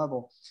in some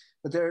level,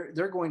 but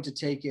they're going to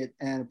take it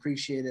and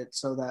appreciate it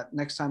so that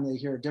next time they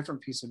hear a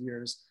different piece of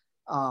yours,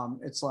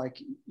 it's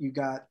like you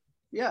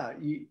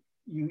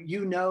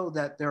know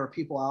that there are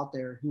people out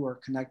there who are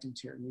connecting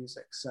to your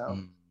music.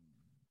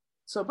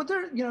 But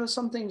there,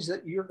 some things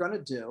that you're going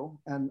to do,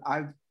 and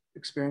I've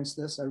experienced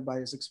this,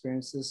 everybody's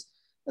experienced this,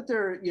 but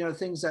there are,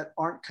 things that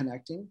aren't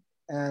connecting,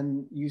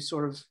 and you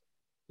sort of,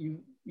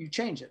 you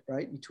change it,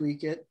 right? You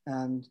tweak it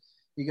and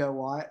you go,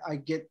 well,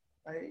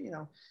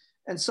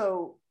 and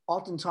so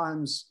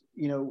oftentimes,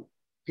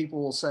 people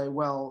will say,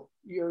 well,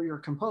 you're a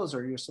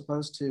composer. You're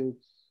supposed to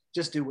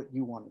just do what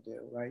you want to do,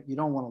 right? You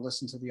don't want to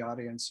listen to the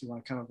audience. You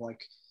want to kind of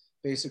like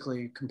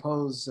basically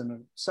compose in a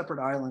separate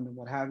island and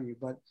what have you.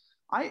 But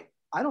I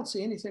don't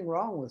see anything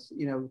wrong with,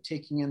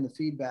 taking in the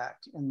feedback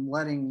and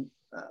letting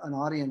an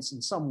audience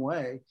in some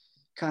way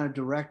kind of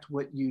direct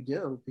what you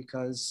do,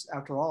 because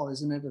after all,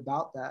 isn't it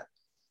about that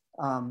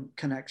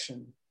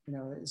connection?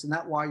 Isn't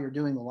that why you're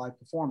doing the live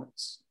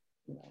performance?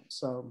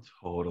 So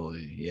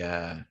totally,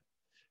 yeah.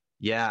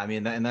 I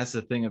mean, and that's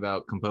the thing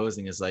about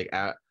composing is like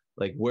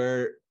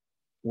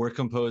we're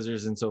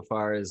composers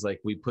insofar as like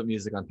we put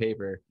music on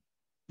paper,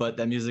 but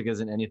that music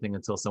isn't anything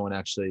until someone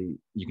actually,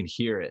 you can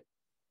hear it,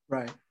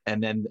 right?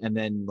 And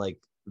then like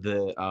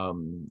the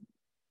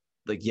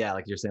like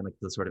you're saying, like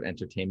the sort of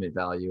entertainment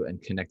value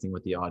and connecting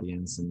with the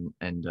audience,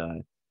 and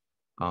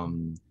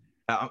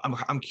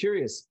I'm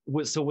curious.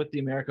 So with the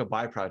America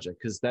By project,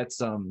 because that's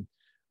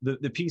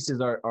the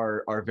pieces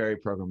are very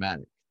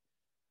programmatic.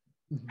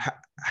 Mm-hmm.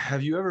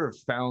 Have you ever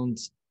found,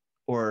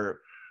 or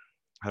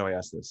how do I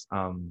ask this?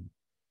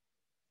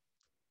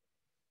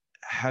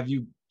 Have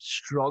you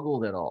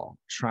struggled at all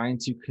trying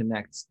to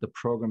connect the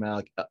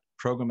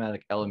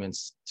programmatic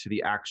elements to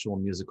the actual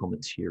musical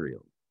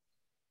material?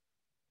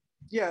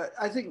 Yeah,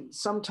 I think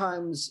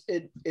sometimes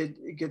it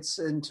gets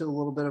into a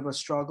little bit of a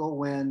struggle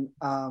when,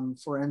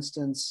 for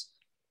instance,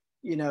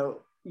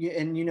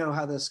 and you know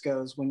how this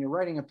goes. When you're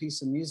writing a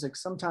piece of music,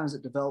 sometimes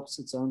it develops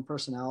its own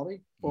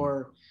personality,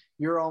 or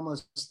you're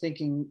almost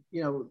thinking,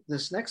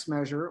 this next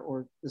measure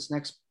or this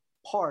next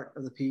part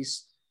of the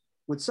piece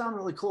would sound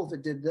really cool if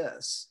it did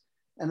this.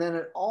 And then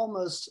it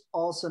almost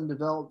all of a sudden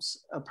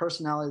develops a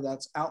personality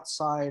that's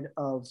outside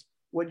of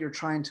what you're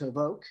trying to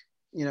evoke,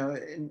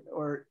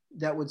 or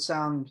that would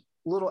sound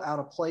a little out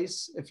of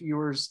place if you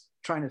were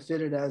trying to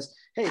fit it as,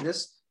 hey,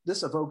 this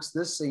evokes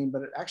this scene,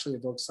 but it actually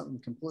evokes something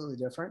completely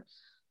different.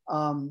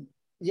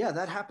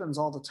 That happens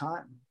all the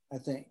time, I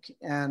think.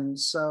 And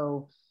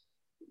so,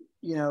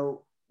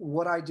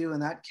 what I do in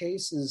that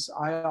case is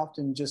I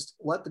often just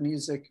let the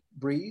music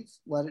breathe,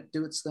 let it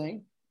do its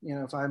thing.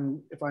 If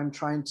I'm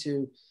trying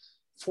to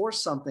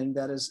force something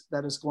that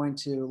is going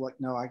to, like,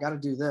 no, I got to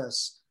do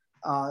this,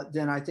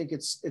 then I think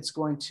it's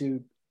going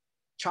to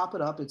chop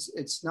it up.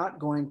 It's not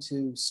going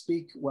to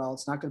speak well.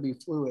 It's not going to be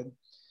fluid.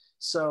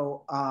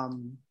 So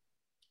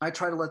I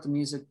try to let the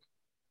music,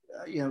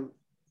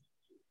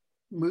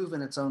 move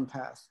in its own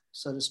path,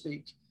 so to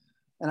speak.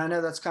 And I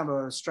know that's kind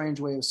of a strange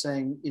way of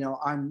saying,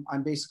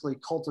 I'm basically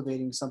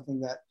cultivating something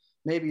that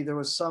maybe there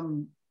was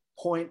some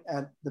point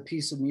at the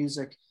piece of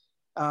music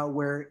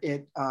where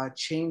it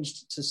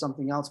changed to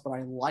something else, but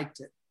I liked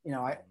it.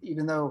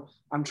 Even though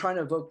I'm trying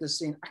to evoke this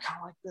scene, I kind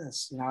of like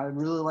this. I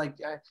really like,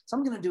 so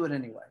I'm going to do it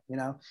anyway.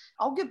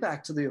 I'll get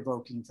back to the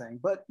evoking thing,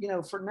 but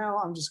for now,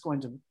 I'm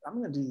going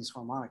to do these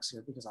harmonics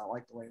here because I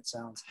like the way it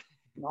sounds,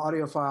 an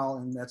audiophile,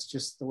 and that's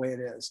just the way it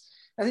is.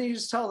 And then you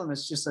just tell them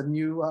it's just a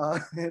new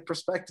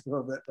perspective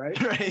of it, right?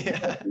 Right.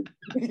 Yeah.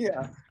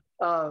 Yeah.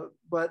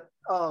 But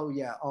all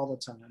the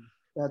time.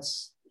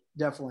 That's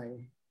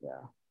definitely,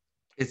 yeah.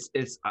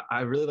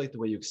 I really like the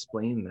way you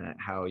explain that,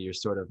 how you're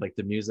sort of like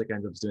the music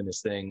ends up doing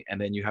this thing, and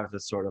then you have to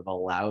sort of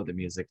allow the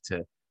music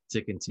to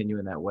continue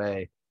in that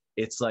way.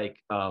 It's like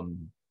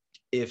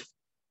if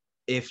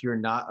you're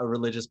not a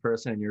religious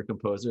person and you're a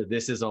composer,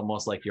 this is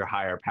almost like your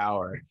higher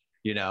power,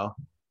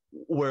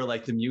 where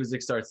like the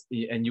music starts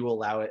and you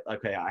allow it.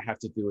 Okay, I have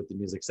to do what the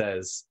music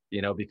says,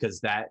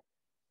 because that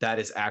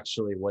is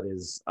actually what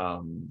is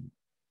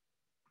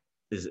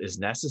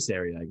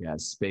necessary, I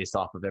guess, based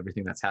off of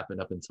everything that's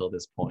happened up until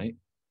this point.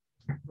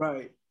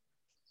 Right.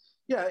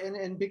 Yeah,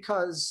 and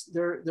because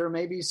there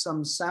may be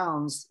some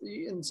sounds,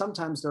 and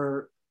sometimes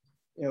there,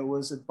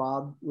 was it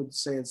Bob would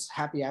say it's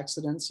happy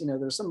accidents.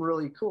 There's some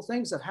really cool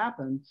things that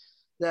happen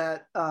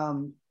that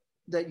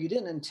that you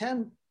didn't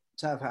intend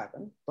to have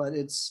happen, but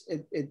it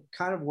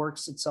kind of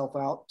works itself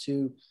out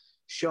to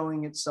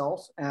showing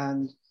itself,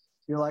 and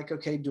you're like,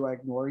 okay, do I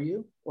ignore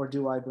you or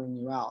do I bring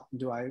you out?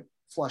 Do I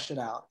flush it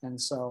out? And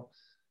so,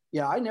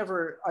 yeah, I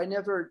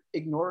never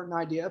ignore an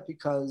idea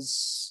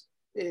because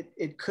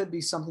it could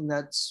be something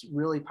that's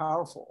really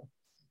powerful,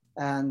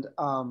 and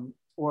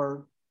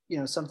or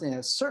something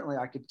that certainly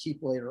I could keep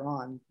later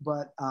on.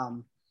 But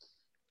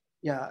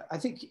yeah, I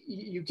think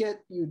you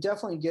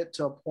definitely get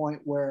to a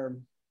point where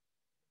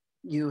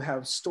you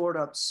have stored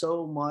up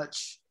so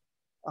much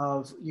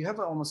you have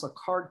almost a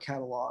card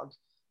catalog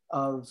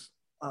of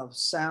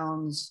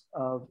sounds,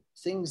 of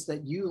things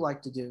that you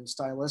like to do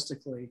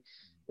stylistically,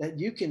 that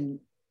you can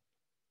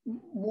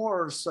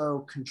more or so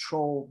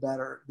control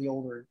better the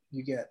older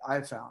you get,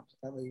 I've found,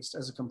 at least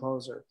as a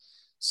composer.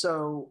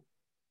 So,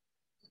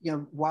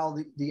 while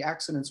the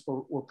accidents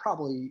were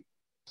probably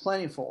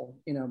plentiful,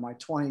 my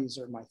 20s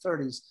or my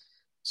 30s,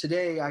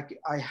 today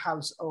I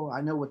have,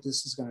 I know what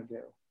this is going to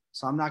do.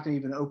 So I'm not going to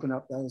even open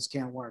up those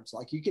can of worms.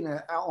 Like, you can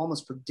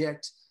almost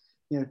predict,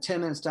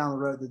 10 minutes down the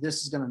road that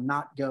this is going to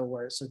not go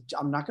where. So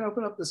I'm not going to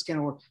open up this can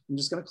of worms. I'm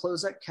just going to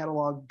close that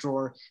catalog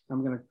drawer. And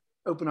I'm going to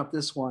open up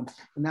this one,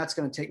 and that's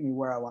going to take me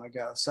where I want to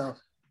go. So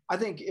I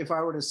think if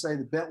I were to say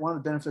one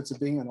of the benefits of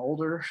being an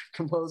older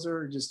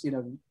composer, just,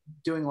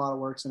 doing a lot of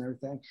works and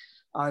everything,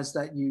 is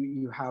that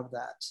you have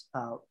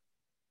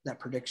that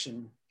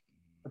prediction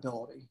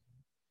ability.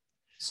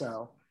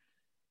 So,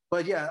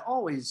 but yeah,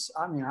 always,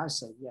 I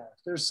say, yeah,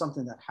 if there's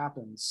something that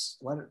happens,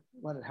 let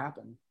it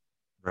happen.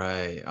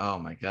 Right. Oh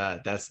my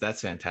God.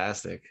 That's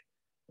fantastic.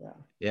 Yeah.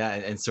 Yeah.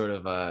 And sort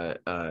of,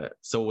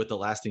 so with the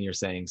last thing you're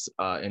saying,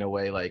 in a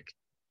way, like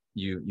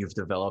you've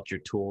developed your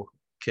tool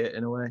kit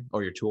in a way,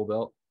 or your tool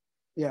belt.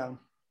 Yeah.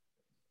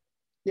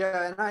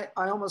 Yeah. And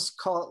I almost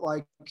call it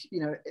like,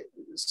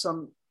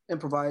 some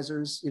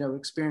improvisers,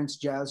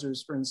 experienced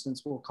jazzers, for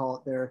instance, will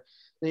call it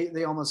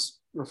they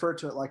almost refer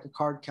to it like a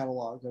card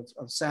catalog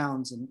of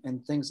sounds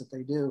and things that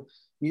they do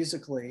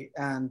musically.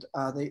 And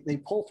they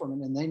pull from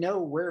it, and they know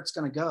where it's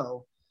going to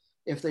go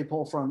if they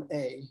pull from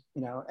A,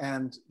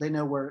 and they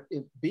know where,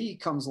 if B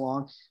comes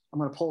along, I'm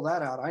going to pull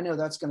that out. I know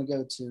that's going to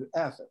go to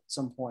F at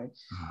some point.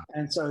 Uh-huh.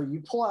 And so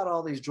you pull out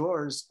all these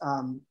drawers.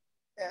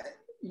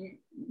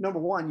 Number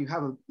one, you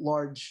have a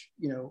large,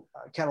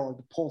 catalog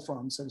to pull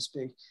from, so to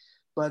speak,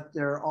 but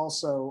they're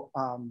also,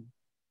 I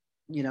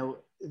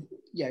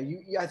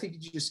think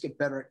you just get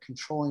better at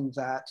controlling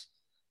that.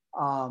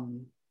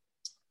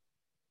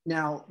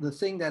 Now, the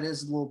thing that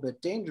is a little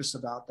bit dangerous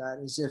about that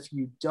is if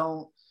you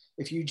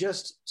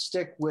just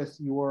stick with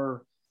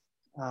your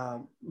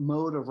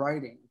mode of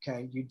writing,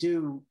 okay, you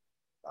do,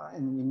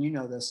 and you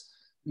know this,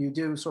 you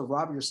do sort of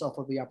rob yourself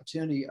of the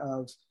opportunity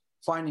of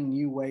finding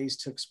new ways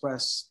to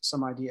express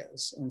some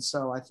ideas. And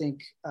so I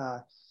think,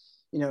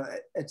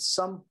 at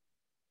some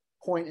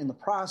point in the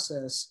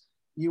process,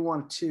 you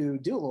want to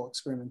do a little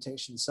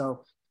experimentation.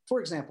 So, for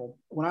example,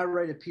 when I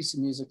write a piece of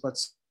music,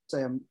 let's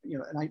say and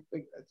I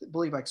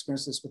believe I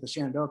experienced this with the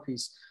Shenandoah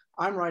piece,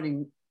 I'm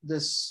writing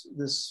this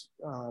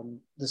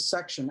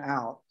section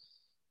out,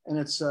 and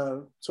it's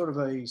a sort of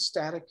a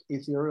static,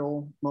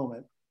 ethereal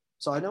moment.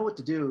 So I know what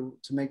to do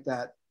to make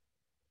that,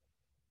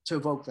 to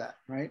evoke that,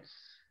 right?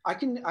 I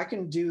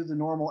can do the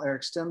normal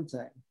Eric Stem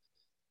thing,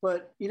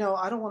 but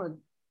I don't want to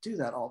do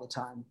that all the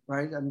time,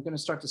 right? I'm going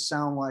to start to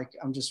sound like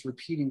I'm just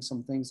repeating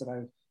some things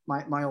that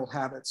my old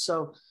habits.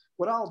 So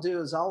what I'll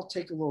do is I'll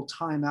take a little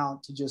time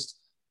out to just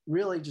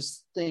really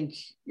just think,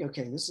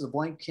 okay, this is a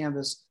blank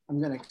canvas. I'm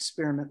going to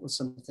experiment with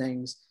some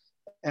things,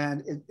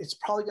 and it's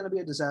probably going to be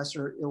a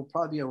disaster. It'll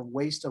probably be a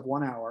waste of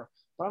 1 hour,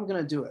 but I'm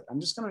going to do it. I'm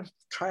just going to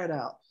try it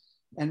out.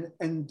 And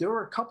there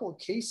were a couple of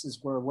cases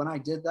where when I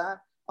did that,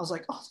 I was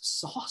like, oh,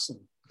 this is awesome.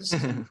 This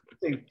is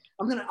amazing.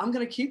 I'm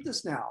going to keep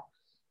this now.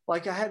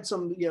 Like, I had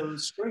some,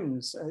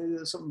 strings,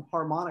 some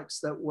harmonics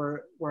that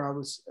where I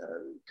was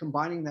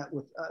combining that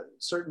with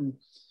certain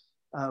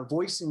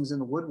voicings in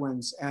the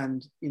woodwinds,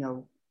 and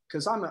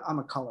because I'm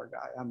a color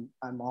guy,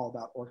 I'm all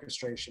about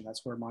orchestration.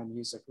 That's where my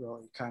music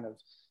really kind of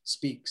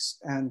speaks.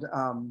 And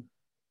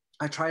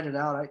I tried it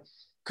out. I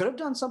could have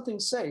done something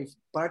safe,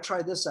 but I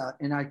tried this out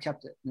and I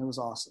kept it, and it was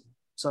awesome.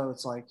 So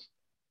it's like,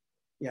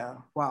 yeah,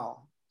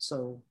 wow.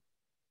 So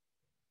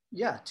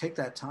yeah, take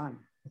that time.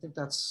 I think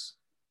that's,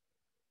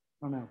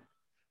 I don't know.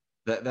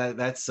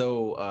 That's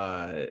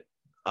so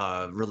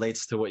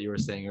relates to what you were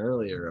saying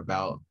earlier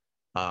about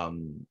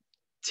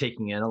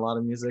taking in a lot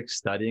of music,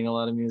 studying a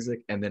lot of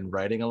music, and then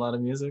writing a lot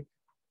of music.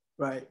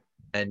 Right.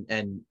 And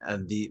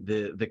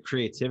the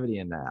creativity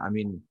in that. I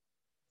mean,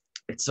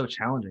 it's so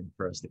challenging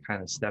for us to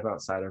kind of step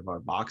outside of our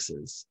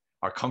boxes,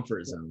 our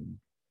comfort zone,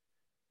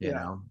 you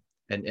know,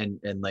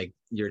 and like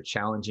you're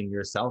challenging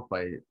yourself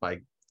by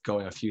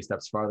going a few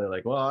steps farther,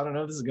 like, well, I don't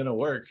know if this is going to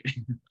work.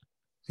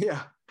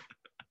 Yeah.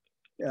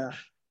 Yeah.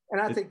 And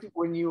I think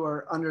when you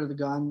are under the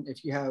gun,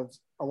 if you have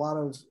a lot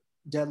of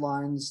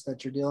deadlines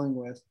that you're dealing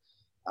with,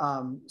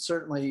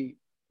 certainly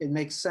it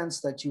makes sense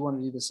that you want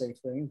to do the safe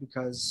thing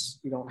because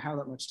you don't have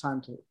that much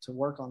time to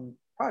work on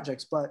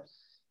projects. But,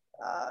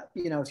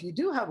 if you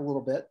do have a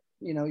little bit,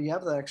 you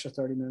have the extra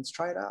 30 minutes,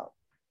 try it out.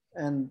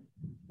 And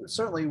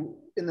certainly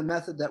in the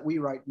method that we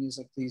write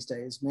music these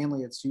days,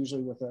 mainly it's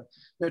usually with a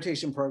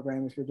notation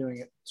program. If you're doing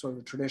it sort of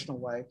the traditional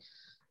way,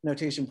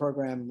 notation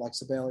program like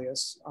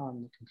Sibelius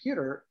on the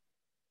computer,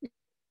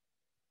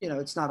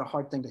 it's not a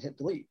hard thing to hit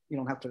delete. You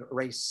don't have to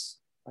erase.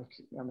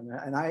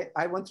 And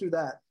I went through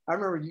that. I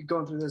remember you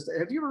going through this.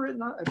 Have you ever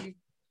written? Did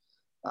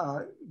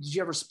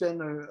you ever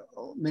spend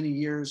many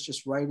years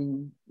just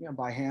writing,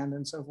 by hand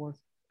and so forth?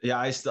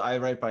 Yeah, I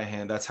write by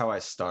hand. That's how I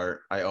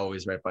start. I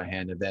always write by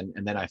hand, and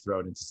then I throw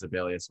it into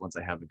Sibelius once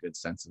I have a good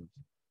sense of,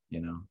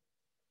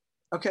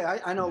 Okay,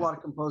 I know a lot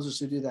of composers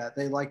who do that.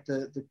 They like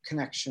the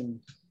connection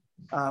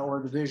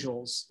or the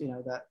visuals,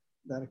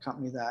 that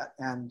accompany that.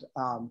 And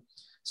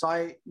so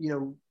I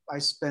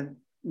spent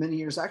many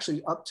years,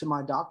 actually up to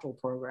my doctoral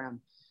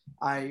program,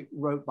 I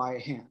wrote by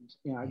hand.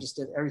 I just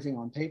did everything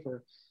on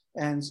paper.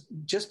 And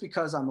just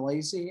because I'm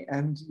lazy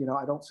and,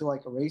 I don't feel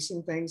like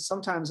erasing things,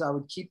 sometimes I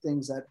would keep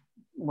things that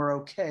were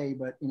okay,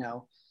 but,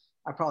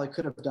 I probably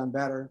could have done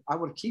better. I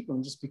would keep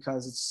them just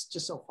because it's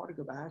just so hard to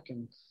go back.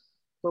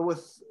 But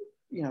with,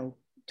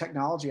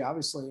 technology,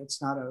 obviously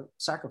it's not a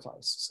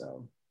sacrifice.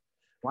 So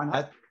why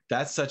not?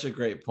 That's such a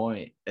great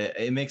point.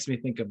 It makes me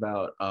think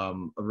about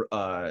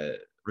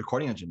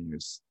recording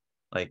engineers,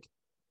 like,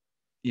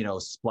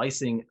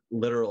 splicing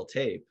literal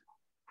tape,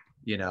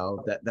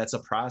 that's a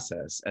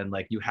process. And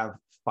like you have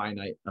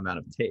finite amount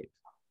of tape.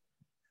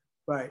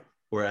 Right.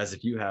 Whereas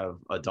if you have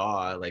a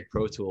DAW like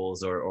Pro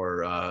Tools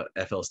or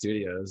FL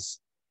Studios,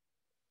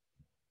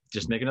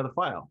 just make another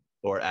file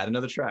or add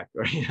another track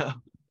or,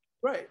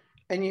 Right.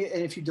 And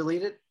if you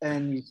delete it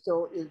and you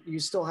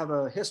still have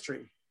a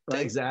history,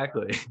 right?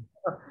 Exactly.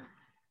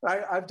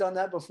 I've done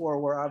that before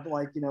where I've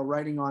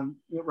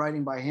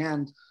writing by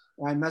hand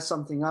and I mess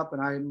something up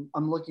and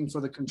I'm looking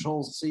for the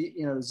control Z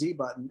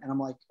button and I'm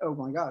like, oh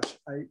my gosh,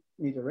 I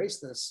need to erase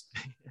this.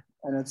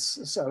 And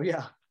it's so,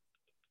 yeah,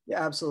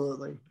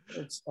 absolutely.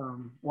 It's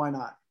why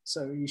not?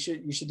 So you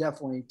should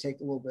definitely take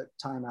a little bit of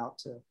time out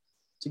to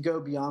go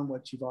beyond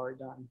what you've already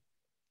done.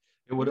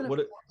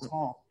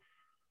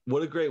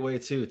 What a great way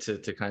to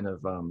kind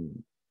of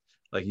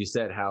like you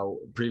said, how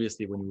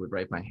previously when you would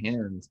write by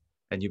hand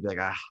and you'd be like,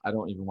 I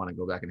don't even want to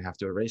go back and have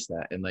to erase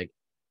that. And like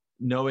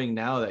knowing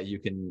now that you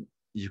can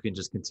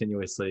just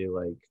continuously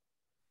like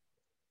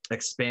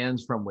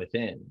expand from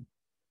within,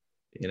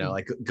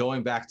 like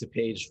going back to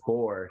page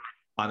 4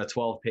 on a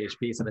 12-page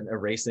piece and then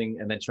erasing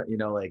and then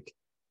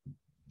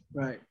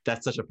right.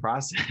 That's such a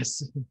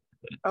process.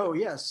 Oh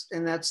yes.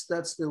 And that's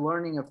the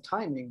learning of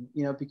timing,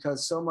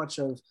 because so much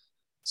of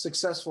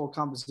successful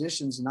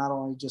compositions, not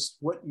only just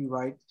what you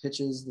write,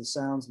 pitches, the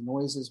sounds, the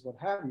noises, what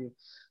have you,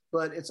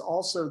 but it's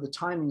also the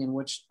timing in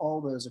which all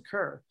those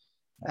occur.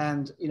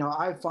 And,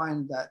 I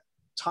find that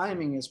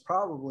timing is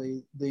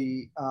probably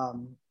the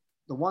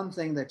one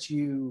thing that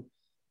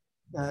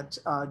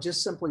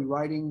just simply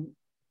writing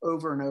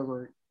over and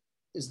over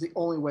is the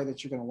only way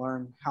that you're going to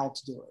learn how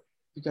to do it,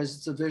 because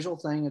it's a visual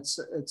thing. It's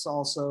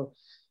also,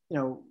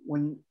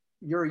 when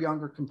you're a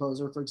younger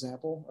composer, for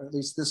example, or at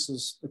least this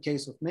was the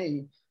case with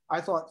me, I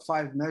thought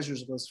 5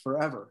 measures was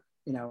forever.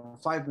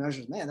 5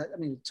 measures, man,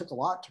 it took a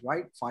lot to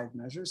write 5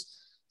 measures.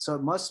 So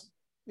it must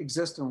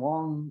exist in a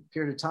long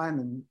period of time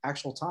and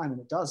actual time,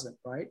 and it doesn't,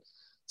 right?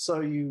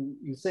 So you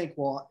think,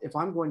 well, if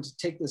I'm going to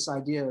take this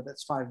idea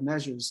that's 5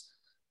 measures,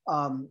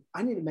 I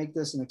need to make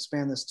this and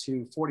expand this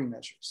to 40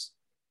 measures.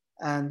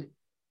 And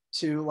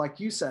to, like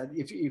you said,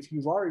 if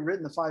you've already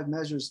written the 5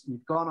 measures, and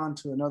you've gone on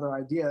to another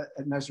idea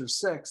at measure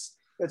 6,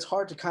 it's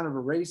hard to kind of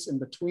erase in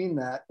between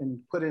that and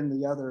put in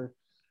the other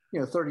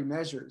 30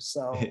 measures.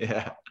 So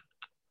yeah.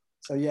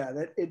 So yeah,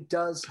 it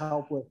does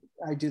help with,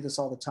 I do this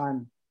all the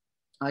time.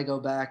 I go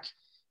back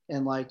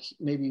and like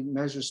maybe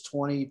measures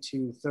 20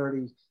 to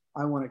 30,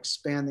 I want to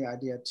expand the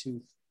idea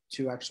to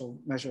actual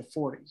measure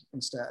 40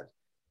 instead,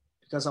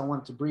 because I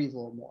want it to breathe a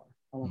little more.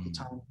 I want the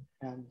time.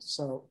 And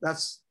so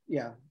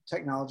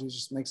technology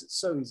just makes it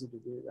so easy to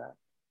do that.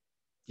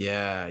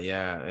 Yeah.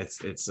 It's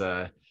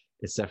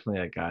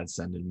definitely a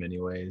godsend in many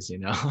ways,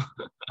 Oh,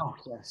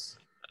 yes.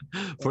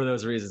 For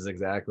those reasons,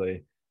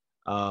 exactly.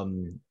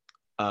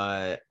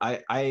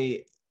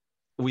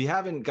 We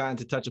haven't gotten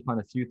to touch upon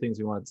a few things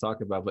we want to talk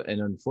about,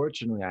 and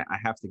unfortunately, I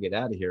have to get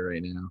out of here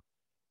right now.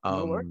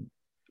 No,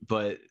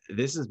 but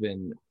this has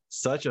been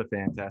such a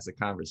fantastic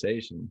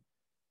conversation.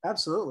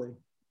 Absolutely,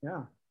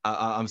 yeah.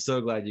 I'm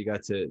so glad you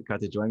got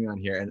to join me on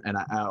here, and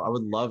I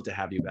would love to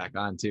have you back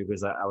on too,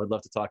 because I would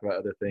love to talk about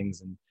other things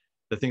and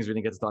the things we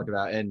didn't get to talk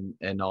about,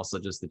 and also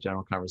just the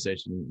general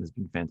conversation has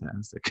been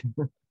fantastic.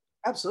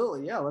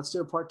 Absolutely. Yeah. Let's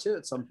do a part 2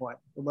 at some point.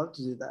 We'd love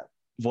to do that.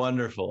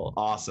 Wonderful.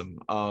 Awesome.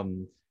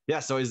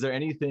 So is there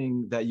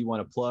anything that you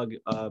want to plug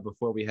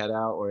before we head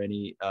out, or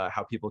any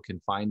how people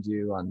can find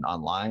you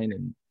online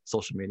and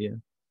social media?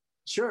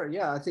 Sure.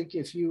 Yeah. I think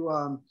if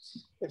you're,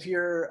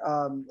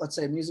 let's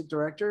say, a music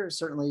director,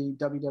 certainly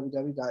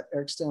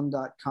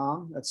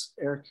www.ericstem.com. That's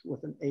Eric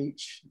with an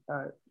H.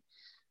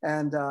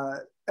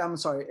 I'm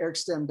sorry,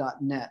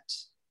 ericstem.net.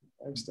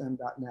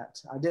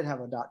 Ericstem.net. I did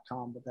have a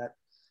 .com, but that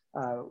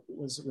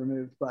was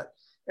removed. But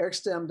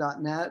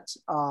ericstem.net,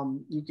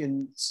 you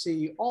can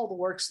see all the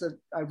works that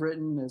I've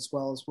written, as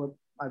well as what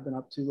I've been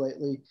up to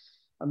lately.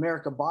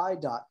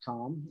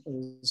 AmericaBuy.com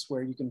is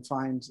where you can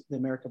find the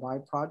America Buy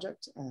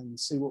project and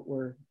see what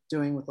we're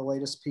doing with the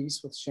latest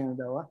piece with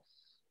Shenandoah.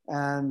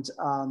 And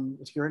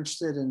if you're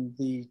interested in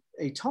the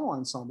atonal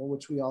ensemble,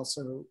 which we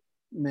also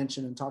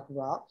mention and talk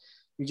about,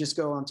 you just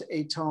go onto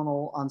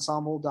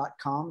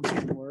atonalensemble.com, it's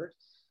one word.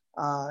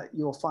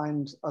 You'll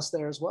find us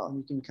there as well. And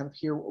you can kind of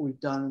hear what we've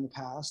done in the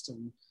past.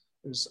 And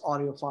there's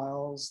audio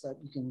files that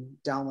you can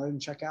download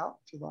and check out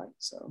if you like.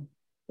 So,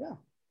 yeah.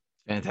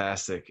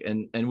 Fantastic.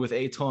 And with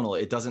atonal,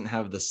 it doesn't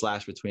have the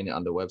slash between it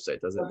on the website,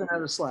 does it? It doesn't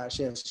have a slash.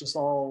 Yeah, it's just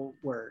all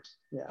word.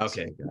 Yeah.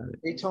 Okay, so, got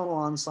it.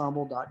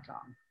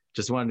 atonalensemble.com.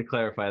 Just wanted to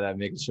clarify that,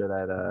 making sure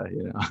that,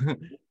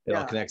 it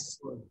all connects.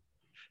 Absolutely.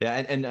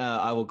 Yeah. And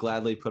I will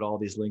gladly put all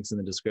these links in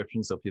the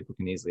description so people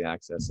can easily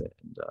access it.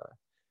 And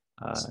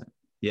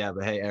yeah,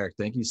 but hey, Eric,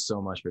 thank you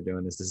so much for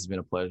doing this. This has been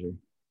a pleasure.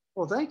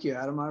 Well, thank you,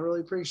 Adam. I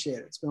really appreciate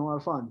it. It's been a lot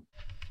of fun.